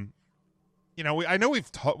 I know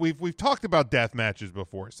we've talked about death matches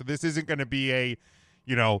before, so this isn't going to be a,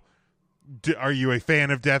 are you a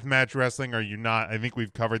fan of deathmatch wrestling? Or are you not? I think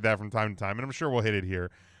we've covered that from time to time, and I'm sure we'll hit it here.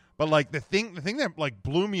 But like the thing that like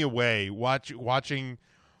blew me away watching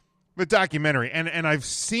the documentary, and I've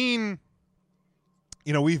seen,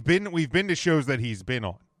 we've been to shows that he's been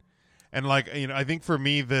on, and I think for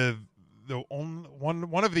me the only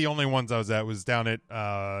one of the only ones I was at was down at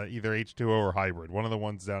either H2O or Hybrid, one of the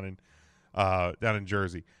ones down in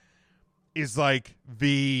Jersey, is like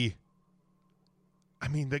the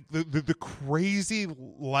crazy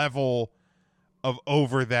level of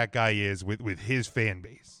over that guy is with his fan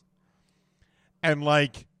base. And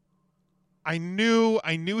like, I knew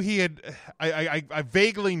he had, I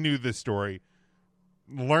vaguely knew this story,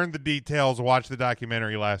 learned the details, watched the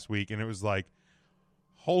documentary last week, and it was like,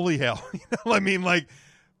 holy hell.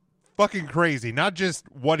 Fucking crazy. Not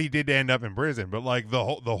just what he did to end up in prison, but like the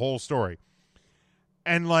whole story.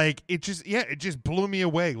 And like, it just blew me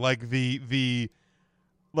away. Like the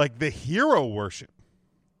hero worship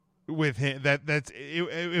with him,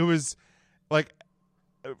 it was like,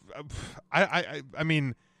 I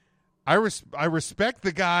respect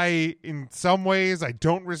the guy in some ways. I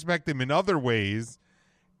don't respect him in other ways.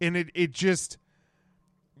 And it just,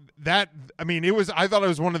 I thought it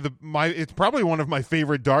was it's probably one of my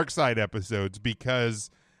favorite Dark Side episodes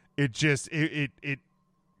because it just, it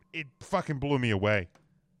fucking blew me away.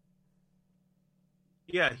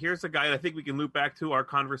 Yeah, here's a guy that I think we can loop back to our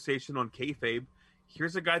conversation on kayfabe.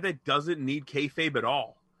 Here's a guy that doesn't need kayfabe at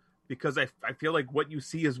all, because I feel like what you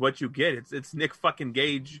see is what you get. It's Nick fucking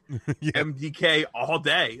Gage, yeah. MDK all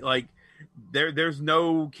day. Like there's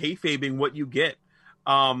no kayfabing what you get.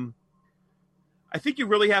 I think you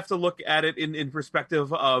really have to look at it in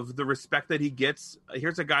perspective of the respect that he gets.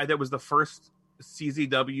 Here's a guy that was the first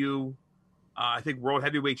CZW, I think, World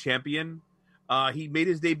Heavyweight Champion. He made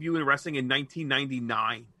his debut in wrestling in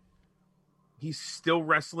 1999. He's still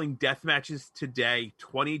wrestling death matches today,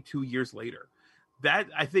 22 years later. That,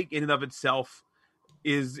 I think, in and of itself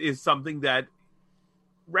is something that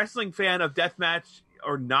wrestling fan of deathmatch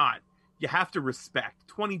or not, you have to respect.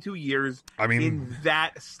 22 years in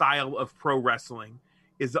that style of pro wrestling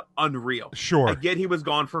is unreal. Sure. I get he was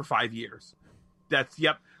gone for 5 years.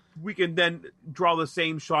 We can then draw the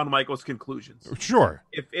same Shawn Michaels conclusions. Sure.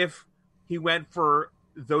 If he went for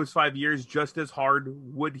those 5 years just as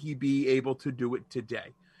hard, would he be able to do it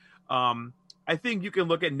today? I think you can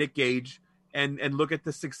look at Nick Gage and look at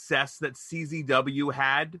the success that CZW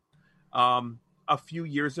had a few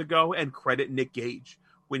years ago and credit Nick Gage.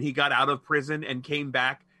 When he got out of prison and came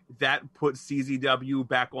back, that put CZW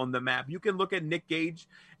back on the map. You can look at Nick Gage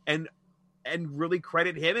and really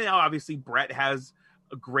credit him. And obviously Brett has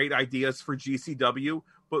great ideas for GCW,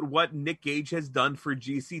 but what Nick Gage has done for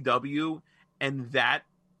GCW and that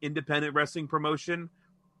independent wrestling promotion,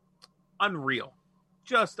 unreal.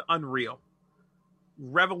 Just unreal.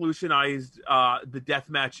 Revolutionized the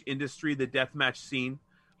deathmatch industry, the deathmatch scene.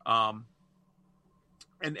 And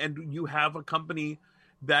you have a company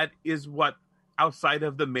that is outside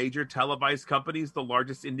of the major televised companies, the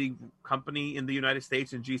largest indie company in the United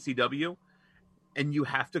States in GCW. And you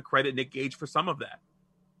have to credit Nick Gage for some of that.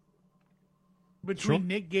 Between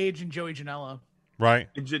Nick Gage and Joey Janela. Right.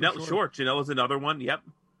 And Janela, sure. Janela's another one. Yep.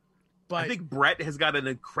 But I think Brett has got an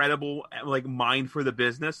incredible mind for the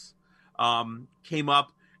business. Came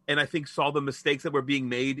up and I think saw the mistakes that were being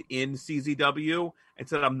made in CZW and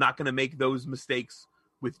said, I'm not going to make those mistakes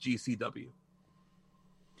with GCW.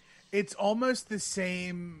 It's almost the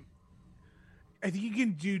same. I think you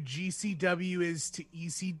can do GCW is to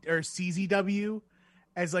EC or CZW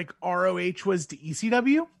as like ROH was to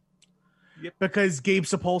ECW. Yep. Because Gabe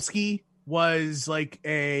Sapolsky was like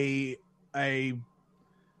a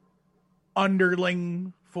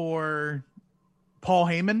underling for Paul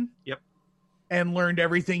Heyman. Yep. And learned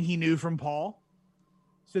everything he knew from Paul.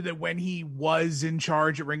 So that when he was in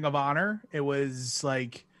charge at Ring of Honor, it was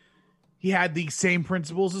like he had the same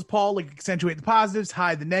principles as Paul, like accentuate the positives,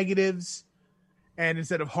 hide the negatives. And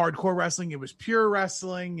instead of hardcore wrestling, it was pure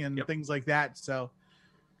wrestling and things like that. So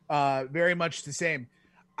very much the same.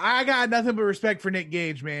 I got nothing but respect for Nick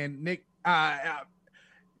Gage, man. Nick, the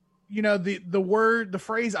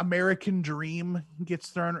phrase American Dream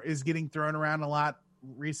is getting thrown around a lot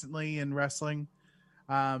recently in wrestling,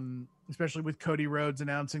 especially with Cody Rhodes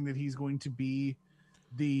announcing that he's going to be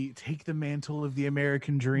take the mantle of the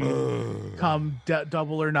American Dream come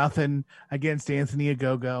Double or Nothing against Anthony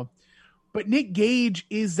Ogogo. But Nick Gage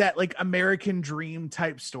is that like American Dream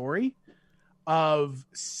type story of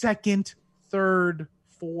second, third,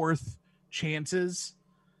 fourth chances.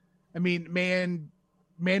 I mean, man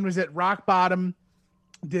was at rock bottom,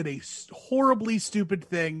 did a horribly stupid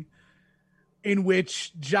thing in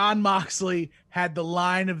which John Moxley had the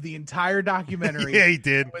line of the entire documentary. Yeah, he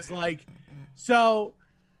did. It was like, so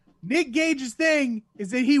Nick Gage's thing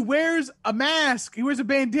is that he wears a mask. He wears a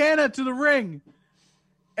bandana to the ring.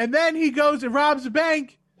 And then he goes and robs a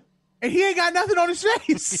bank and he ain't got nothing on his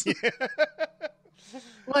face.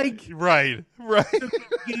 Like, right. So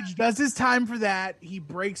Gage does his time for that. He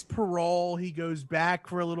breaks parole. He goes back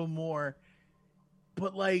for a little more.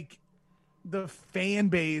 But like the fan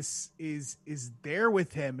base is there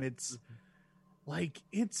with him. It's like,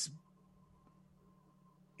 it's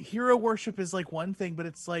hero worship is like one thing, but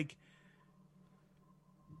it's like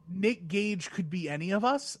Nick Gage could be any of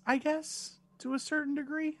us, I guess, to a certain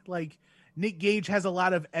degree. Like Nick Gage has a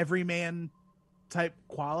lot of everyman type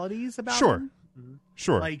qualities about him.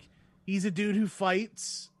 Sure. Like he's a dude who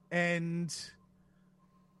fights and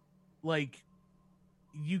like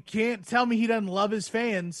you can't tell me he doesn't love his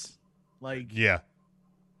fans. Like, yeah,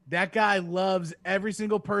 that guy loves every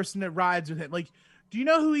single person that rides with him. Like, do you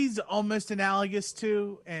know who he's almost analogous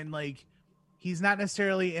to? And like, he's not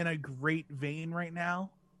necessarily in a great vein right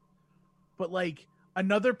now, but like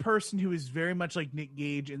another person who is very much like Nick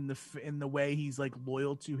Gage in the way he's like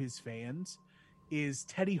loyal to his fans is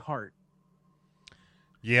Teddy Hart.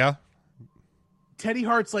 Yeah. Teddy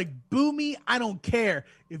Hart's like, boo me, I don't care.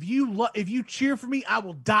 If you cheer for me, I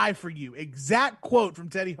will die for you. Exact quote from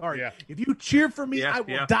Teddy Hart. Yeah. If you cheer for me, I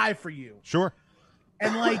will die for you. Sure.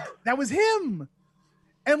 And like that was him.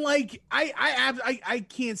 And like I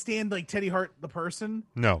can't stand like Teddy Hart the person.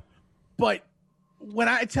 No. But when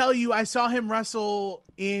I tell you I saw him wrestle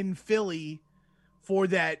in Philly for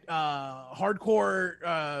that hardcore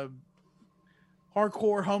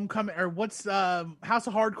homecoming, or what's House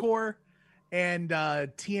of Hardcore and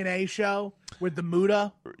TNA show with the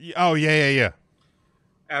Muda. Oh yeah.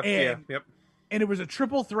 Yep. And it was a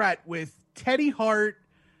triple threat with Teddy Hart,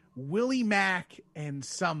 Willie Mack, and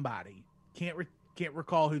somebody. Can't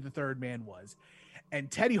recall who the third man was.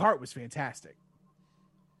 And Teddy Hart was fantastic.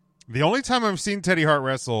 The only time I've seen Teddy Hart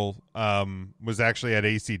wrestle was actually at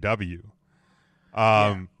ACW.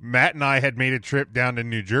 Matt and I had made a trip down to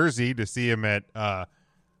New Jersey to see him at a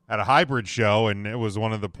hybrid show, and it was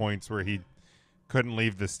one of the points where he couldn't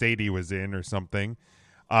leave the state he was in or something.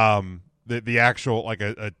 The actual like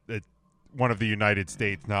a one of the United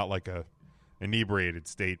States, not like a inebriated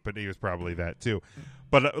state, but he was probably that too.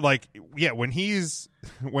 But like, yeah, when he's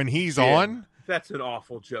on, That's an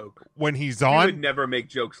awful joke. When he's You on, would never make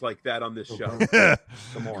jokes like that on this show.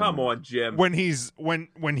 Come on, Jim. when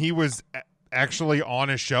he was actually on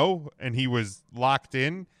a show and he was locked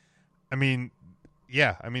in, I mean,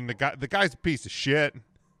 yeah, I mean the guy's a piece of shit.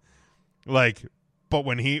 Like, but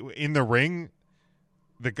when he in the ring,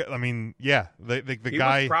 the he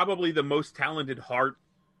guy was probably the most talented heart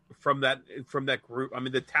from that group. I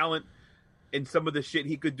mean, the talent and some of the shit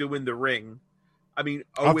he could do in the ring. I mean,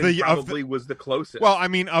 Owen probably was the closest. Well, I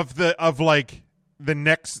mean, of the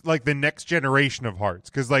next generation of Hearts,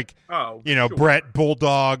 because sure. Brett,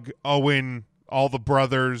 Bulldog, Owen, all the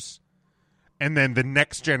brothers, and then the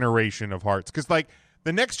next generation of Hearts, because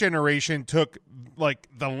the next generation took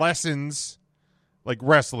the lessons, like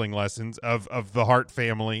wrestling lessons of the Hart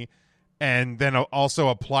family, and then also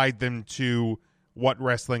applied them to what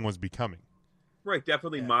wrestling was becoming. Right,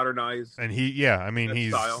 definitely modernized. And he's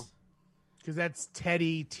style. Because that's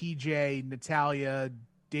Teddy, TJ, Natalia,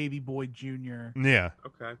 Davey Boy Jr. Yeah.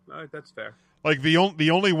 Okay, all right, that's fair. Like the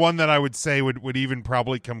only one that I would say would even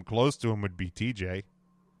probably come close to him would be TJ.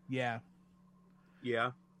 Yeah.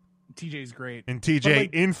 Yeah. TJ's great. And TJ,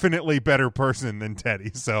 infinitely better person than Teddy.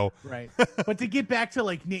 So right. But to get back to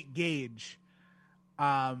Nick Gage,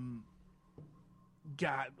 MDK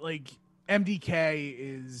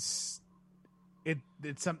is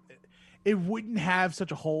it's some. It wouldn't have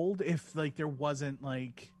such a hold if there wasn't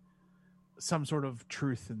some sort of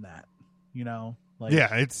truth in that, yeah,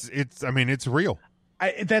 it's real.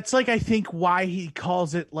 That's I think why he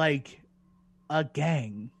calls it a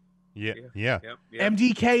gang. Yeah.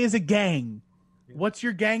 MDK is a gang. Yeah. What's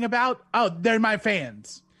your gang about? Oh, they're my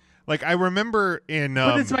fans. I remember in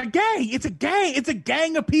but it's my gang. It's a gang. It's a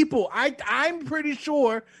gang of people. I'm pretty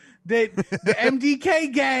sure that the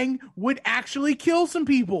MDK gang would actually kill some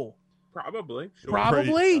people. Probably. Sure.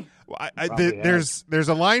 Probably. There's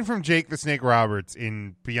a line from Jake the Snake Roberts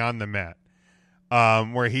in Beyond the Mat,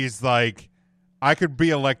 where he's like, "I could be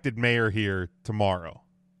elected mayor here tomorrow."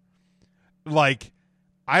 I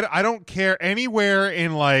don't care anywhere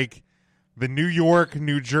in the New York,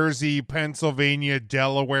 New Jersey, Pennsylvania,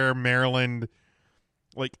 Delaware, Maryland,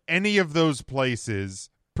 any of those places,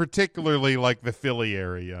 particularly the Philly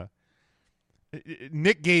area.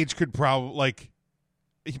 Nick Gage could probably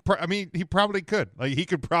he probably could. He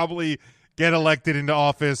could probably get elected into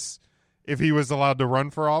office if he was allowed to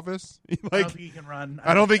run for office. I don't think he can run.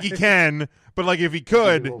 I don't think he can, but if he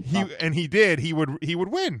could, he did, he would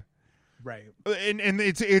win. Right. And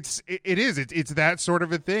it's that sort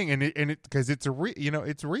of a thing, and it because it's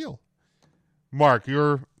it's real. Mark,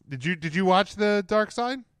 did you watch the Dark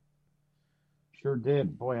Side? Sure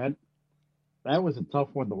did. Boy, that was a tough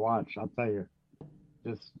one to watch. I'll tell you,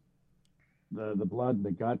 just the blood and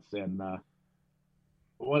the guts, and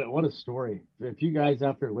what a story. If you guys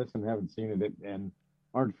out there listening haven't seen it and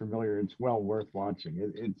aren't familiar, it's well worth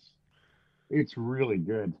watching. It's really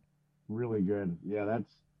good, really good.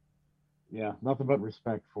 Yeah, nothing but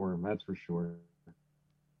respect for him, that's for sure.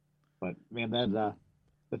 But man, that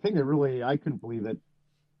the thing that really I couldn't believe that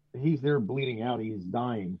he's there bleeding out, he's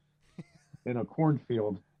dying in a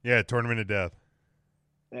cornfield. Yeah, Tournament of Death.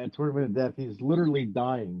 Tournament of Death. He's literally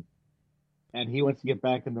dying, and he wants to get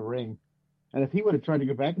back in the ring. And if he would have tried to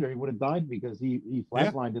go back in there, he would have died because he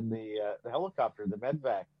flatlined in the helicopter, the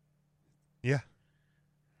medvac. Yeah.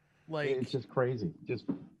 It's just crazy.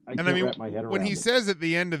 I can't wrap my head around when he it. says at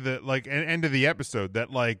the end of the end of the episode that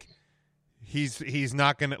he's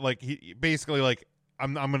not gonna he basically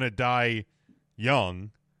I'm gonna die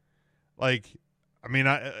young. When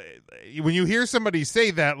you hear somebody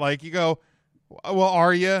say that, you go, well,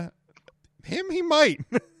 are you? Him, he might.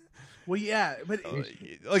 Well, yeah, but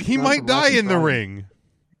he might die in the ring.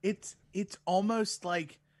 It's almost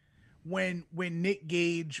like when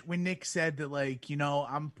Nick said that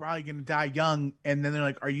I'm probably gonna die young, and then they're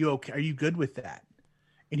like, are you okay? Are you good with that?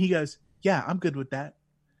 And he goes, yeah, I'm good with that.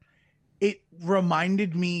 It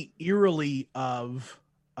reminded me eerily of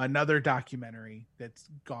another documentary that's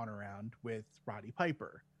gone around with Roddy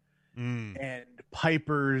Piper. And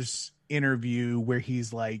Piper's interview where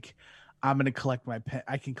he's like, I'm going to collect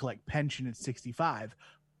I can collect pension at 65,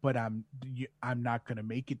 but I'm not going to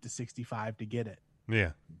make it to 65 to get it.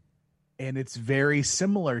 Yeah. And it's very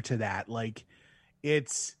similar to that.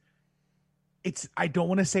 It's I don't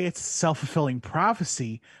want to say it's self-fulfilling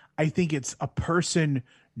prophecy. I think it's a person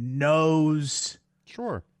knows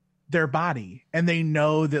their body, and they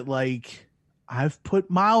know that I've put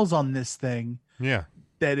miles on this thing. Yeah.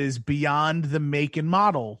 That is beyond the make and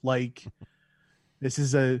model. This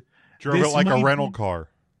is drove it like a rental car.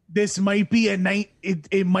 This might be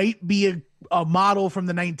it might be a model from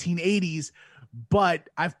the 1980s, but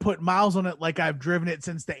I've put miles on it like I've driven it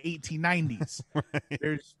since the 1890s. Right.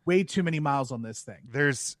 There's way too many miles on this thing.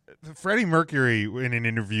 There's Freddie Mercury in an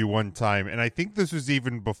interview one time, and I think this was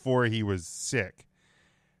even before he was sick.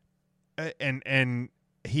 And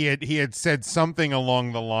he had said something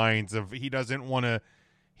along the lines of he doesn't want to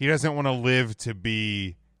live to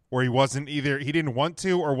be, or he didn't want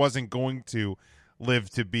to or wasn't going to live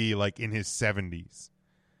to be like in his 70s.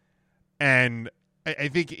 And I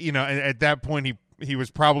think, at that point he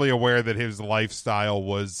was probably aware that his lifestyle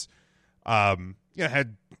was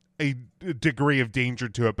had a degree of danger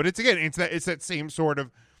to it. But it's that same sort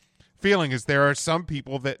of feeling, is there are some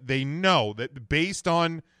people that they know that based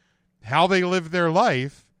on how they live their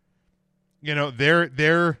life, they're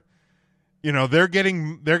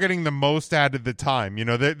getting the most out of the time.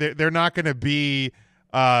 They're not going to be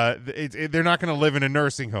they're not going to live in a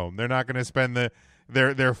nursing home. They're not going to spend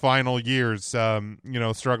their final years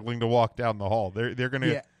struggling to walk down the hall. They're going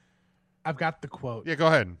to. Yeah. I've got the quote. Yeah, go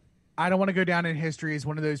ahead. I don't want to go down in history as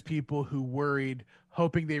one of those people who worried,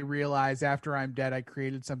 hoping they realize after I'm dead I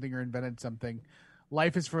created something or invented something.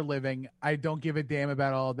 Life is for living. I don't give a damn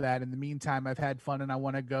about all of that. In the meantime, I've had fun and I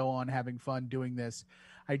want to go on having fun doing this.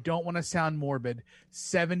 I don't want to sound morbid.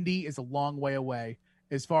 70 is a long way away.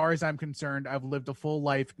 As far as I'm concerned, I've lived a full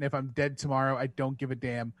life, and if I'm dead tomorrow, I don't give a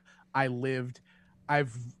damn. I lived. I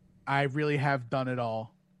really have done it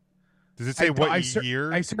all. Does it say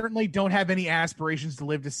year? I certainly don't have any aspirations to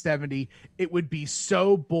live to 70. It would be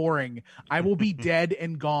so boring. I will be dead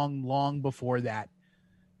and gone long before that.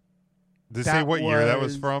 Does it say what year that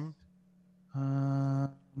was from?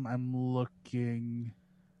 I'm looking.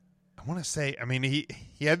 I want to say,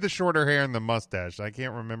 he had the shorter hair and the mustache. I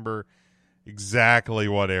can't remember exactly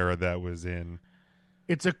what era that was in.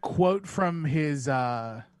 It's a quote from his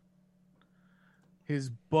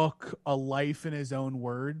book, A Life in His Own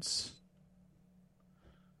Words.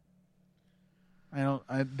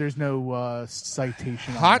 There's no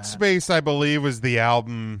citation. Hot Space, I believe, was the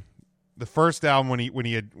album, the first album when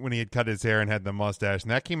he had cut his hair and had the mustache, and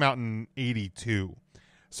that came out in 82.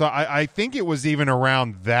 So I think it was even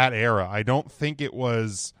around that era. I don't think it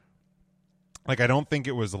was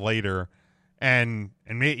later. And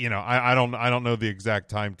me, I don't know the exact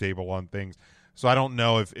timetable on things. So I don't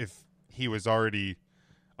know if he was already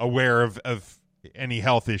aware of any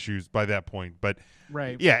health issues by that point. But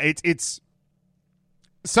right. Yeah, it's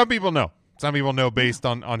some people know. Some people know based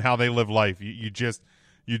on how they live life. You just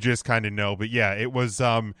kind of know. But yeah, it was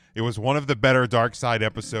one of the better Dark Side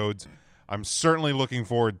episodes. I'm certainly looking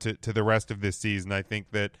forward to the rest of this season. I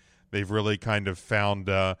think that they've really kind of found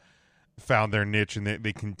their niche, and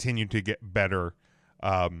they continue to get better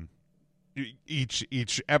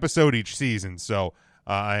each episode, each season. So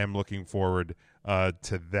I am looking forward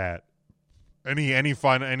to that.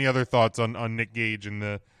 Any other thoughts on Nick Gage and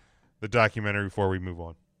the documentary before we move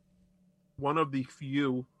on? One of the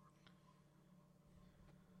few,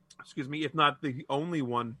 if not the only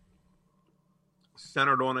one,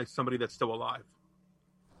 centered on somebody that's still alive.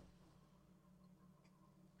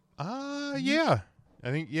 Yeah.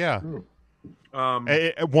 I think, yeah.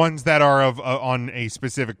 Ones that are on a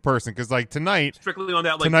specific person, because like tonight, strictly on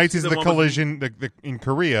that. Like, tonight's is the collision in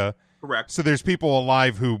Korea. Correct. So there's people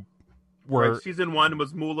alive who were. Right. Season 1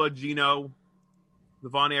 was Moolah, Gino, the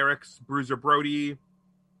Von Erichs, Bruiser Brody,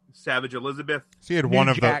 Savage Elizabeth. So he had one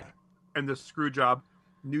of the and the screw job.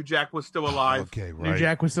 New Jack was still alive. Okay, right. New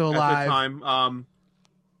Jack was still alive at the time.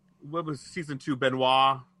 What was season 2?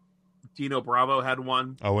 Benoit, Dino Bravo had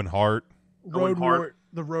one. Owen Hart.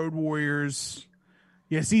 The Road Warriors.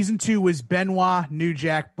 Yeah, season 2 was Benoit, New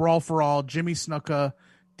Jack, Brawl for All, Jimmy Snuka,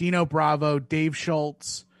 Dino Bravo, Dave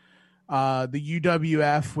Schultz, the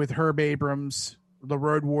UWF with Herb Abrams, the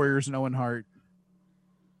Road Warriors, and Owen Hart.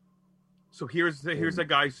 So here's a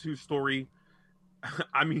guy whose story,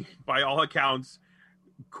 by all accounts,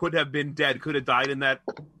 could have been dead, could have died in that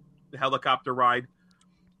helicopter ride.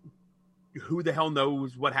 Who the hell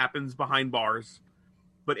knows what happens behind bars,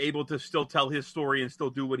 but able to still tell his story and still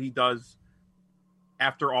do what he does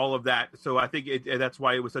after all of that. So I think that's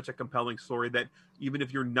why it was such a compelling story, that even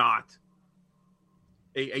if you're not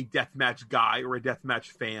a deathmatch guy or a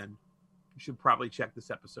deathmatch fan, you should probably check this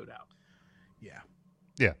episode out.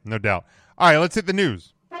 Yeah, no doubt. All right, let's hit the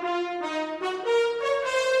news.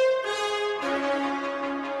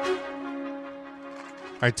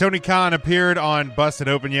 All right, Tony Khan appeared on Busted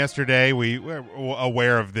Open yesterday. We were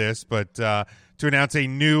aware of this, but to announce a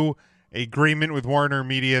new agreement with Warner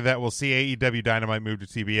Media that will see AEW Dynamite move to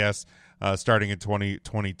TBS starting in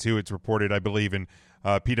 2022. It's reported, I believe, in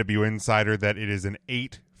PW Insider that it is an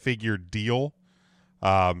 8-figure deal.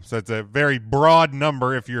 So it's a very broad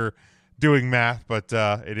number if you're doing math, but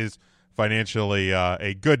it is financially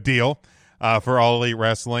a good deal for All Elite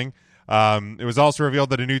Wrestling. It was also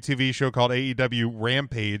revealed that a new TV show called AEW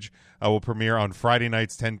Rampage will premiere on Friday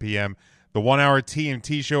nights, 10 p.m. The 1-hour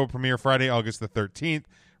TNT show will premiere Friday, August the 13th.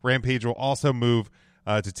 Rampage will also move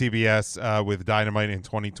to TBS with Dynamite in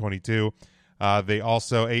 2022.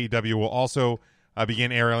 AEW will also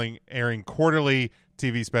begin airing quarterly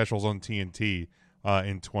TV specials on TNT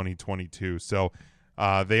in 2022. So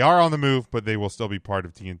they are on the move, but they will still be part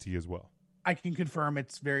of TNT as well. I can confirm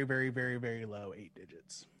it's very, very, very, very low 8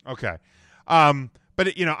 digits. Okay. But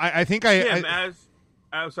I think Tim, as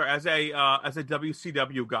a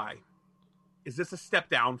WCW guy, is this a step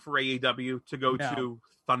down for AEW to go to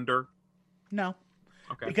Thunder? No.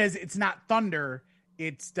 Okay. Because it's not Thunder,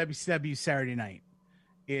 it's WCW Saturday Night.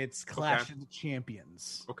 It's Clash of the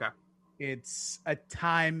Champions. Okay. It's a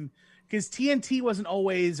time because TNT wasn't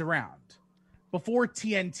always around. Before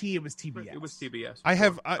TNT, it was TBS. It was TBS. I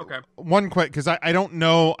have one question because I don't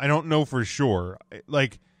know. I don't know for sure.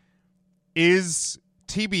 Like, is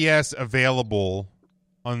TBS available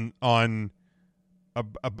on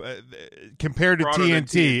compared to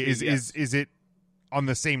TNT? Is it on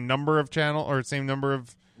the same number of channel or same number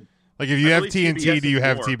of like if you have TNT, do you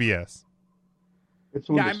have TBS? It's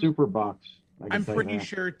on the Super Box. I'm pretty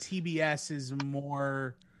sure TBS is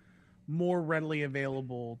more readily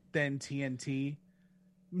available than TNT.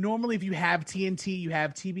 Normally, if you have TNT, you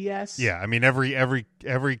have TBS. Yeah, I mean every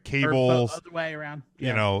cable, or other way around. Yeah.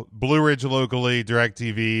 You know, Blue Ridge locally,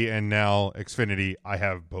 DirecTV, and now Xfinity. I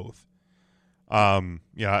have both.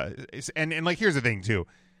 Yeah, and like here's the thing too,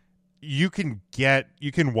 you can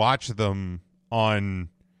watch them on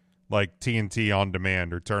like TNT on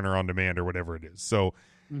demand or Turner on demand or whatever it is. So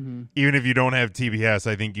even if you don't have TBS,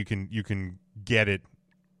 I think you can get it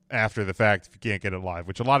after the fact if you can't get it live,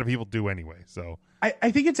 which a lot of people do anyway. So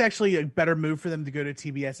I think it's actually a better move for them to go to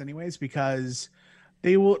TBS anyways, because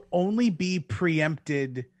they will only be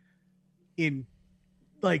preempted in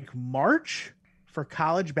like March for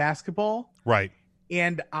college basketball, right,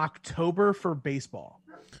 and October for baseball,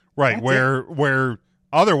 right. Where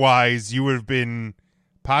otherwise you would have been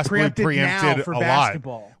possibly preempted for a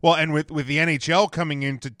basketball. lot. Well, and with the NHL coming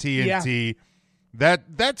into TNT,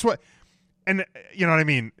 that's what, and you know what I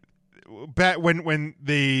mean. Back when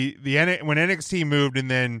NXT moved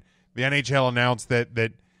and then the NHL announced that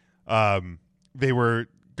they were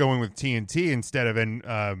going with TNT instead of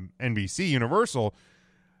NBC Universal,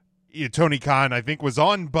 Tony Khan I think was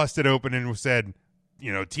on Busted Open and said,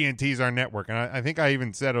 TNT's our network, and I think I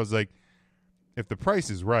even said, I was like, if the price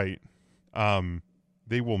is right,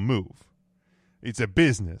 they will move. It's a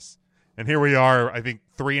business, and here we are. I think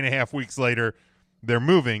 3.5 weeks later, they're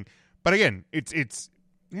moving. But again, it's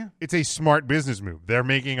a smart business move. They're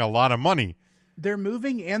making a lot of money. They're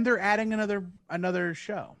moving and they're adding another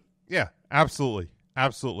show. Yeah, absolutely.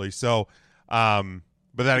 So, but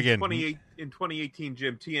that again, in 2018,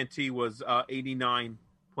 Jim, TNT was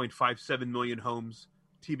 89.57 million homes.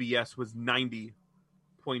 TBS was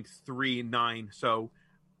 90.39. So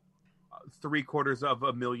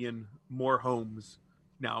 750,000 more homes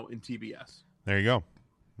now in TBS. There you go.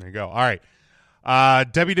 All right.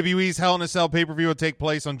 WWE's Hell in a Cell pay-per-view will take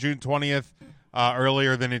place on June 20th,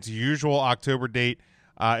 earlier than its usual October date.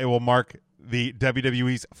 It will mark the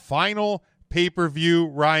WWE's final pay-per-view,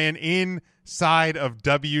 Ryan, inside of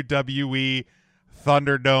WWE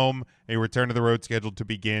Thunderdome, a return to the road scheduled to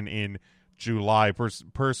begin in July.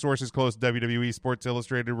 Per sources close to WWE, Sports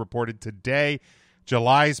Illustrated reported today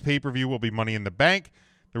July's pay-per-view will be Money in the Bank.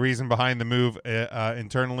 The reason behind the move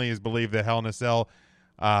internally is believed that Hell in a Cell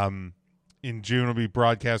in June will be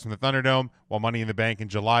broadcast from the Thunderdome, while Money in the Bank in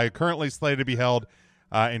July, currently slated to be held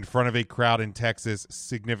in front of a crowd in Texas,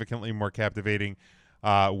 significantly more captivating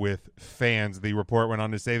with fans. The report went on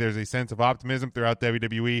to say there's a sense of optimism throughout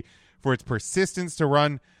WWE for its persistence to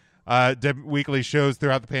run weekly shows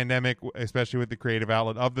throughout the pandemic, especially with the creative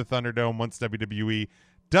outlet of the Thunderdome. Once WWE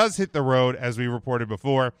does hit the road, as we reported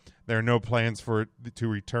before, there are no plans for it to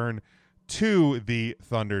return to the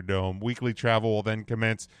Thunderdome. Weekly travel will then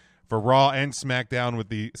commence for Raw and SmackDown, with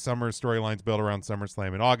the summer storylines built around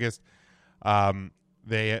SummerSlam in August.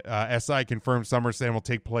 SI confirmed SummerSlam will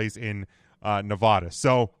take place in Nevada.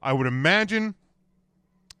 So I would imagine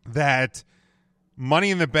that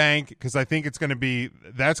Money in the Bank, because I think that's going to be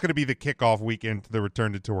the kickoff weekend to the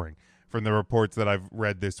return to touring from the reports that I've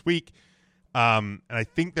read this week. And I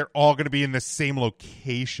think they're all going to be in the same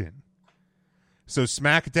location. So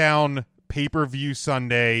SmackDown, pay-per-view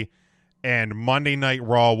Sunday, and Monday Night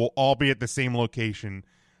Raw will all be at the same location.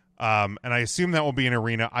 And I assume that will be an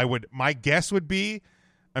arena. My guess would be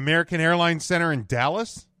American Airlines Center in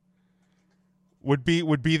Dallas. would be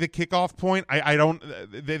the kickoff point. I don't.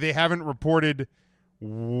 They haven't reported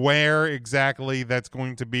where exactly that's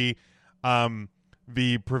going to be.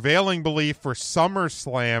 The prevailing belief for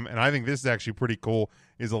SummerSlam, and I think this is actually pretty cool,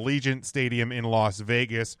 is Allegiant Stadium in Las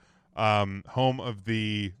Vegas, home of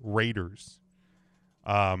the Raiders.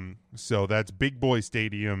 So that's Big Boy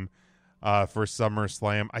Stadium for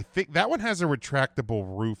SummerSlam. I think that one has a retractable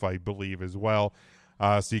roof, I believe, as well.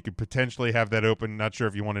 So you could potentially have that open. Not sure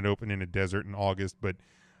if you want it open in a desert in August, but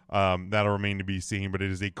that'll remain to be seen. But it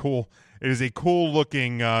is a cool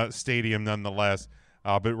looking stadium nonetheless.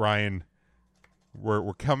 But Ryan,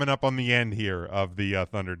 we're coming up on the end here of the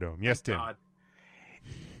Thunderdome. Yes, Tim.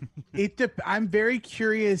 I'm very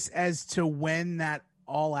curious as to when that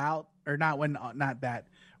All Out or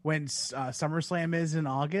when SummerSlam is in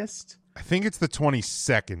August. I think it's the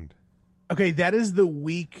 22nd. Okay, that is the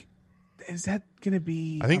week. Is that going to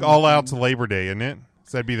be? I think All Out's Labor Day, isn't it?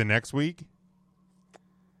 So that'd be the next week.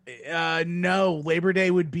 No, Labor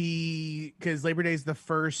Day would be because Labor Day is the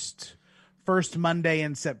first Monday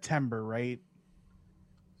in September, right?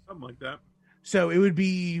 Something like that. So it would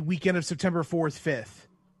be weekend of September 4th, 5th.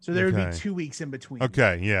 So there would be 2 weeks in between.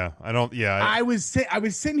 Okay, yeah. I was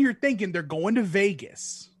sitting here thinking they're going to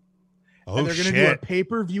Vegas. Oh, and they're going to do a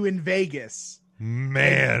pay-per-view in Vegas.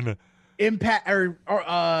 Man. Impact or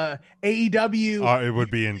AEW. It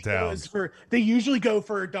would be in town. They usually go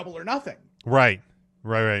for Double or Nothing. Right.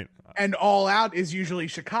 And All Out is usually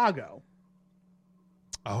Chicago.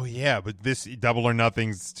 Oh yeah, but this Double or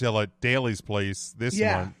Nothing's still at Daly's place this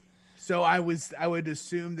month. So I would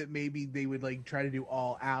assume that maybe they would try to do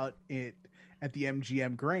All Out at the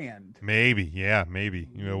MGM Grand. Maybe.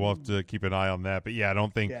 We'll have to keep an eye on that. But yeah, I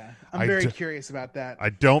don't think. Yeah, I'm very curious about that. I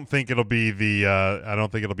don't think it'll be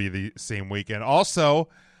the same weekend. Also,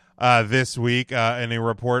 this week in a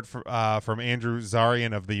report from Andrew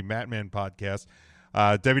Zarian of the Matman podcast,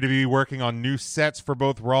 WWE working on new sets for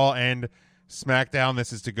both Raw and SmackDown.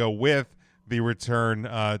 This is to go with the return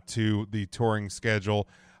to the touring schedule.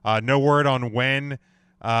 No word on when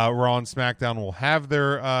Raw and SmackDown will have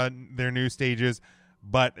their new stages,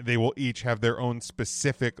 but they will each have their own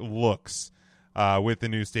specific looks with the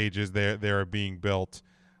new stages. They are being built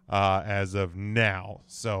as of now.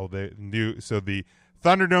 So the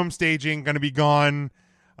Thunderdome staging going to be gone.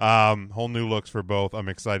 Whole new looks for both. I'm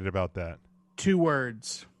excited about that. 2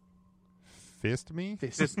 words. Fist me?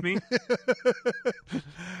 Fist me.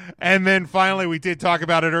 And then finally, we did talk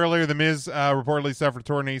about it earlier. The Miz reportedly suffered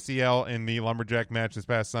torn ACL in the Lumberjack match this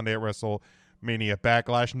past Sunday at WrestleMania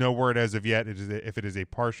Backlash. No word as of yet if it is a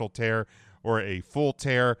partial tear or a full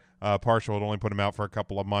tear. Partial would only put him out for a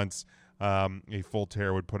couple of months. A full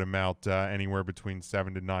tear would put him out anywhere between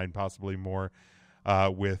 7 to 9, possibly more,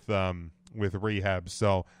 with rehab.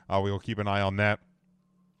 So we will keep an eye on that.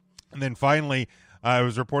 And then finally, it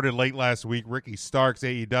was reported late last week, Ricky Starks,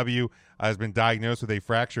 AEW, has been diagnosed with a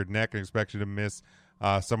fractured neck and expected to miss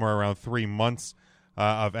somewhere around 3 months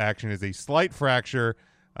of action. Is a slight fracture.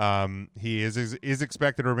 He is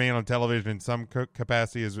expected to remain on television in some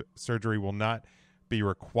capacity, as surgery will not be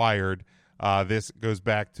required. This goes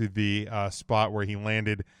back to the spot where he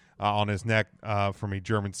landed on his neck from a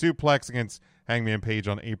German suplex against Hangman Page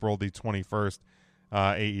on April the 21st.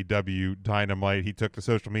 AEW Dynamite. He took to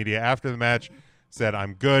social media after the match, said,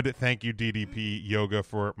 "I'm good. Thank you, DDP Yoga,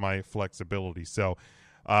 for my flexibility." So,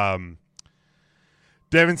 Devin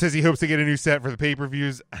says he hopes to get a new set for the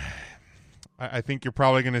pay-per-views. I think you're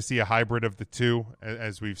probably going to see a hybrid of the two,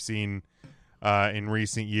 as we've seen in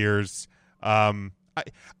recent years.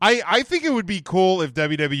 I think it would be cool if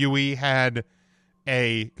WWE had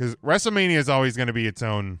because WrestleMania is always going to be its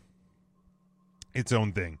own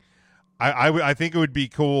thing. I think it would be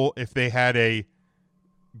cool if they had a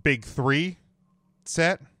big 3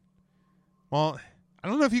 set. Well, I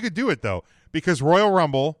don't know if you could do it though, because Royal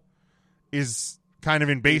Rumble is kind of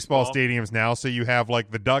in baseball stadiums now, so you have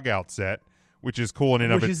the dugout set, which is cool in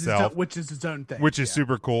and of itself, which is its own thing, which is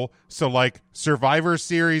super cool. So Survivor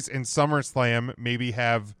Series and SummerSlam maybe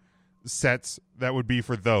have sets that would be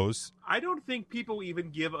for those. I don't think people even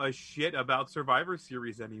give a shit about Survivor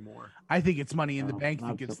Series anymore. I think it's Money in the Bank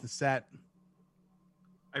that gets the set.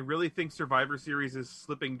 I really think Survivor Series is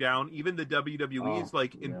slipping down. Even the WWE's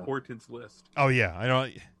importance list. Oh yeah, I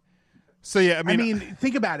don't. So yeah, I mean,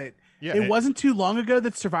 think about it. Yeah, it wasn't too long ago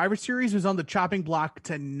that Survivor Series was on the chopping block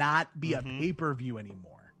to not be a pay-per-view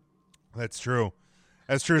anymore. That's true.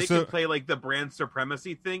 That's true. They could play the brand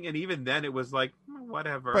supremacy thing, and even then it was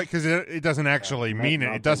whatever. Right, because it doesn't actually mean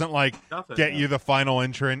it. It doesn't get you the final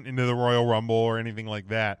entrant into the Royal Rumble or anything like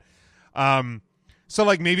that. So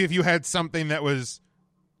maybe if you had something that was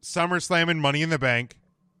SummerSlam and Money in the Bank,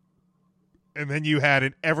 and then you had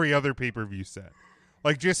in every other pay-per-view set.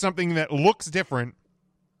 Like, just something that looks different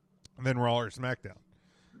than Raw or SmackDown.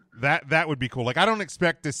 That would be cool. Like, I don't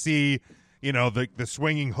expect to see, the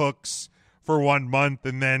swinging hooks for 1 month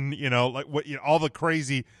and then, all the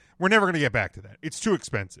crazy. We're never going to get back to that. It's too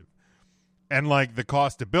expensive. And, like, the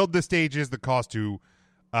cost to build the stages, the cost to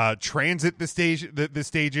transit the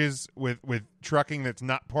stages with trucking that's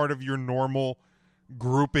not part of your normal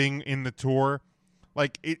grouping in the tour.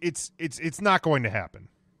 Like, it's not going to happen.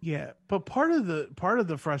 Yeah, but part of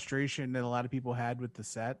the frustration that a lot of people had with the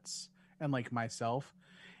sets, and like myself,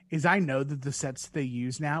 is I know that the sets they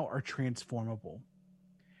use now are transformable,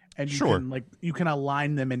 and you can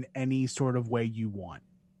align them in any sort of way you want,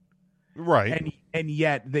 right? And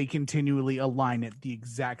yet they continually align it the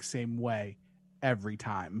exact same way every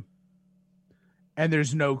time, and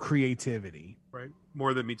there's no creativity. Right,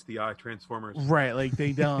 more than meets the eye. Transformers. Right, like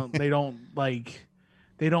they don't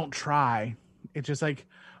try. It's just like,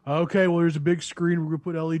 okay, well, there's a big screen. We're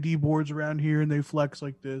gonna put LED boards around here, and they flex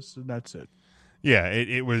like this, and that's it. Yeah,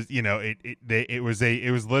 it was it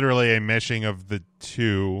was literally a meshing of the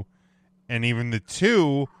two, and even the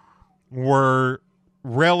two were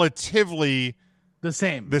relatively the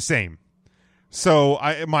same. So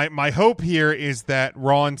my hope here is that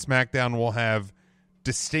Raw and SmackDown will have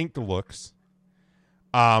distinct looks.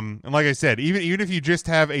 And like I said, even if you just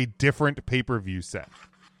have a different pay-per-view set.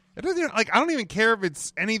 It doesn't I don't even care if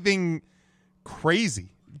it's anything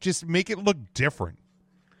crazy. Just make it look different.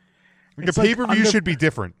 Like a pay-per-view should be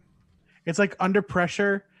different. It's like Under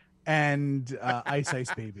Pressure and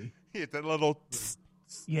Ice Baby. Yeah, that little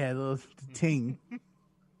the little ting. I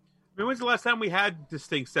mean, when's the last time we had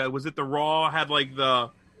distinct set? Was it the Raw had like the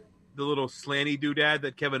little slanty doodad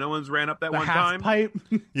that Kevin Owens ran up that the one half time? Pipe.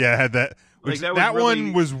 Yeah, I had that. Like, that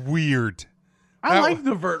one was weird. I like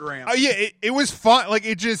the vert ramp. Oh yeah, it was fun. Like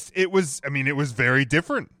it was very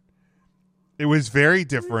different. It was very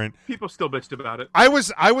different. People still bitched about it. I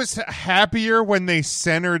was happier when they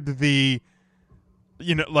centered the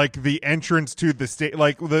the entrance to the stage.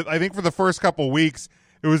 Like I think for the first couple weeks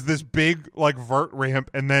it was this big like vert ramp,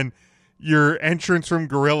 and then your entrance from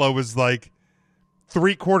Gorilla was like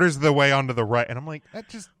 3/4 of the way onto the right, and I'm like, that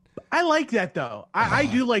just. I like that though. I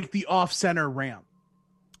do like the off-center ramp.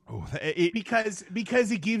 Because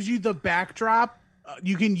it gives you the backdrop.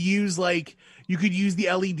 You could use the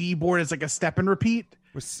LED board as like a step and repeat.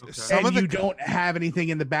 You don't have anything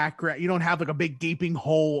in the background. You don't have like a big gaping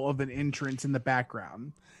hole of an entrance in the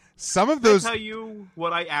background. Some of those. Can I tell you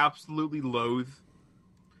what I absolutely loathe?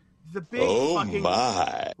 The big fucking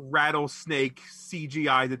rattlesnake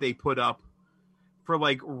CGI that they put up for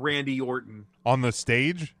like Randy Orton on the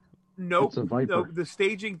stage. Nope. No, the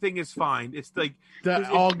staging thing is fine. It's like the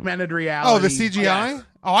augmented reality. Oh, the CGI? Yes.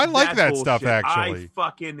 Oh, I like that bullshit. stuff, actually. I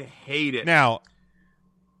fucking hate it. Now,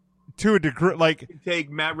 to a degree, like take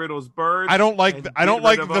Matt Riddle's birds. I don't like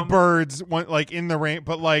the birds like in the rain,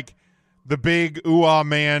 but like the big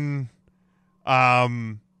man.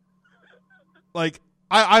 Like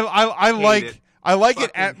I like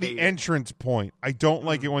it at the entrance point. I don't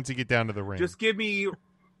like it once you get down to the ring. Just give me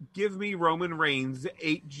Roman Reigns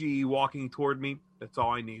 8G walking toward me. That's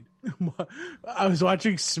all I need. I was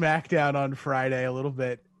watching SmackDown on Friday a little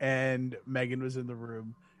bit, and Megan was in the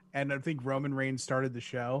room, and I think Roman Reigns started the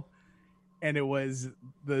show, and it was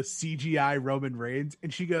the CGI Roman Reigns,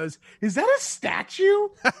 and she goes, "Is that a statue?"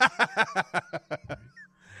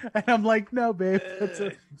 And I'm like, "No, babe, that's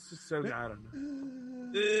it's just so I don't know.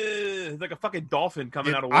 It's like a fucking dolphin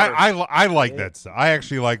coming out of water. I like that stuff. I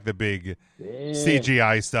actually like the big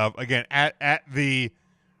CGI stuff. Again, at the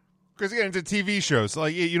because again it's a TV show, so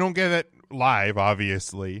like you don't get it live,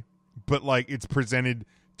 obviously, but like it's presented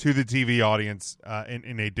to the TV audience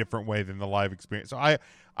in a different way than the live experience. So I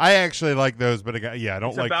actually like those, but again, I don't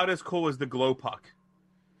it's like. It's about as cool as the glow puck.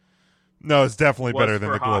 No, it's definitely better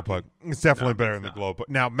than the glow puck. It's definitely better than the glow puck.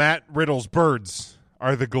 Now, Matt Riddle's birds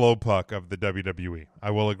are the glow puck of the WWE.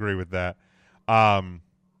 I will agree with that.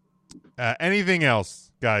 Anything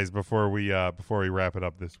else, guys, before we wrap it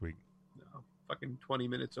up this week? No, fucking 20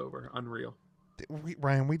 minutes over. Unreal.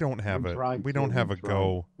 Ryan, we don't have a go. We don't have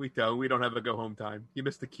a go home time. You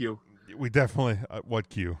missed the cue. We definitely what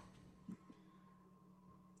cue?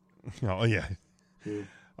 Oh yeah.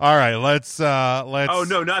 All right, let's. Oh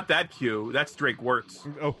no, not that cue. That's Drake Wirtz.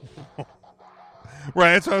 Oh.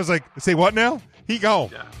 Right, that's what I was like. Say what now? He gone.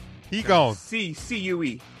 Yeah. He gone.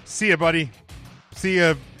 C-U-E. See ya, buddy. See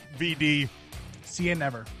ya, VD. See you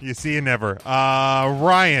never. You see you never.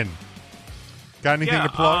 Ryan, got anything to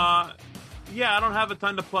plug? Yeah, I don't have a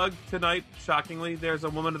ton to plug tonight, shockingly. There's a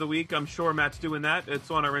Woman of the Week. I'm sure Matt's doing that.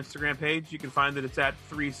 It's on our Instagram page. You can find it. It's at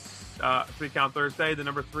 3 Count Thursday, the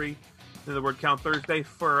number 3, and the word Count Thursday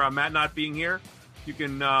for Matt not being here. You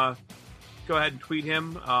can go ahead and tweet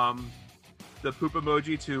him the poop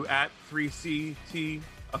emoji to at 3CT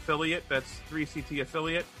affiliate. That's 3CT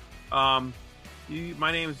affiliate.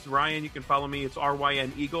 My name is Ryan. You can follow me. It's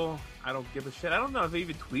RYN Eagle. I don't give a shit. I don't know if I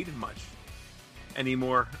even tweeted much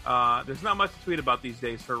anymore. There's not much to tweet about these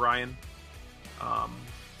days for Ryan.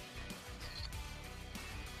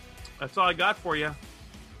 That's all I got for you.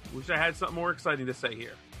 Wish I had something more exciting to say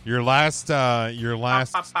here. Your last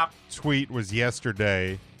tweet was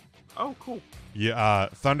yesterday. Oh, cool. Yeah,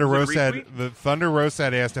 Thunder Rose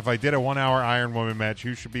had asked if I did a 1-hour Iron Woman match,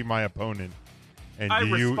 who should be my opponent? And I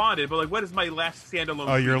responded, but what is my last standalone?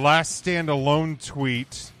 Oh, your last standalone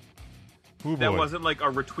tweet. Ooh, that boy. wasn't like a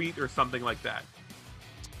retweet or something like that.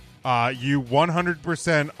 You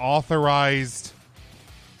 100% authorized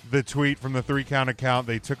the tweet from the 3 Count account.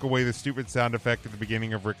 They took away the stupid sound effect at the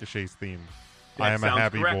beginning of Ricochet's theme. I am a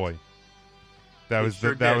happy correct. boy. That was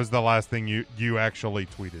the last thing you actually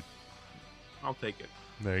tweeted. I'll take it.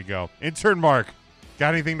 There you go. Intern Mark,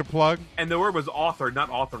 got anything to plug? And the word was authored,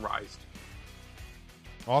 not authorized.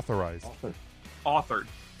 Authorized. Authored.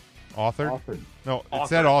 Authored? No, it Authored.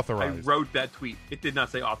 said authorized. I wrote that tweet. It did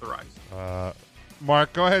not say authorized.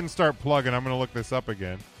 Mark, go ahead and start plugging. I'm going to look this up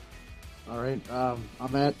again. All right.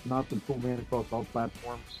 I'm at Not the Cool Man across all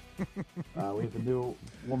platforms. We have a new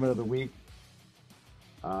Woman of the Week.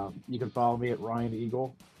 You can follow me at Ryan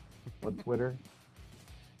Eagle on Twitter.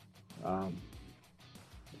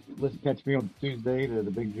 Catch me on Tuesday to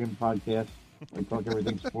the Big Jim podcast. We talk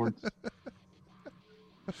everything sports.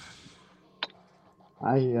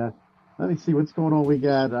 Let me see what's going on. We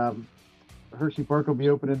got Hershey Park will be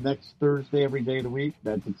opening next Thursday every day of the week.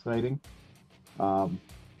 That's exciting.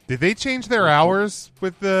 Did they change their hours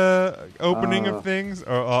with the opening of things?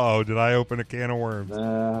 Oh, did I open a can of worms?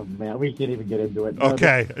 Man, we can't even get into it.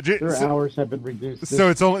 Okay. Their hours have been reduced. So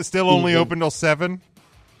it's still only open till 7?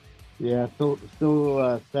 Yeah, still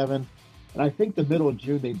 7. And I think the middle of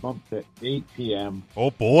June they bumped to 8 p.m. Oh,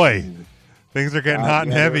 boy. Things are getting hot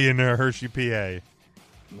and heavy in Hershey, PA.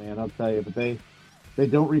 Man, I'll tell you. But they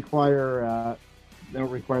don't require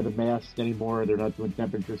the mask anymore. They're not doing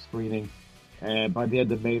temperature screening. And by the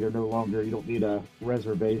end of May, you don't need a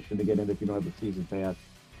reservation to get in if you don't have a season pass.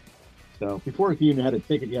 So before, if you even had a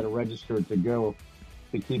ticket, you had to register to go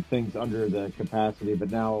to keep things under the capacity. But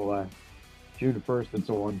now, June 1st, it's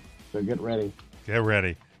on. So get ready. Get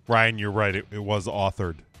ready. Ryan, you're right. It was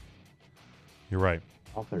authored. You're right.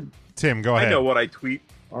 Authored. Tim, go ahead. I know what I tweet.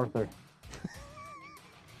 Arthur.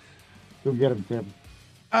 Go get him, Tim.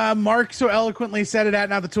 Mark so eloquently said it at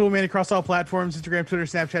Not the Tool Man across all platforms, Instagram, Twitter,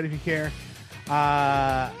 Snapchat, if you care.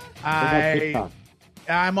 I'm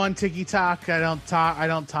on TikTok. I don't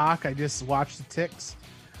talk. I just watch the ticks.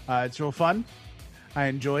 It's real fun. I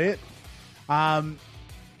enjoy it.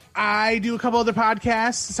 I do a couple other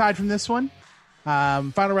podcasts aside from this one.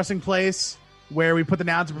 Final Wrestling Place, where we put the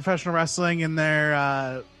nouns of professional wrestling in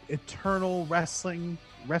their eternal resting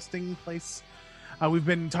place. We've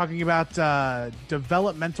been talking about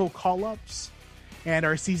developmental call-ups, and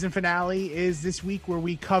our season finale is this week, where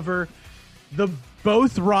we cover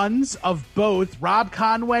both runs of both Rob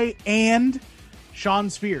Conway and Shawn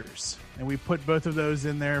Spears, and we put both of those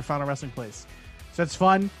in their Final Wrestling Place. So that's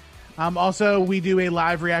fun. Also, we do a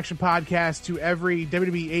live reaction podcast to every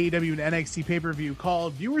WWE, AEW, and NXT pay-per-view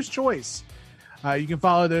called Viewer's Choice. You can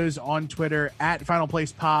follow those on Twitter at Final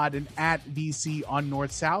Place Pod and at VC on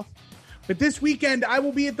North South. But this weekend, I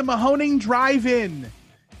will be at the Mahoning Drive-In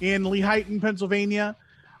in Lehighton, Pennsylvania,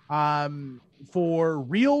 for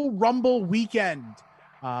Real Rumble Weekend.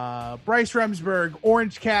 Bryce Remsburg,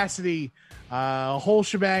 Orange Cassidy, a whole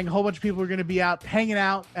shebang. A whole bunch of people are going to be out hanging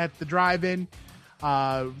out at the drive-in.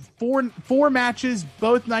 Four matches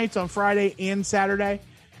both nights on Friday and Saturday,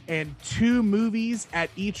 and 2 movies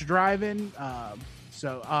at each drive-in.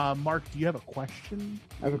 So, Mark, do you have a question?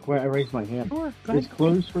 I have a question. I raised my hand. Sure, is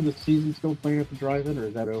closed for the season still playing at the drive-in, or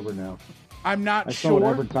is that over now? I'm not sure. I saw it sure.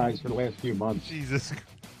 advertised for the last few months. Jesus.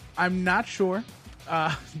 I'm not sure.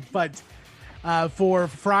 But for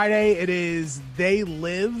Friday, it is They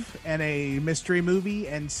Live and a mystery movie.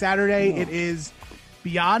 And Saturday, it is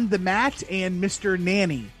Beyond the Mat and Mr.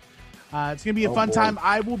 Nanny. It's going to be a fun time.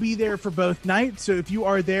 I will be there for both nights. So if you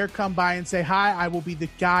are there, come by and say hi. I will be the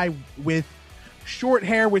guy with short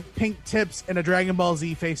hair with pink tips and a Dragon Ball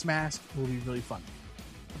Z face mask. It will be really fun.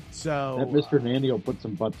 So that Mr. Nanny will put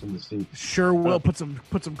some butts in the seat. Sure will put some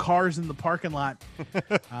cars in the parking lot.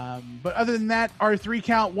 But other than that, our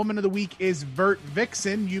 3-count woman of the week is Vert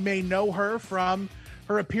Vixen. You may know her from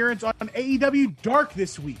her appearance on AEW Dark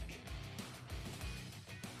this week.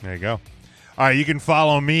 There you go. All right, you can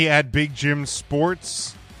follow me at Big Jim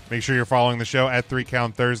Sports. Make sure you're following the show at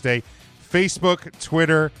 3Count Thursday. Facebook,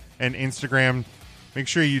 Twitter, and Instagram. Make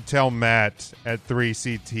sure you tell Matt at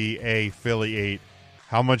 3CTA Philly 8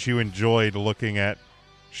 how much you enjoyed looking at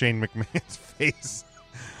Shane McMahon's face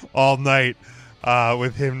all night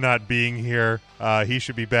with him not being here. He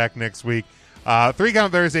should be back next week.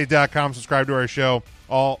 3CountThursday.com. Subscribe to our show.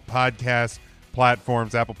 All podcast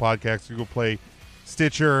platforms, Apple Podcasts, Google Play,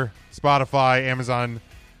 Stitcher, Spotify, Amazon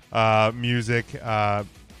Music,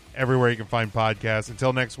 everywhere you can find podcasts.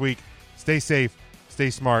 Until next week, stay safe, stay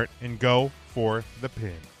smart, and go for the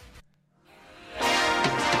pin.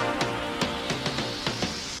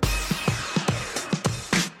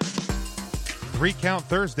 3Count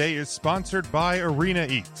Thursday is sponsored by Arena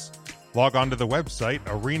Eats. Log on to the website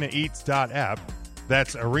arenaeats.app.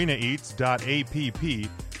 That's arenaeats.app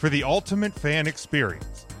for the ultimate fan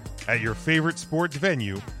experience. At your favorite sports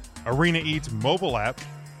venue, Arena Eats mobile app,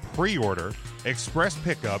 pre-order, express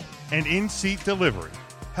pickup, and in-seat delivery.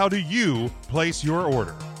 How do you place your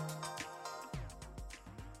order?